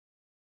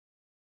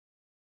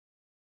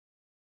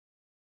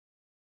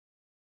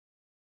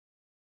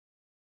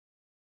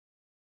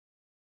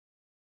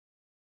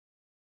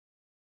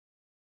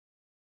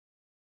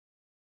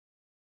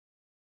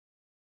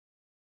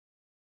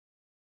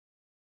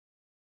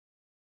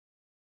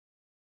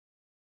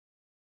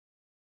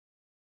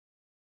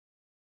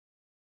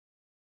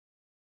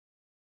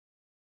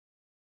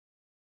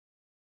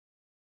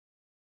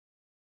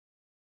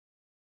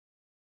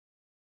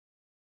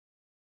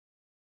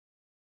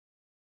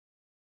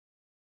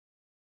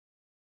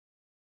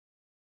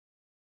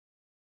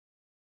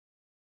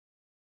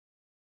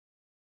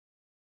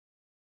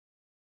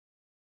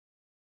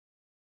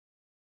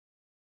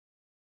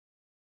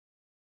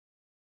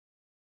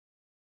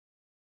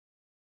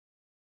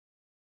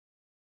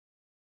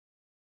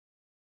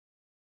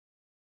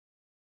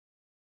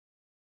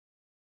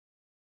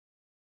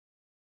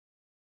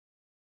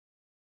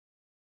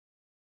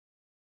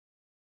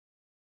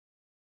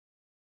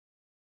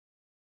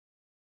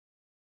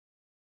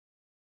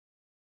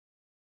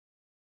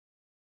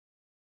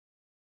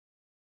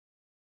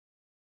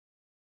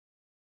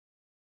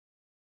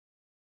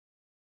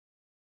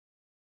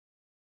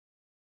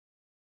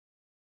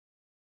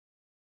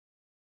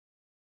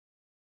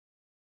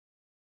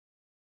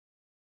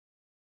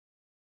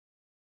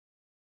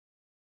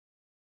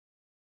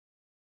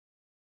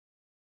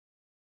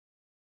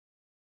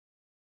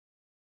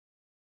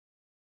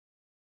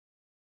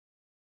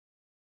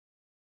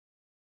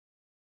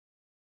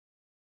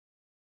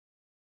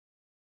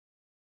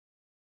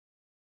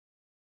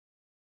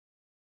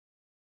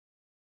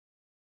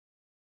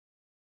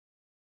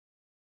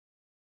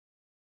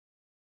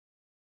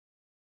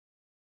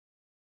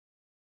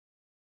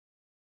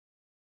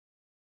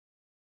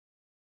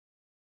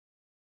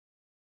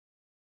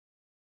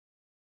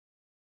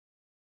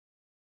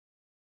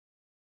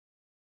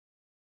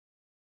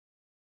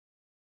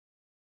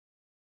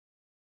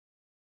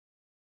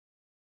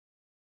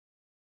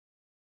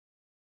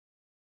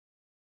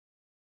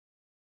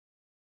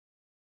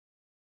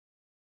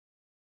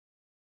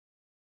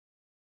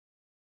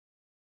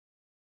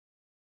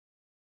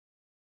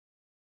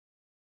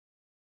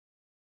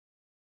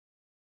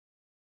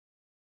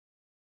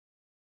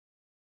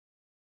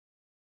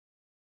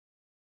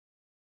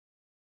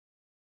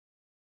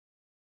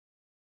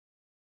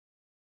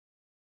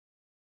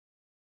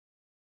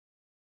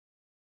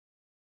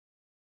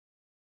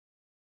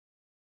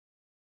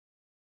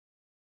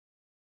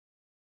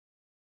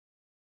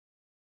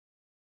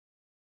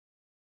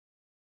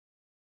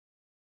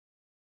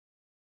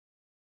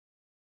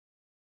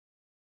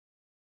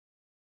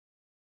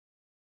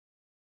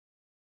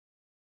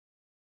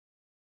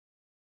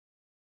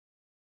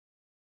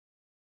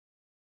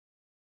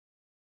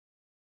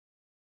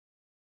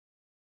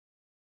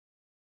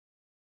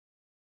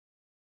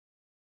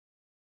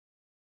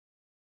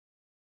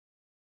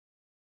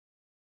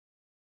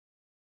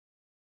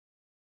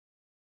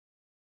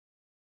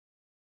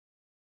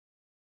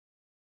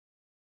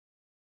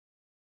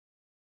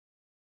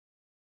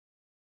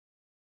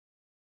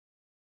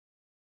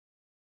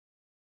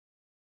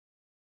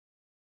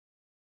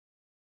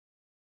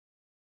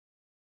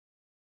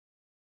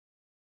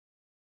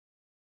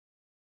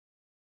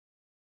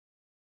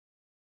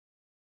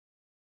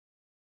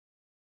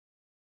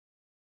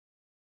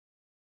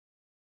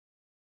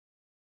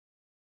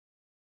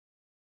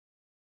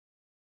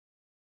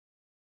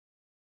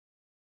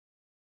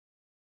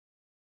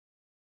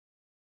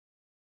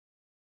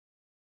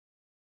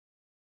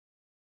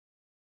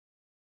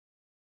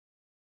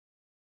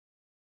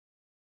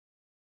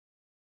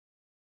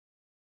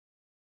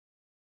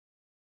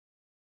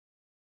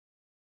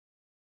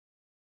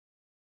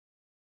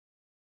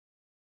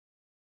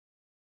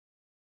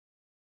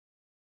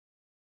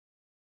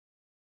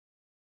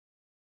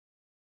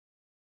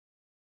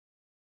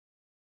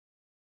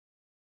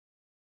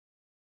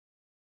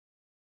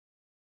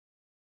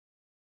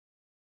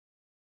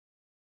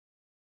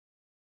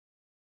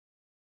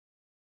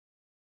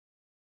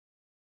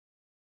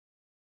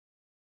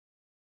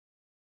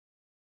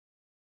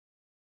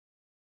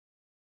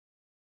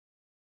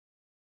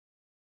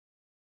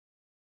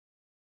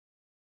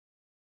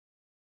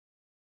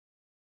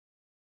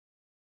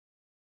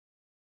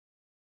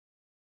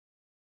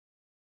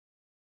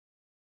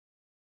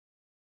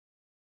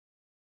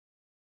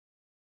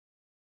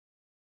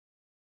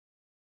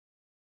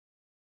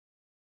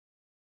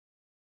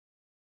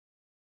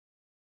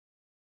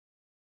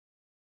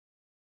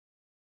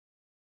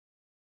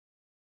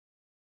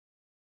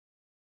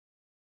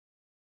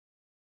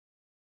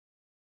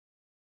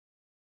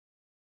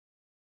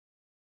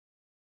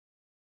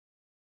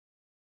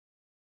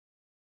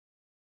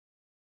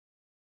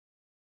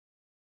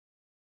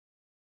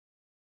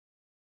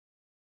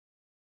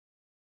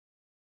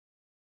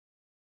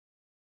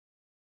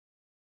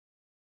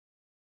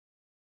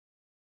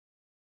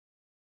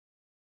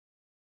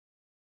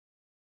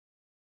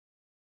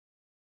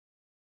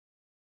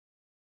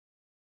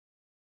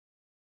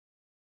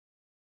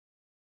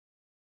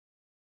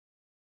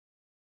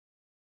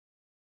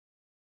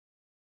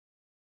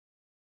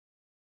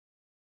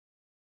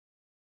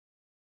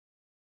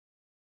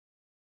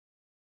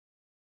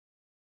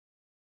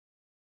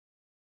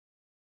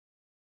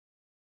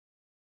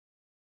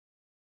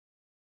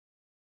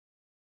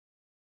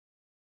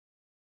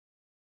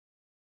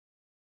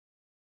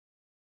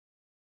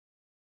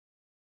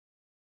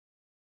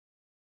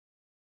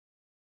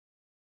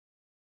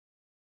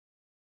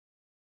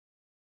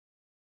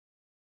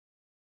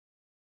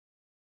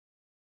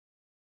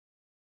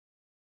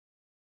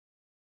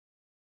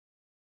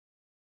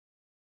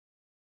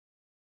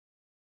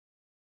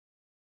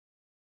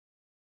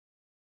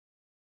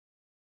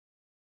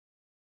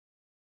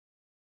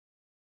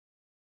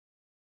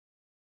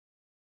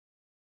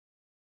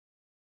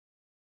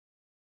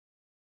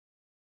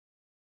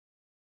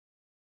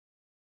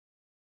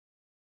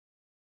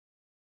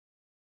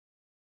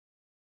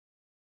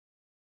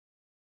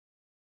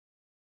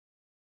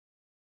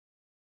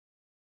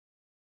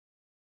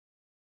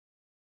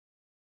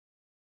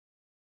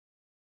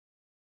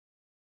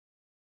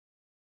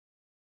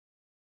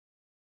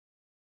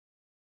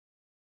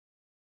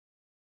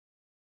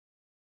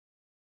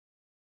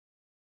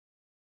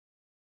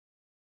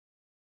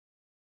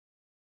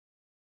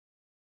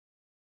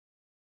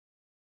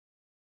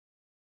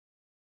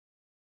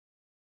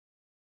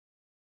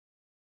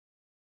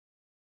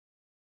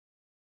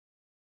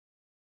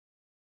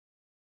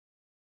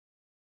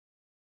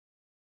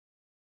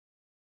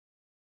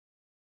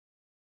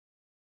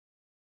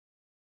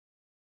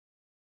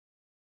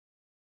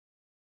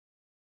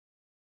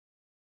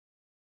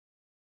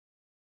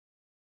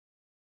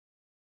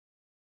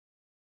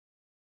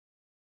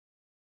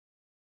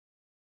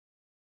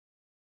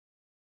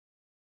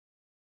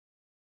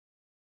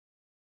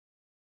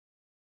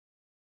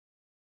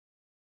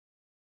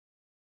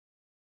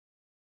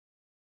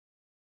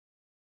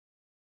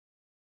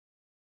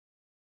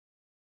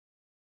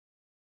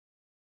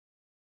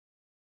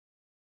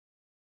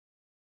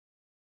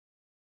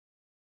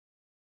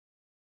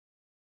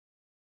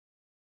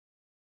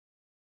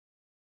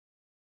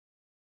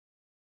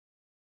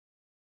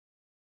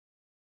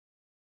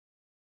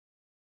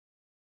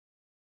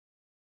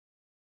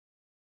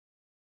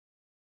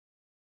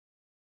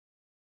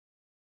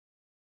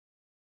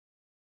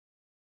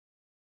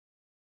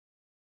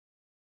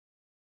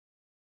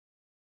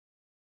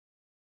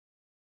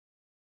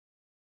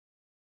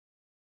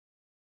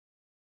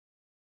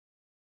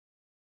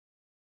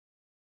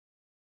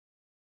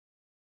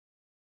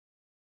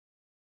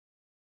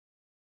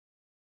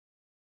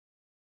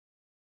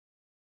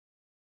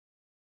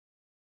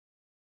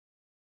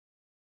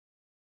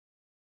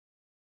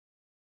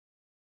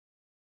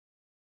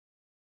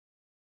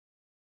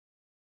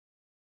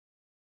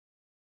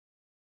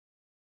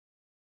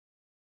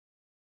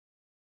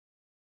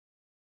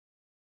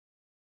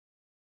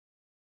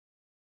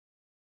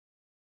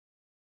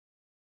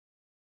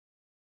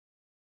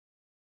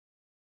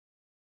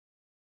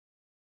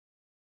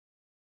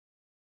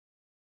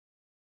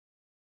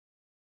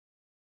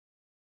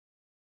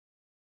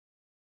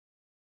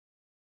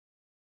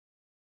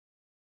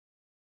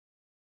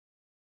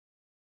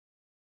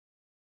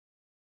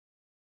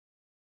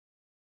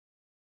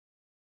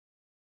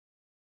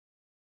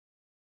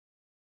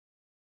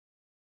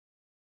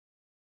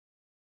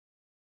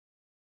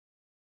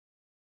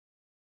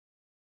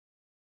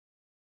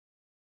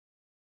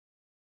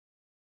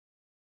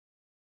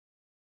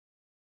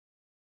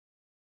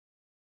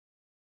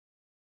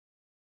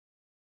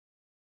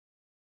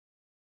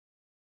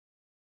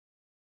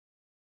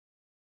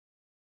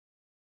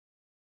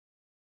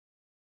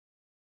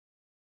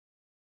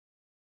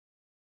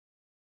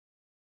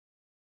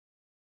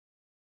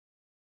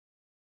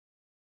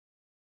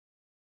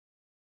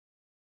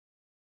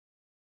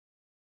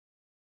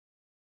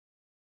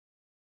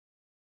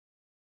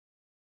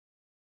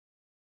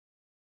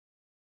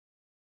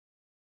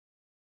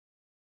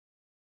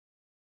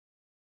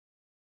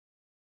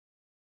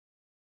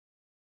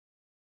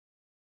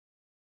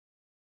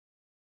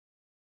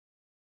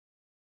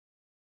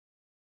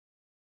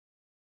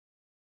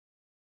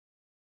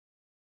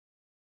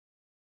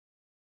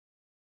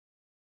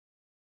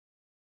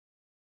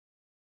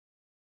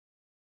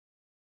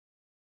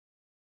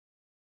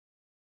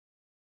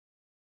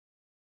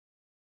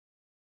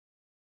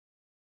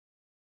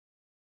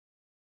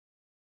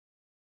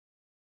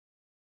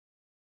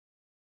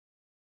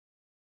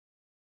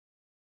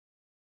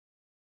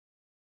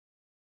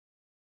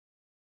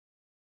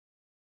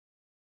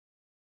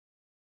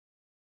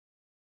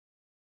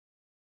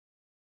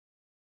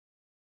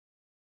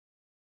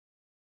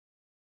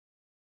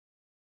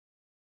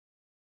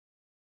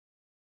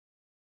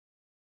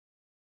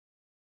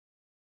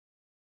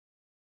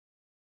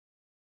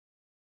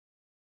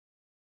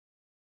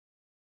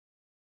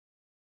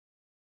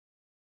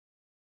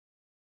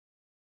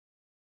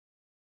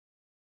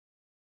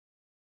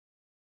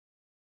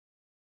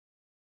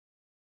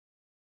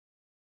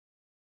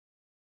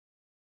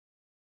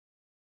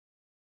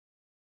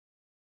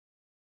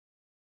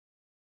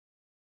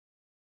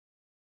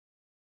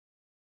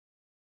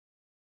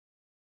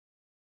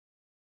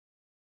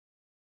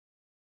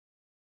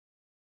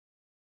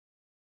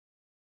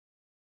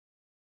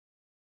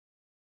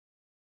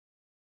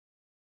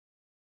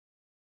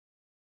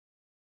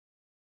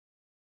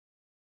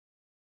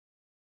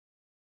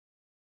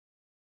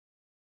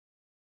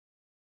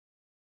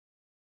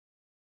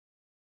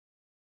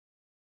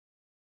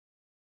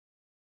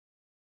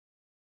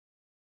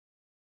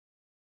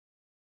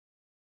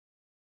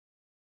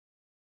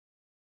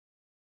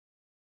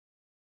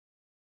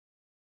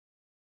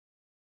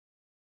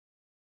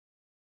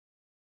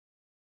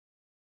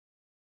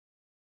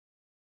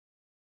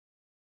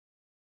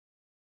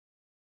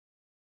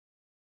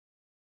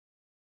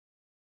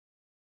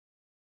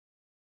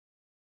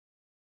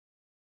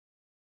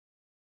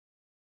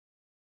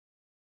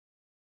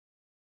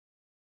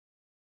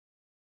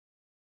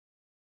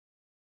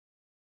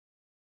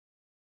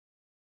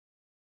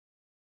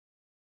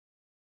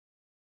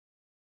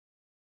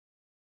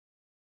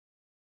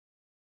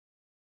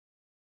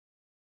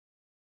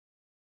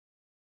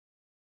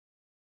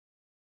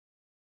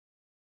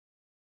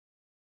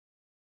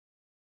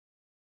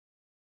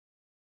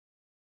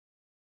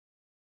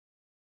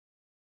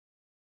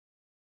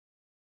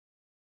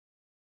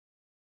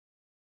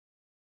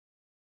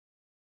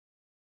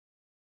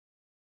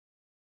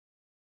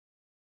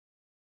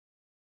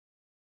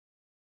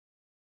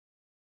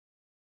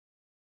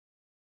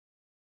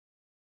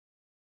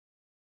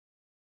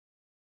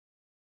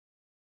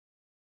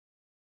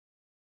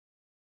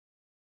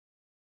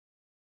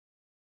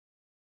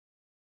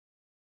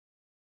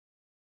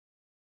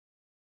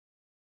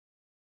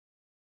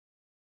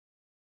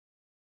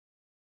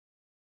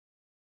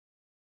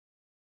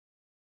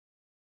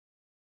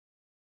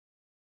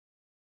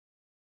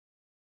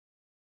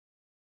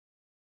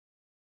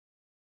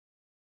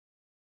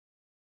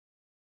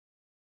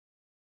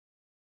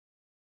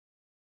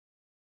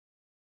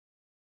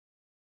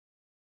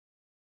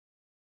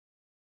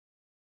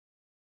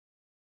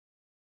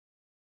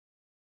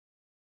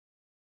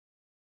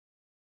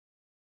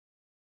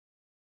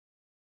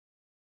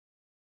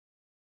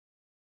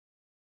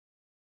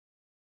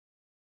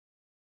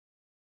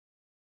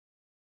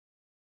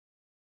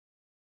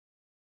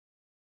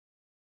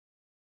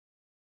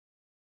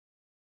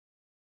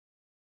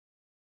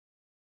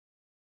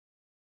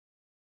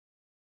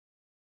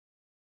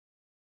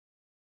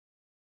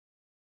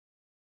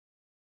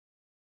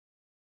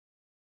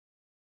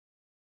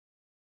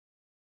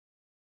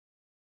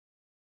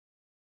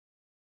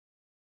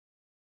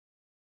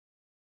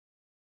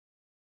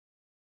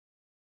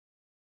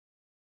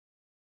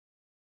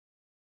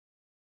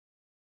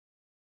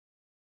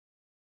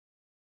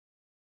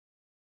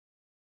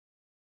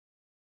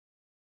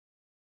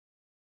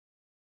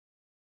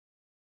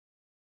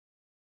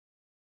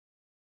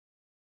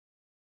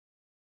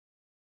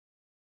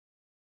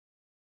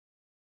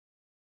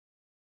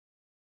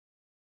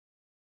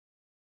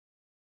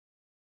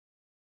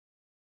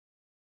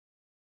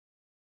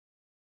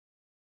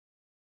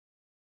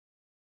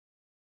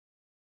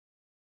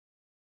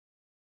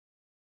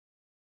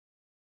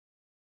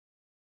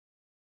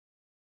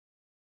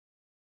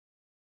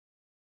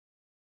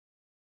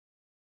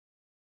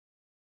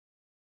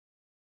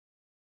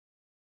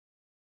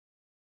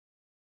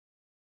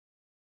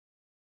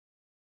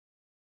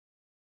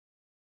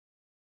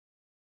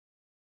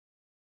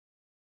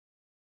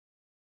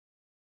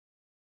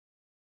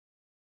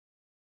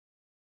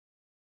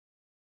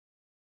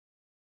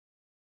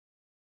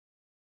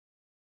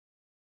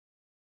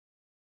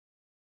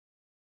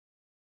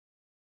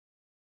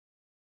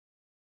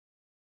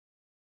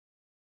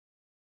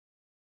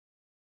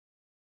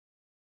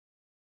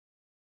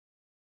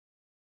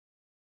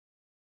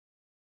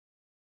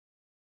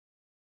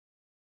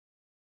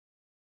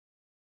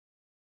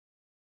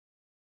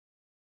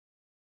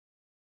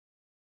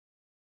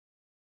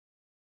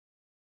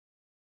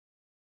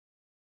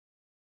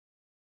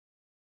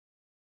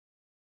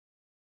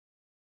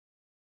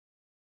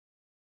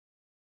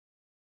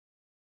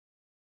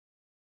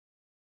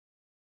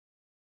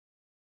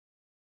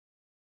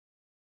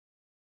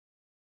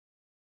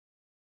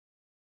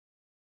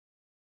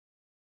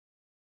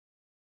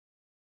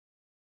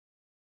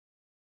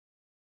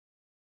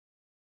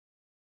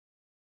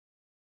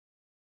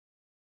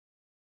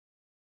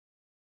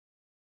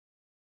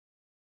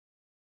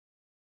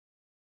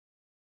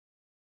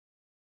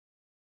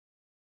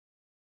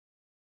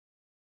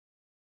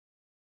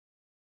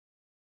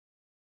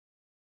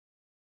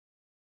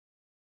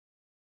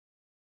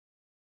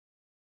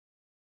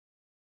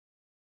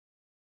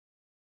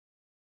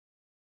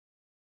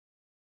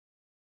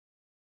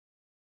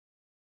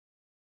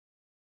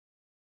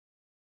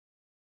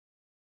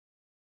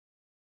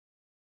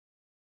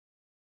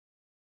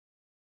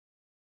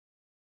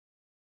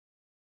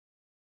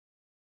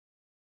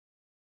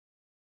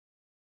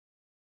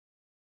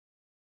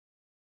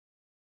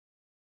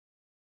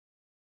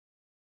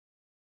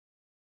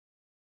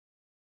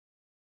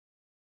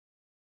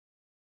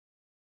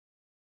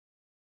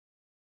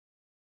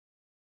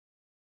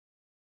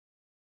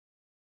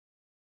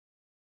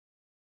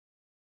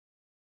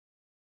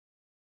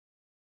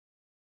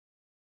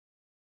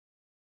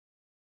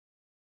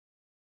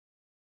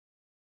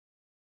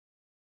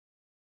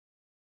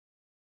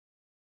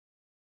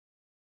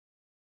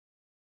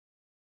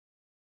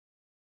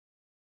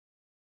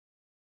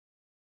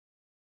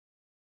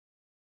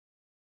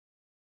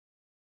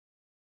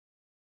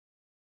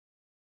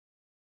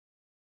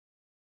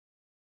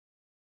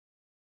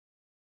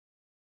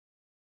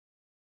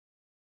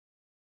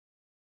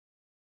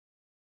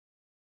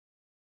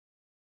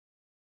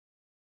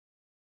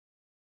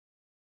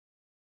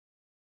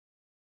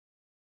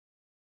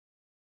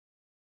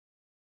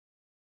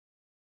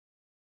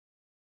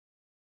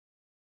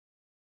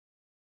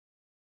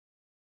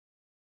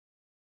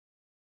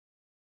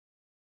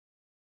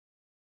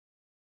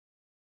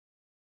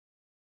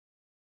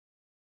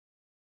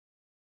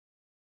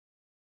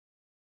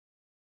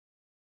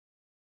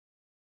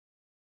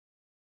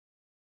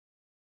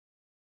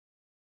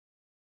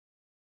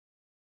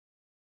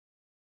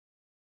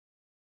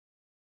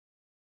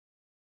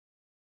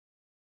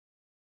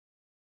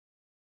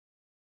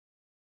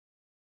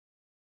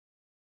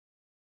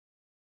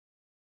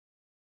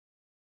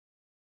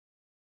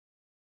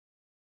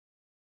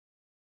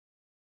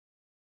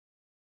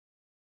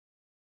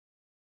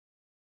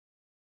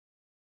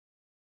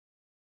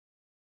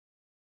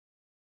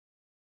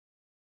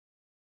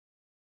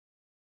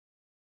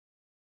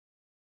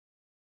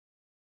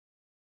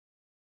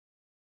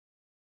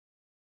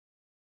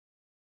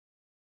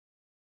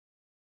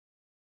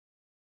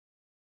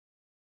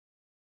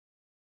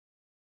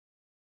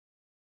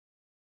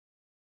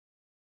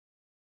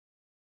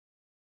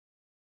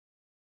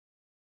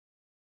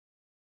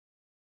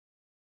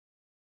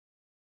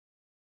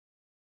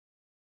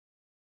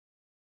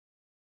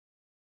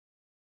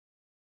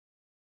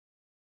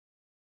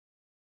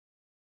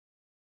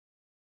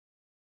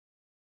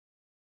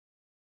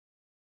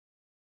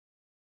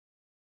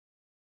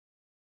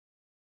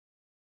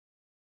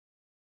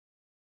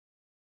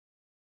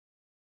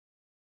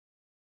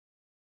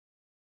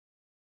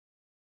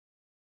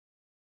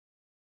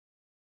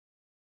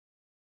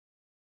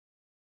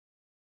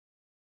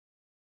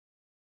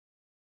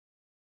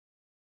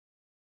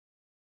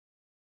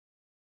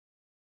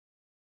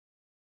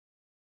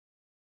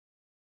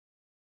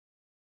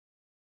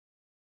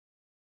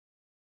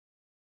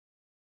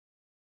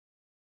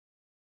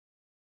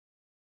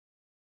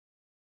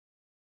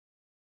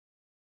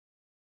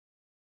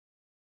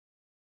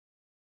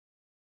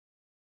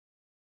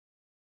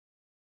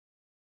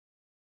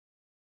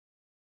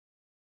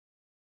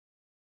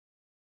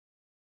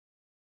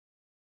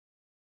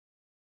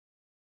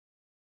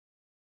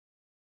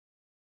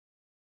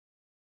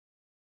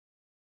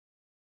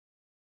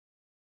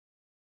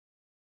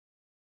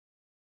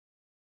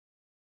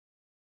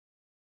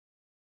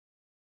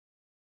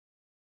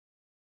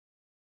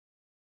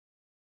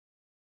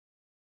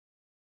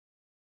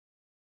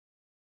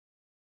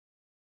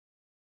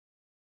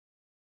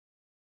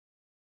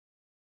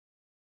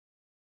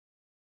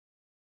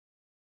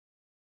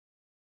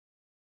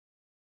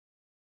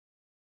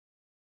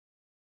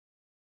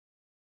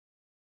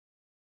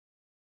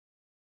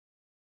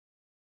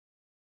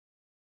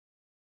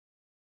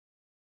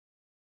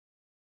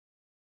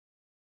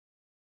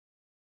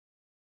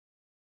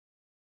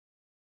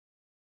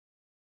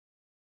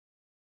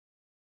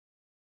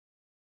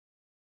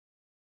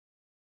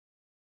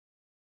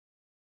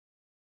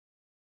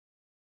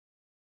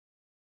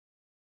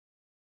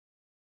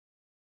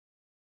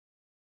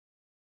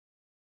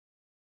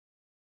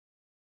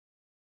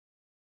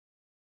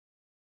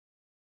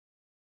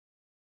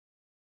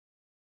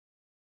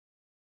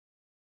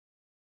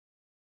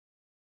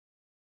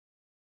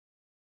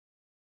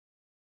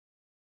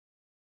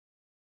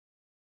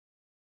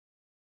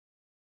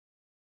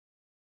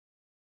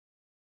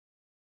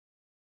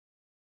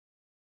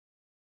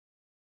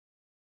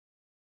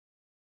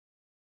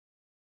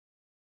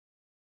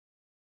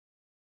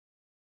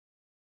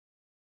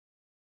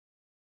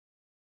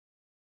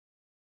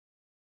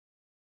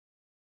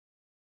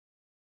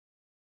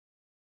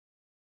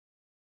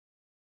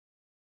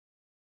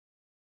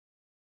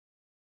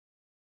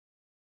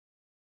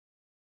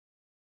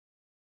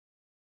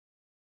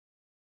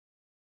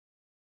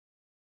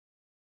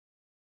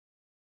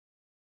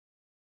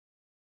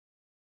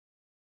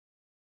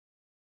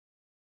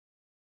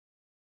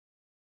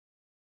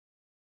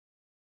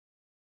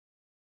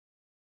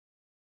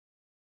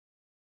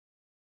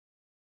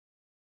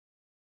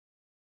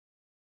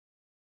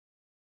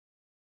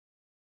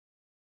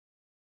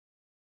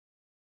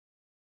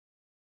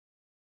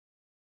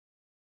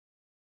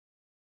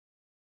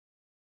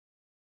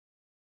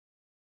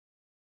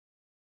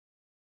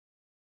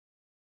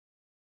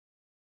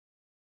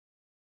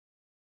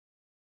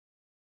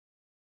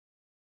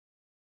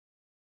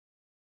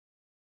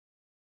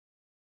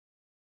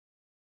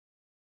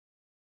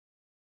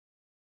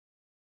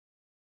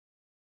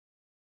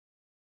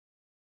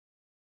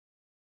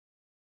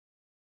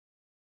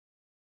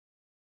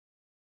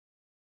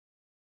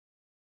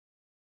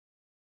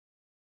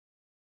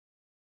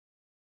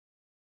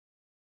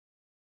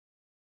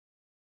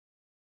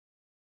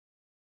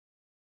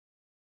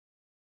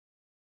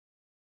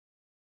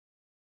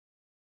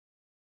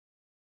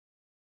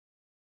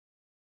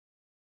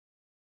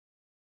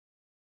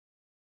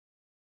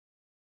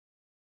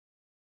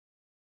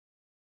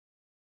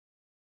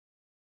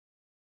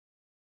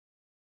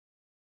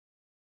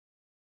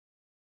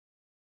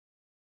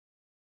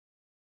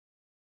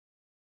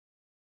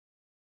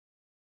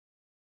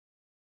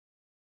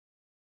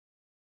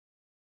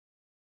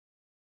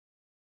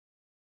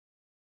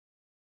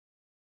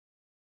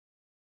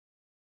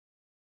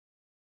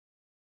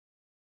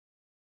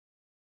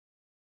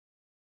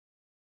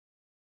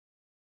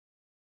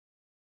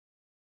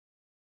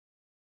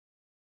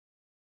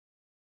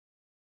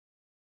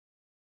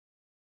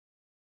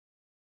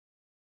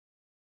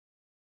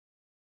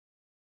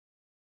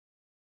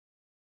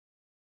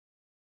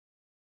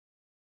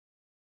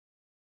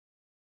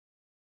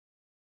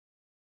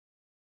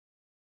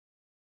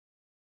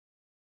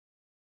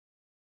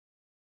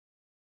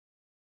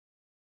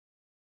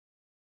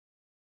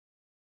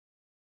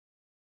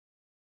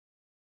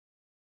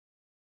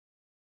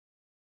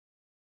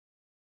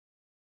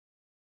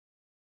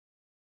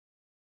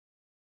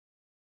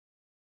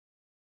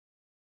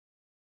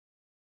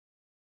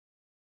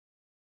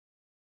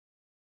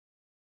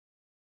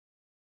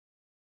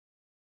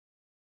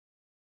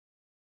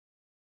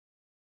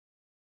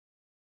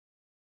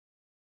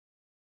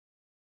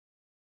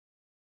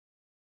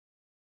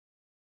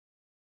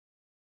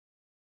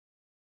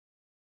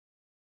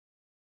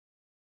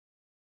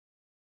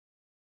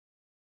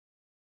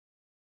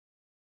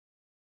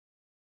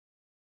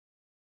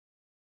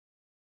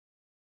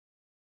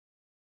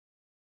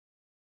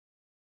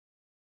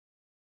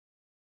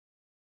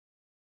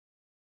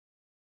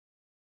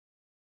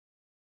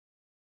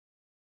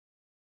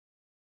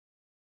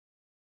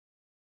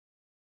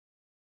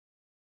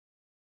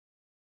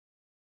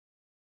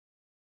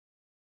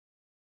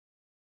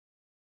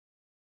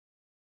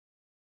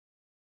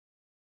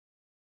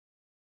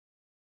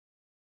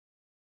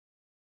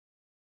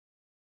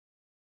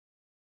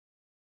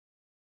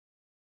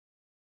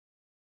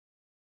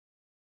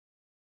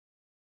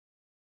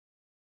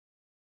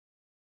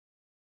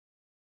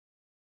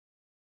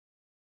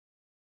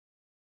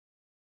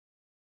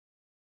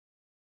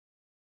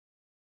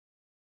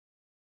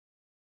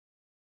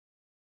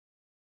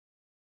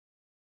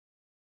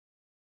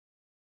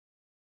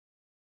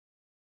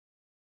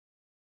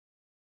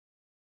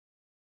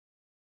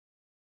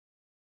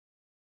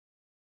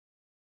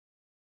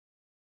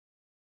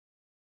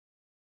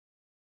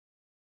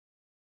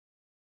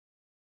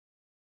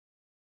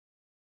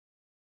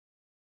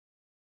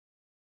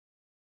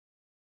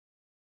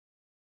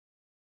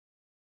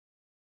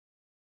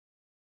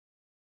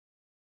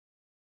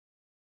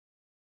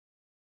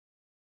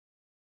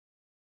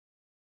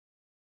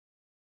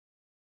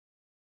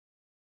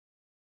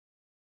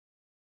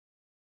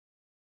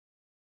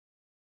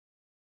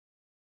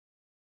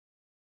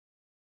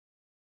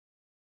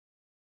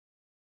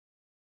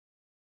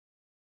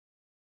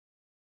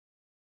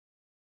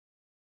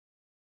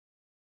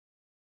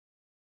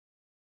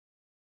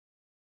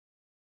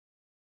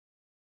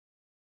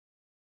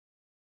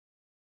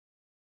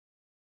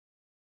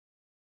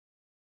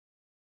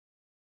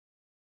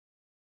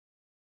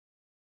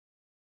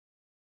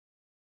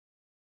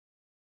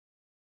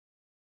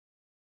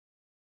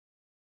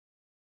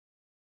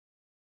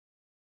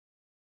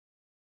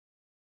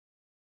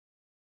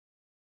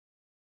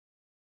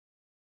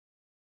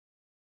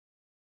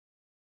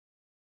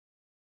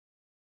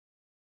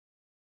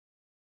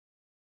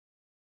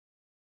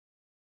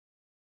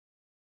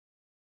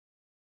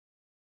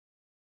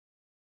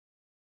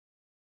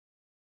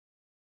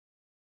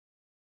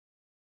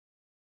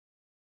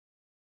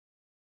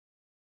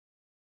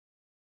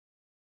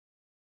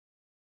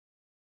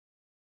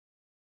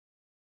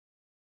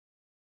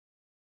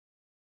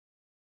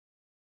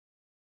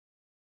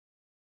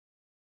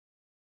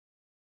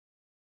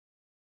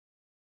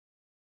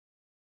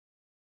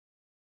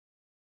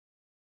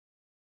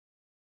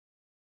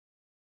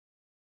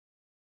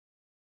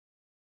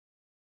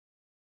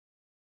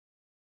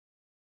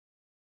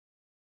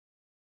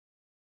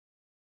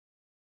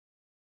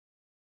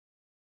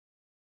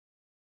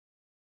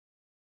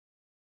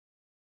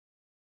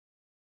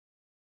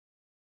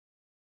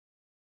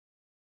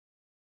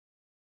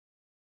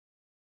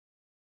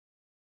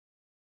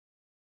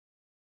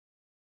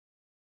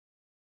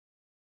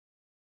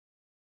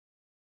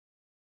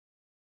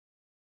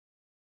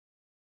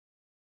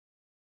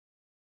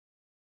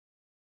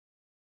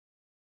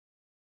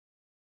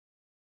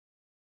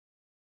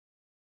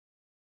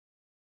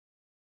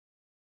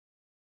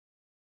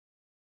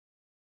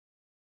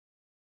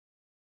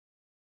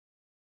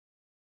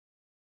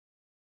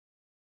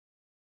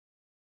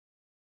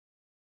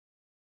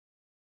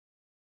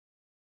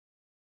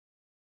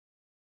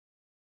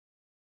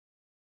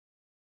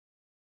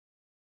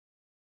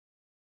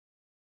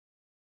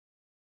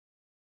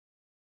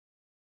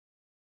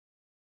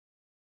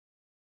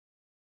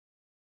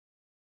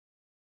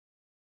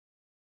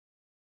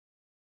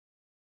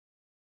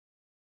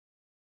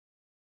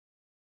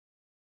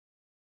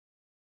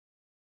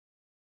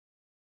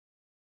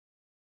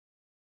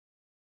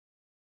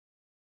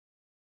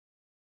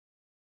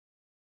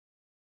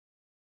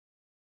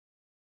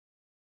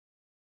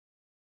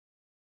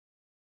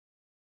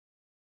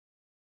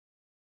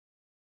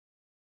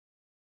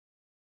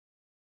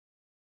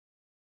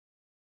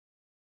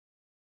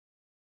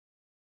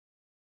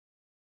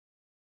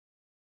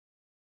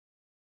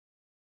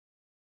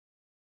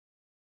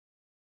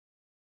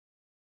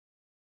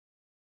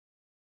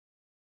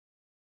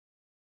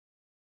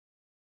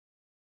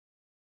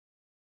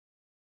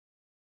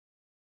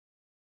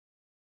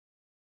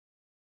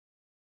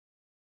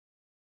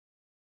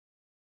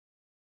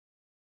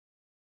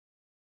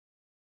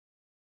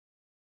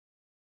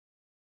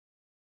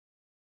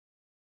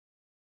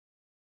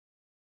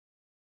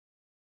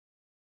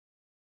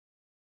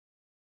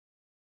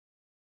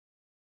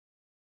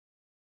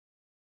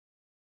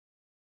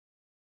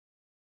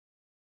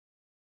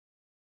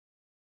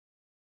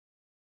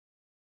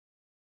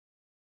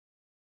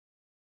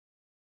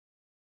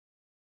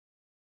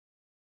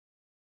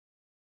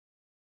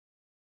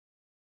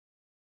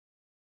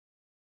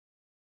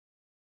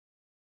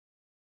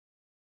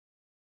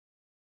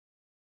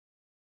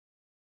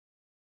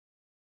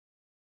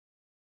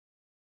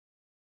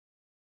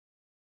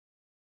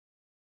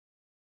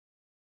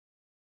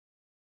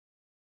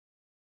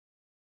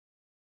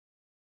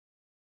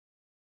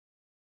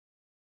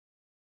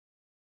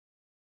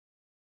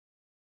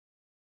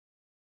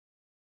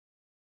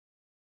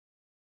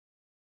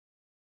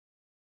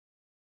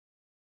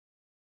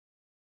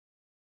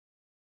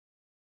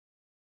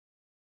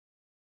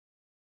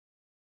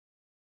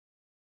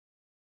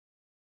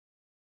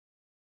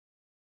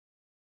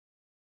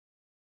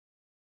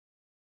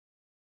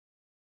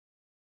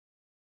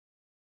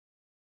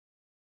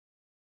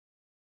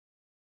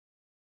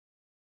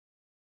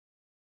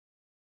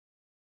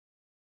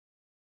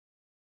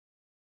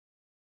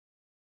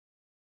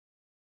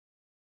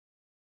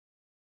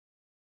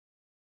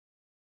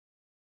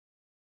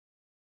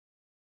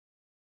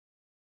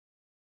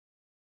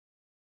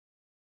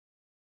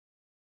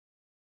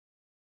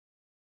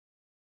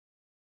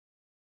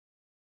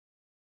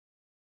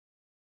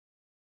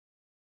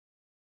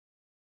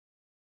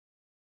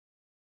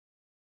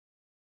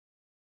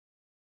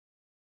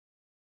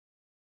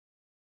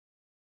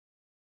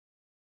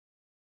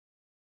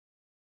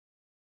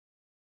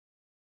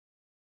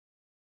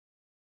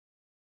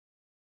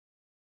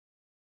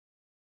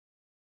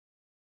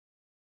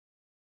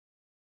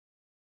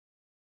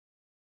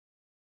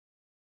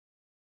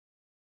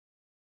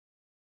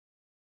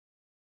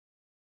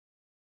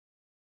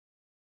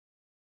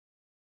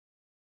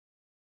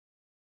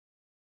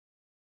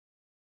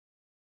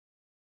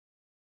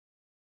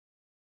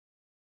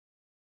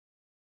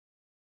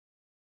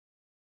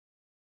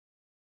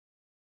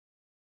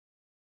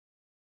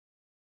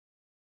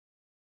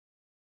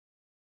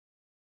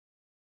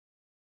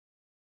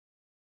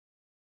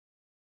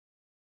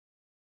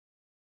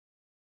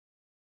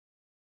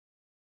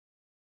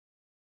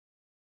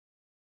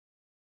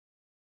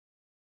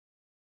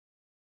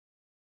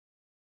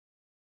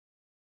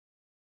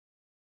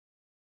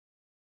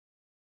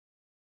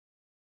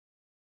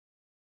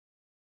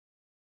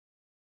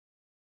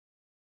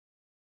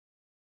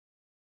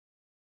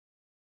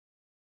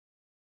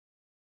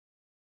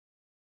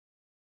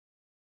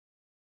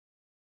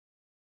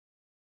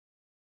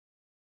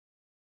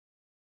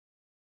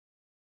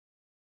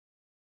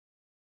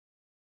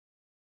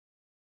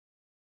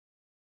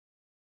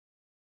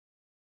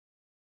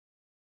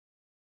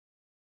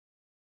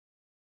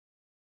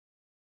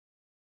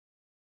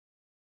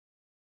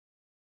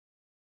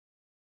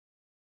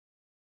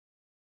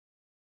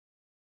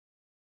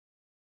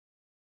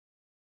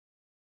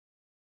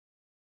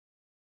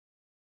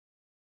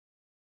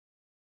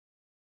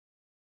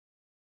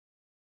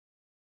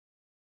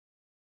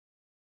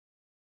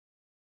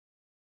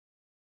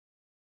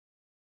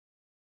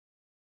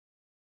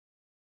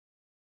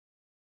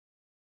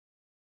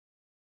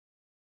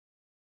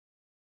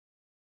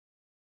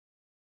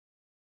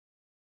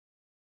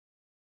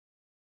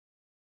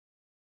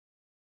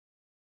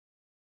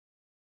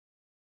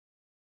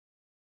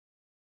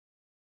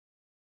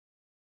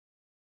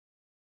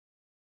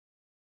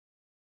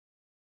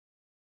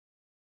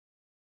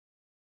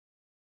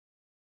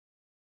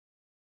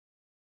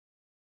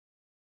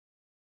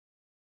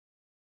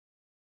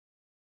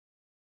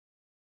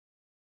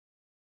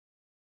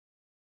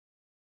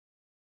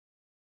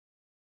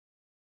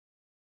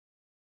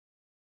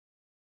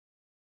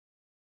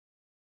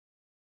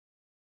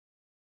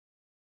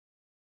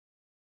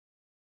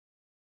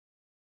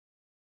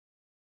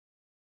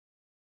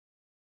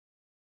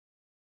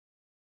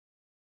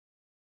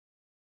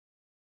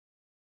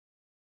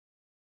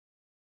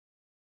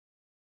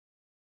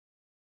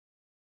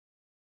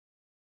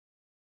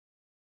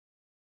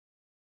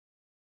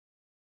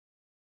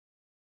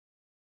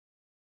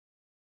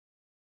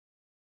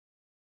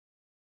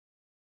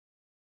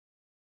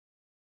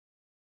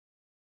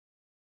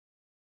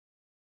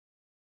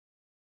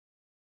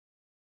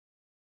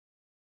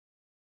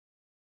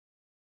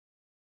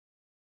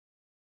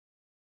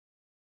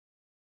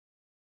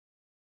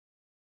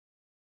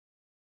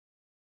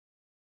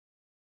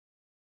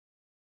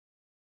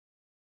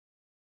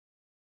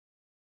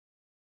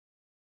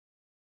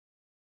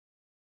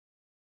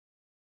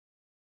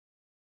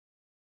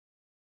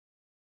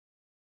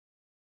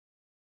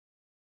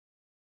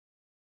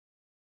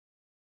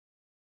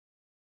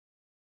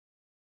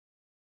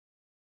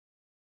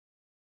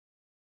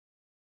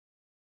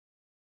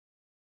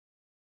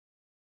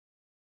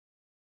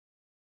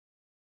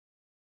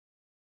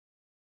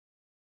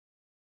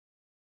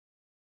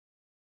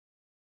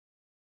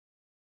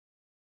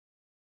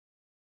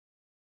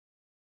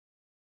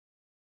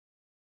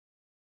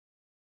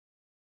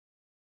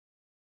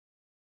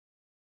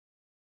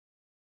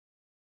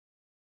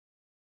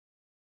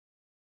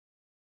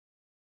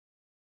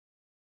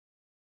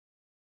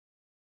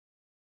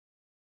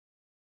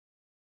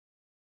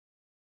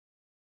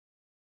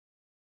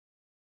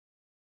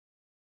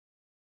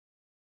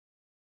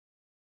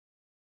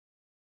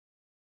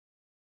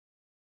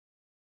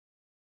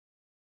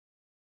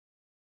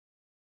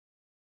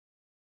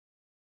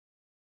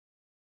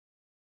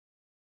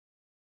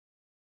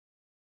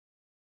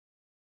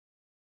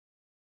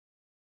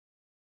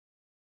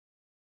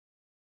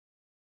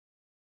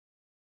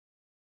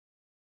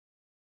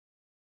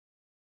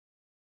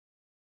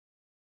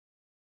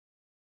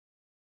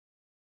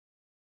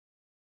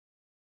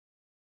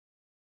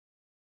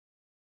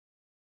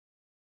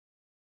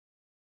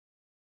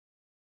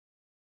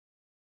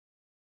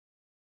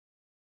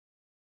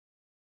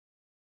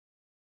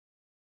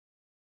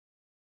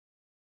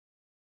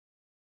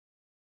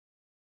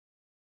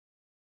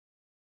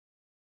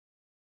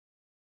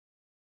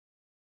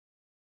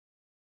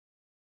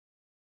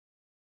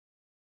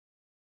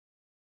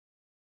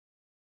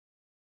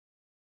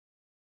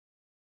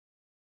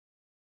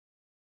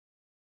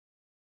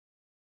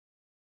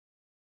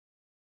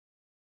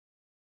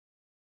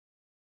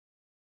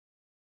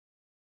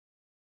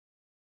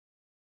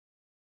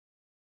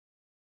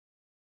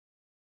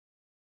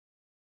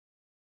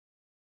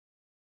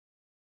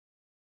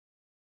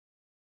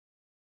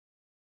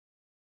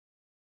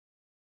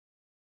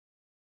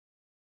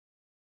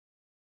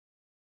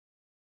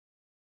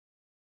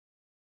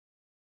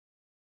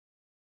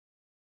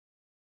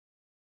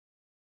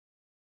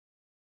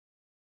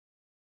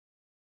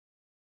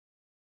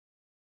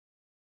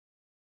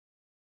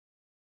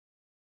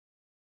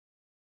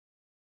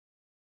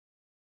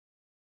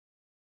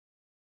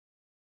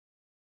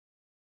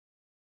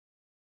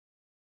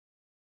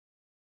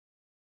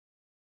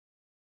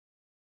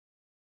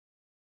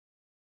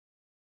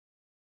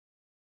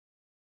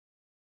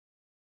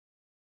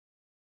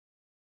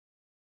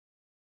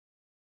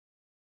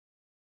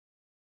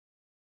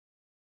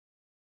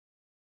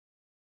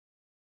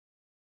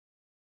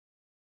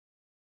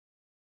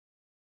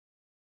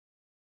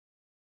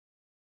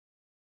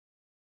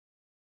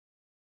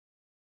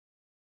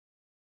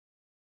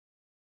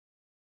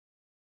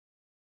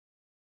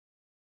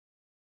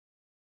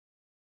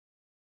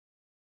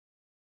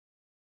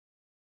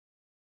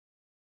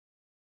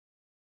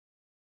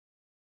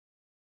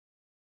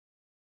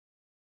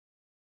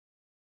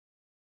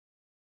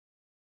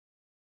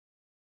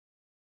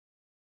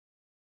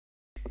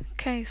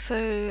 Okay,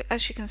 so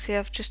as you can see,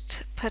 I've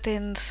just put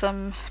in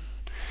some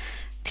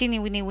teeny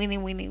weeny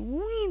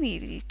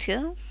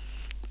detail.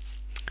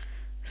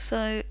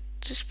 So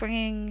just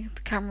bringing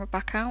the camera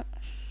back out,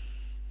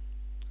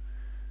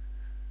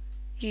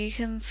 you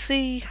can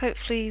see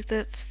hopefully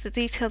that the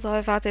detail that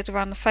I've added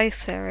around the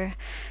face area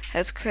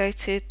has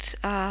created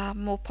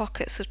more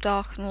pockets of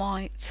dark and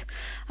light,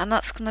 and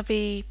that's going to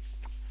be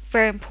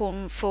very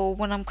important for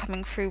when I'm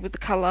coming through with the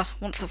colour,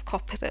 once I've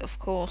copied it of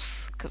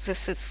course, because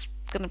this is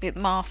going to be the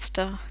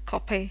master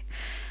copy,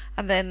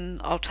 and then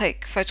I'll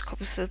take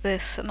photocopies of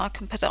this and I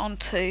can put it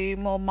onto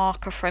more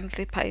marker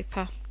friendly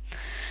paper.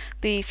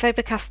 The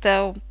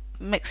Faber-Castell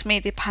mixed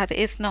media pad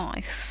is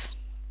nice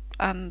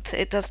and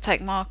it does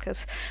take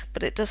markers,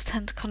 but it does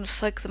tend to kind of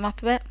soak them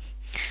up a bit.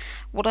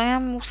 What I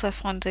am also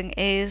finding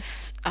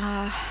is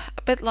a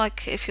bit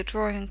like if you're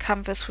drawing on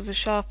canvas with a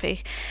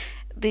Sharpie,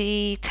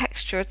 the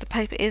texture of the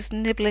paper is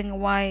nibbling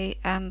away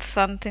and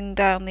sanding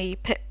down the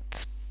Pitt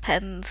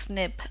pen's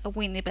nib a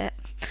weeny bit.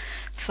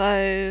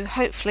 So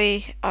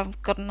hopefully I've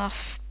got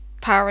enough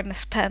power in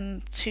this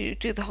pen to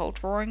do the whole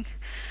drawing.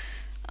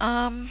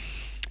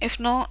 If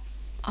not,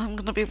 I'm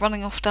going to be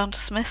running off down to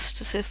Smith's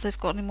to see if they've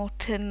got any more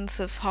tins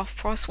of half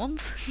price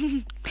ones.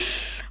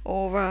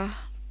 Or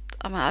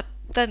I mean, I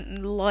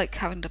don't like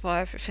having to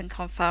buy everything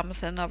on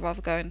Amazon. I'd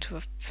rather go into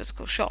a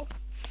physical shop.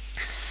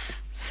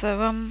 So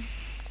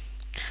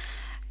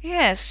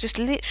yeah, it's just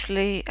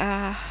literally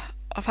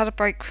I've had a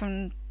break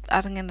from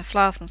adding in the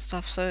flowers and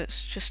stuff, so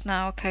it's just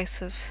now a case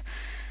of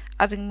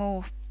adding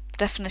more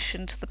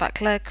definition to the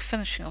back leg,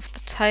 finishing off the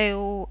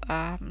tail,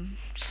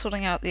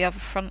 sorting out the other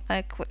front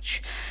leg,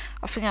 which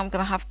I think I'm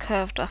going to have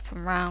curved up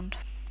and round.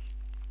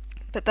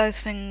 But those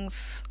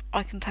things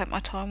I can take my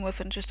time with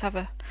and just have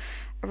a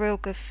real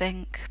good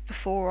think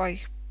before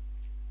I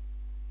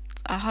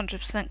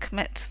 100%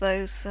 commit to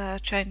those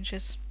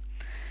changes.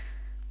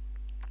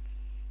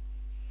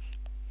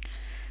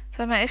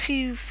 So mate, if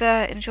you've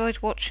enjoyed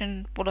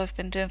watching what I've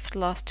been doing for the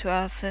last 2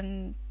 hours,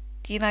 then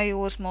you know you're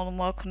always more than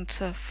welcome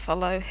to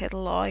follow, hit a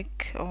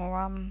like, or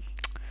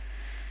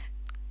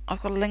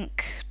I've got a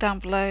link down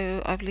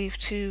below I believe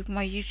to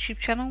my YouTube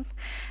channel.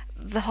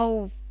 The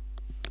whole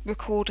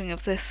recording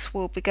of this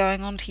will be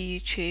going onto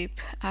YouTube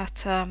at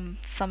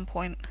some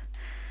point,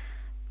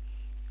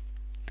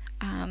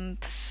 and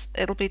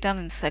it'll be done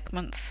in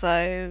segments.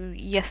 So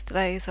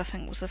yesterday's I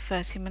think was a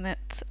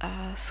 30-minute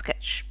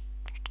sketch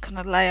kind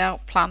of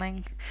layout,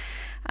 planning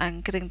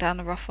and getting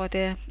down a rough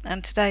idea,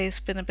 and today has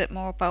been a bit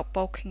more about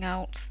bulking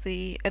out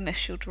the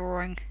initial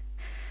drawing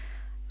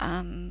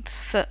and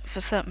for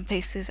certain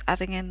pieces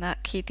adding in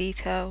that key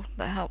detail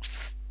that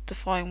helps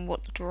define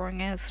what the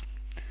drawing is.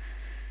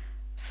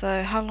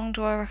 So how long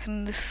do I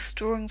reckon this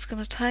drawing's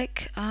going to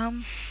take?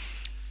 Well,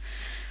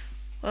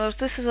 if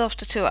this is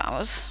after 2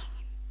 hours,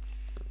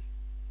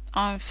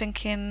 I'm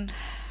thinking,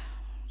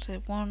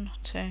 so 1,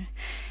 2,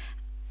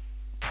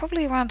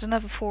 probably around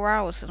another 4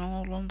 hours in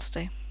all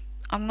honesty.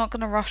 I'm not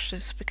going to rush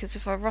this, because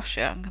if I rush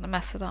it I'm going to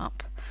mess it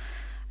up,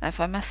 and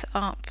if I mess it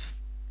up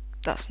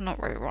that's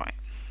not really right.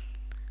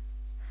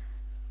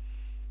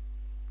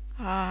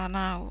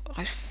 Now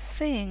I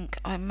think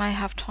I may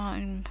have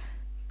time.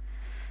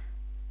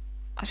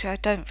 Actually, I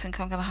don't think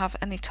I'm going to have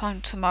any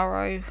time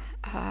tomorrow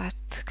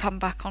to come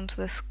back onto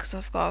this, because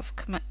I've got other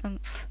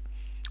commitments.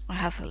 I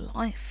have a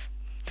life.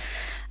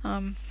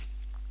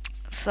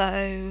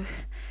 So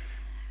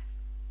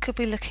could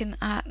be looking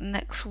at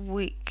next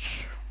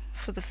week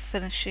for the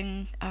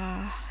finishing.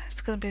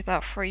 It's going to be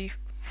about three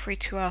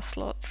 2-hour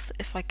slots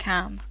if I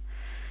can,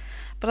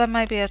 but I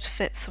may be able to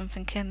fit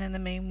something in the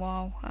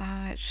meanwhile.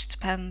 It just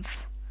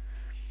depends.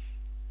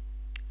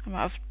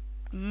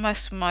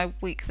 Most of my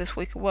week this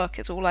week at work,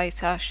 it's all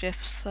 8-hour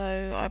shifts,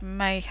 so I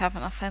may have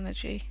enough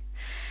energy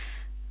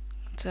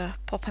to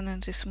pop in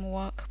and do some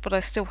more work, but I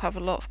still have a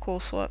lot of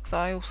coursework that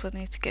I also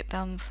need to get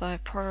done, so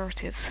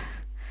priorities.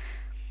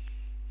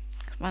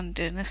 I'm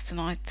doing this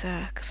tonight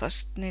because I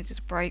needed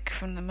a break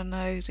from the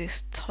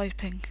monotonous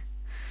typing.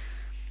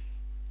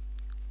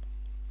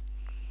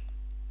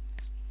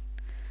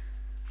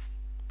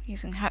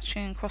 Using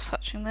hatching and cross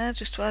hatching there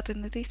just to add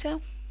in the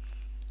detail.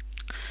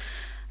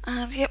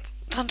 And yep,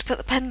 time to put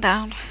the pen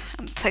down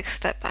and take a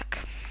step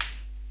back.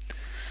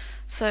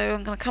 So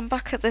I'm going to come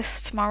back at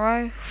this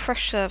tomorrow,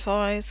 fresh serve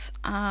eyes,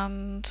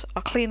 and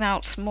I'll clean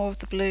out some more of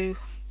the blue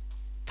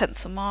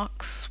pencil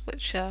marks,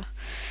 which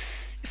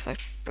if I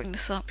bring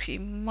this up you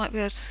might be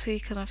able to see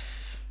kind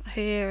of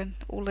here and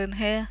all in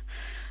here.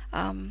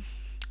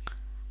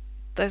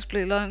 Those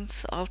blue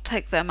lines, I'll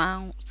take them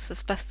out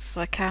as best as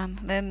I can,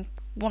 and then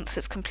once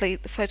it's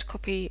complete, the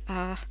photocopy,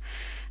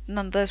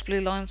 none of those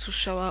blue lines will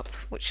show up,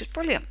 which is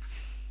brilliant.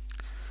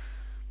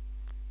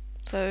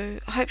 So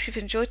I hope you've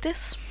enjoyed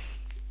this.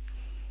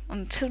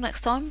 Until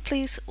next time,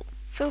 please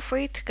feel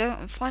free to go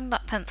and find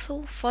that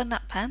pencil, find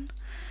that pen,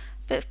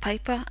 bit of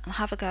paper, and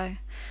have a go.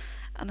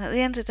 And at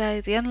the end of the day,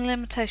 the only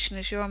limitation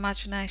is your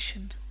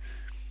imagination.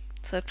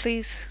 So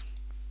please,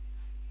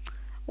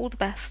 all the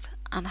best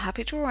and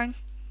happy drawing.